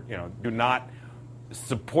think are, do not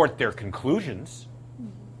support their conclusions.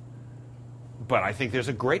 But I think there's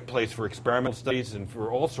a great place for experimental studies and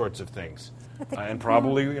for all sorts of things. And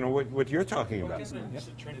probably, what you're talking about. I guess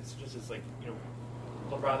it's just like,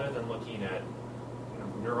 rather than looking at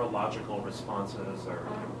neurological responses or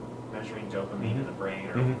measuring dopamine in the brain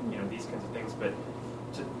or these kinds of things, but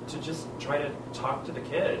to just try to talk to the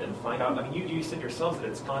kid and find out. I mean, you said yourselves that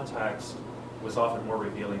its context was often more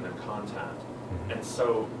revealing than content, and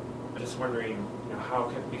so I'm just wondering,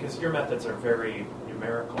 because your methods are very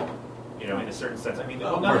numerical, in a certain sense. I mean,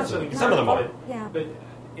 not necessarily some of them are, but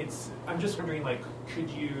I'm just wondering, could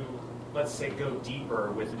you, let's say, go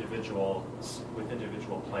deeper with individual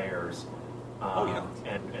players,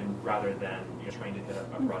 and rather than trying to hit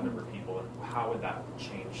a broad number of people, and how would that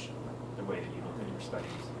change the way that you look at your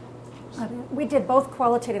studies? We did both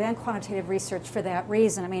qualitative and quantitative research for that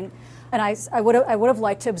reason. I mean, and I would have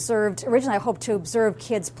liked to observed originally. I hoped to observe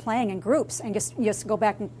kids playing in groups and just go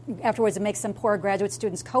back and afterwards and make some poor graduate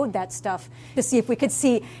students code that stuff to see if we could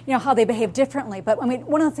see how they behave differently. But I mean,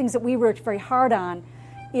 one of the things that we worked very hard on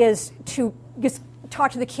is to just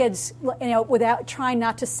talk to the kids, without trying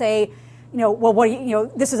not to say, well,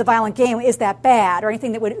 this is a violent game. Is that bad? Or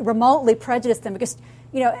anything that would remotely prejudice them, because.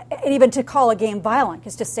 And even to call a game violent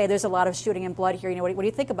is to say there's a lot of shooting and blood here. What do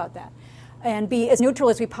you think about that? And be as neutral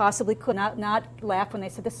as we possibly could. Not laugh when they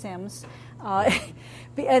said The Sims. And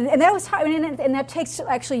that was hard. And that takes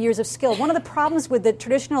actually years of skill. One of the problems with the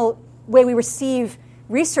traditional way we receive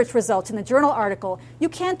research results in the journal article, you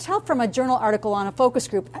can't tell from a journal article on a focus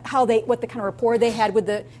group what the kind of rapport they had with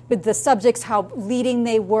the subjects, how leading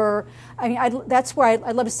they were. I mean, that's why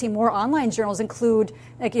I'd love to see more online journals include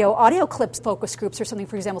audio clips, focus groups or something,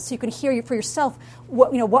 for example, so you can hear for yourself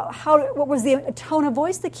what was the tone of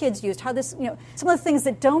voice the kids used, how this some of the things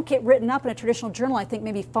that don't get written up in a traditional journal I think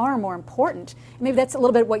may be far more important. Maybe that's a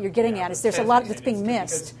little bit what you're getting at. Is there's a lot that's being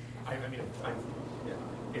missed.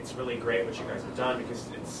 It's really great what you guys have done, because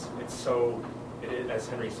it's so, as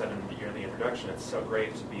Henry said in the introduction, it's so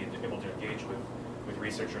great to be able to engage with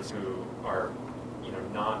researchers who are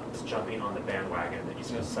not just jumping on the bandwagon that you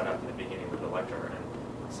sort of set up in the beginning with the lecture.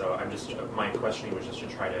 And so my questioning was just to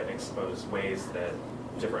try to expose ways that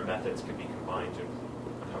different methods could be combined to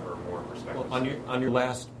cover more perspectives. Well, on your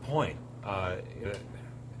last point,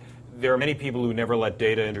 there are many people who never let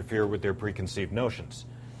data interfere with their preconceived notions.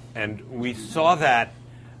 And we saw that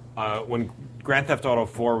when Grand Theft Auto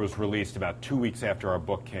 4 was released about 2 weeks after our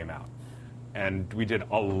book came out. And we did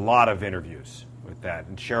a lot of interviews with that.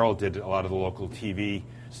 And Cheryl did a lot of the local TV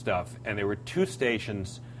stuff. And there were 2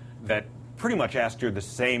 stations that pretty much asked her the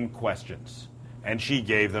same questions. And she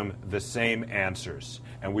gave them the same answers.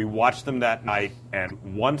 And we watched them that night.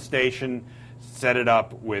 And one station set it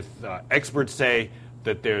up with experts say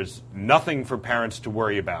that there's nothing for parents to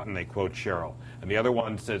worry about. And they quote Cheryl. And the other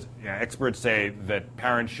one says, experts say that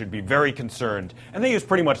parents should be very concerned. And they use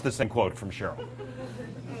pretty much the same quote from Cheryl.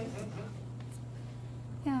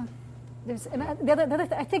 Yeah.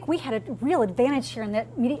 I think we had a real advantage here in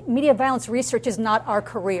that media violence research is not our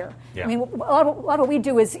career. Yeah. I mean, a lot of what we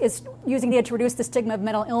do is using data to reduce the stigma of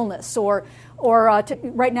mental illness.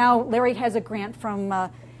 Right now, Larry has a grant from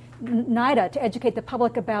NIDA to educate the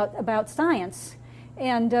public about science.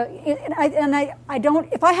 And I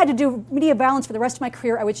don't. If I had to do media violence for the rest of my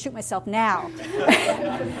career, I would shoot myself now.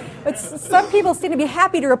 But some people seem to be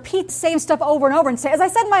happy to repeat the same stuff over and over and say, as I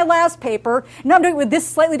said in my last paper, now I'm doing it with this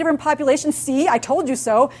slightly different population. See, I told you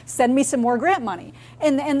so. Send me some more grant money.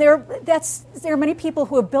 And there are many people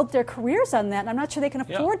who have built their careers on that. And I'm not sure they can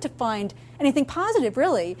afford to find anything positive,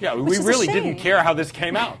 really. Yeah, we really didn't care how this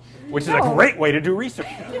came out, which is a great way to do research.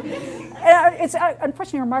 It's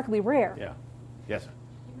unfortunately remarkably rare. Yeah. Yes, sir.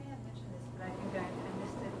 You may have mentioned this, but I think I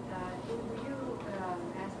missed it. Were you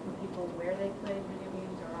asking people where they played video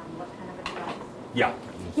games or on what kind of a device? Yeah.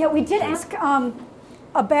 Yeah, we did ask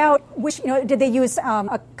about which, did they use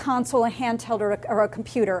a console, a handheld, or a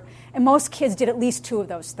computer? And most kids did at least two of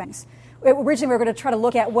those things. Originally, we were going to try to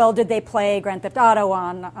look at, well, did they play Grand Theft Auto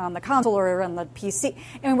on the console or on the PC?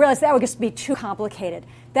 And we realized that would just be too complicated.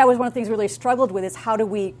 That was one of the things we really struggled with, is how do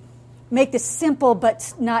we make this simple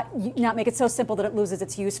but not make it so simple that it loses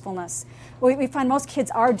its usefulness. We find most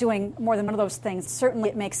kids are doing more than one of those things. Certainly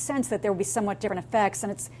it makes sense that there will be somewhat different effects,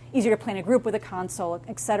 and it's easier to play in a group with a console,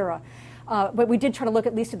 et cetera. But we did try to look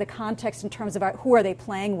at least at the context in terms of who are they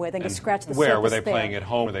playing with and just scratch the surface where? Were they there. playing at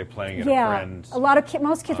home? Were they playing at a friend's?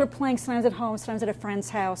 Most kids were playing sometimes at home, sometimes at a friend's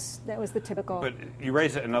house. That was the typical. But you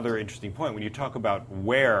raise another interesting point. When you talk about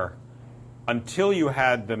where, until you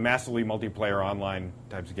had the massively multiplayer online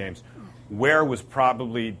types of games, where was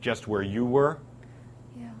probably just where you were,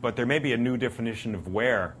 but there may be a new definition of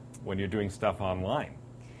where when you're doing stuff online.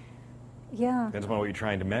 Yeah. Depends on what you're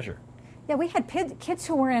trying to measure. Yeah, we had kids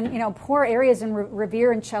who were in poor areas in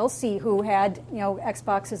Revere and Chelsea who had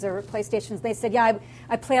Xboxes or PlayStations. They said, "Yeah,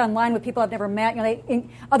 I play online with people I've never met. In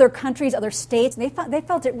other countries, other states." And they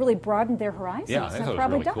felt it really broadened their horizons. Yeah, I thought it it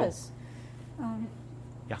probably was really does. Yeah. In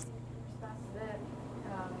response to that,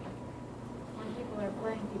 when people are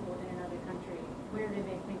playing people in another country, where do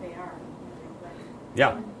they think they are? Yeah.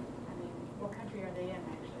 I mean, what country are they in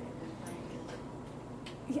actually? If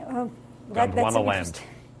they're playing? Yeah, that's Gondwana.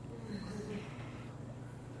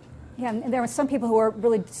 Yeah, and there were some people who were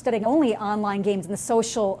really studying only online games and the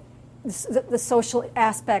social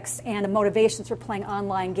aspects and the motivations for playing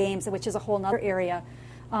online games, which is a whole other area.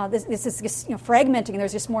 This is just fragmenting, and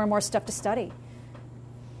there's just more and more stuff to study.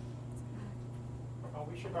 Well,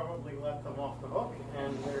 we should probably let them off the hook,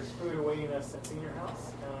 and there's food awaiting us at Senior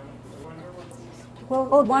House.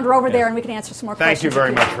 We'll wander over there, and we can answer some more questions. Thank you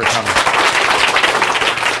very much for coming.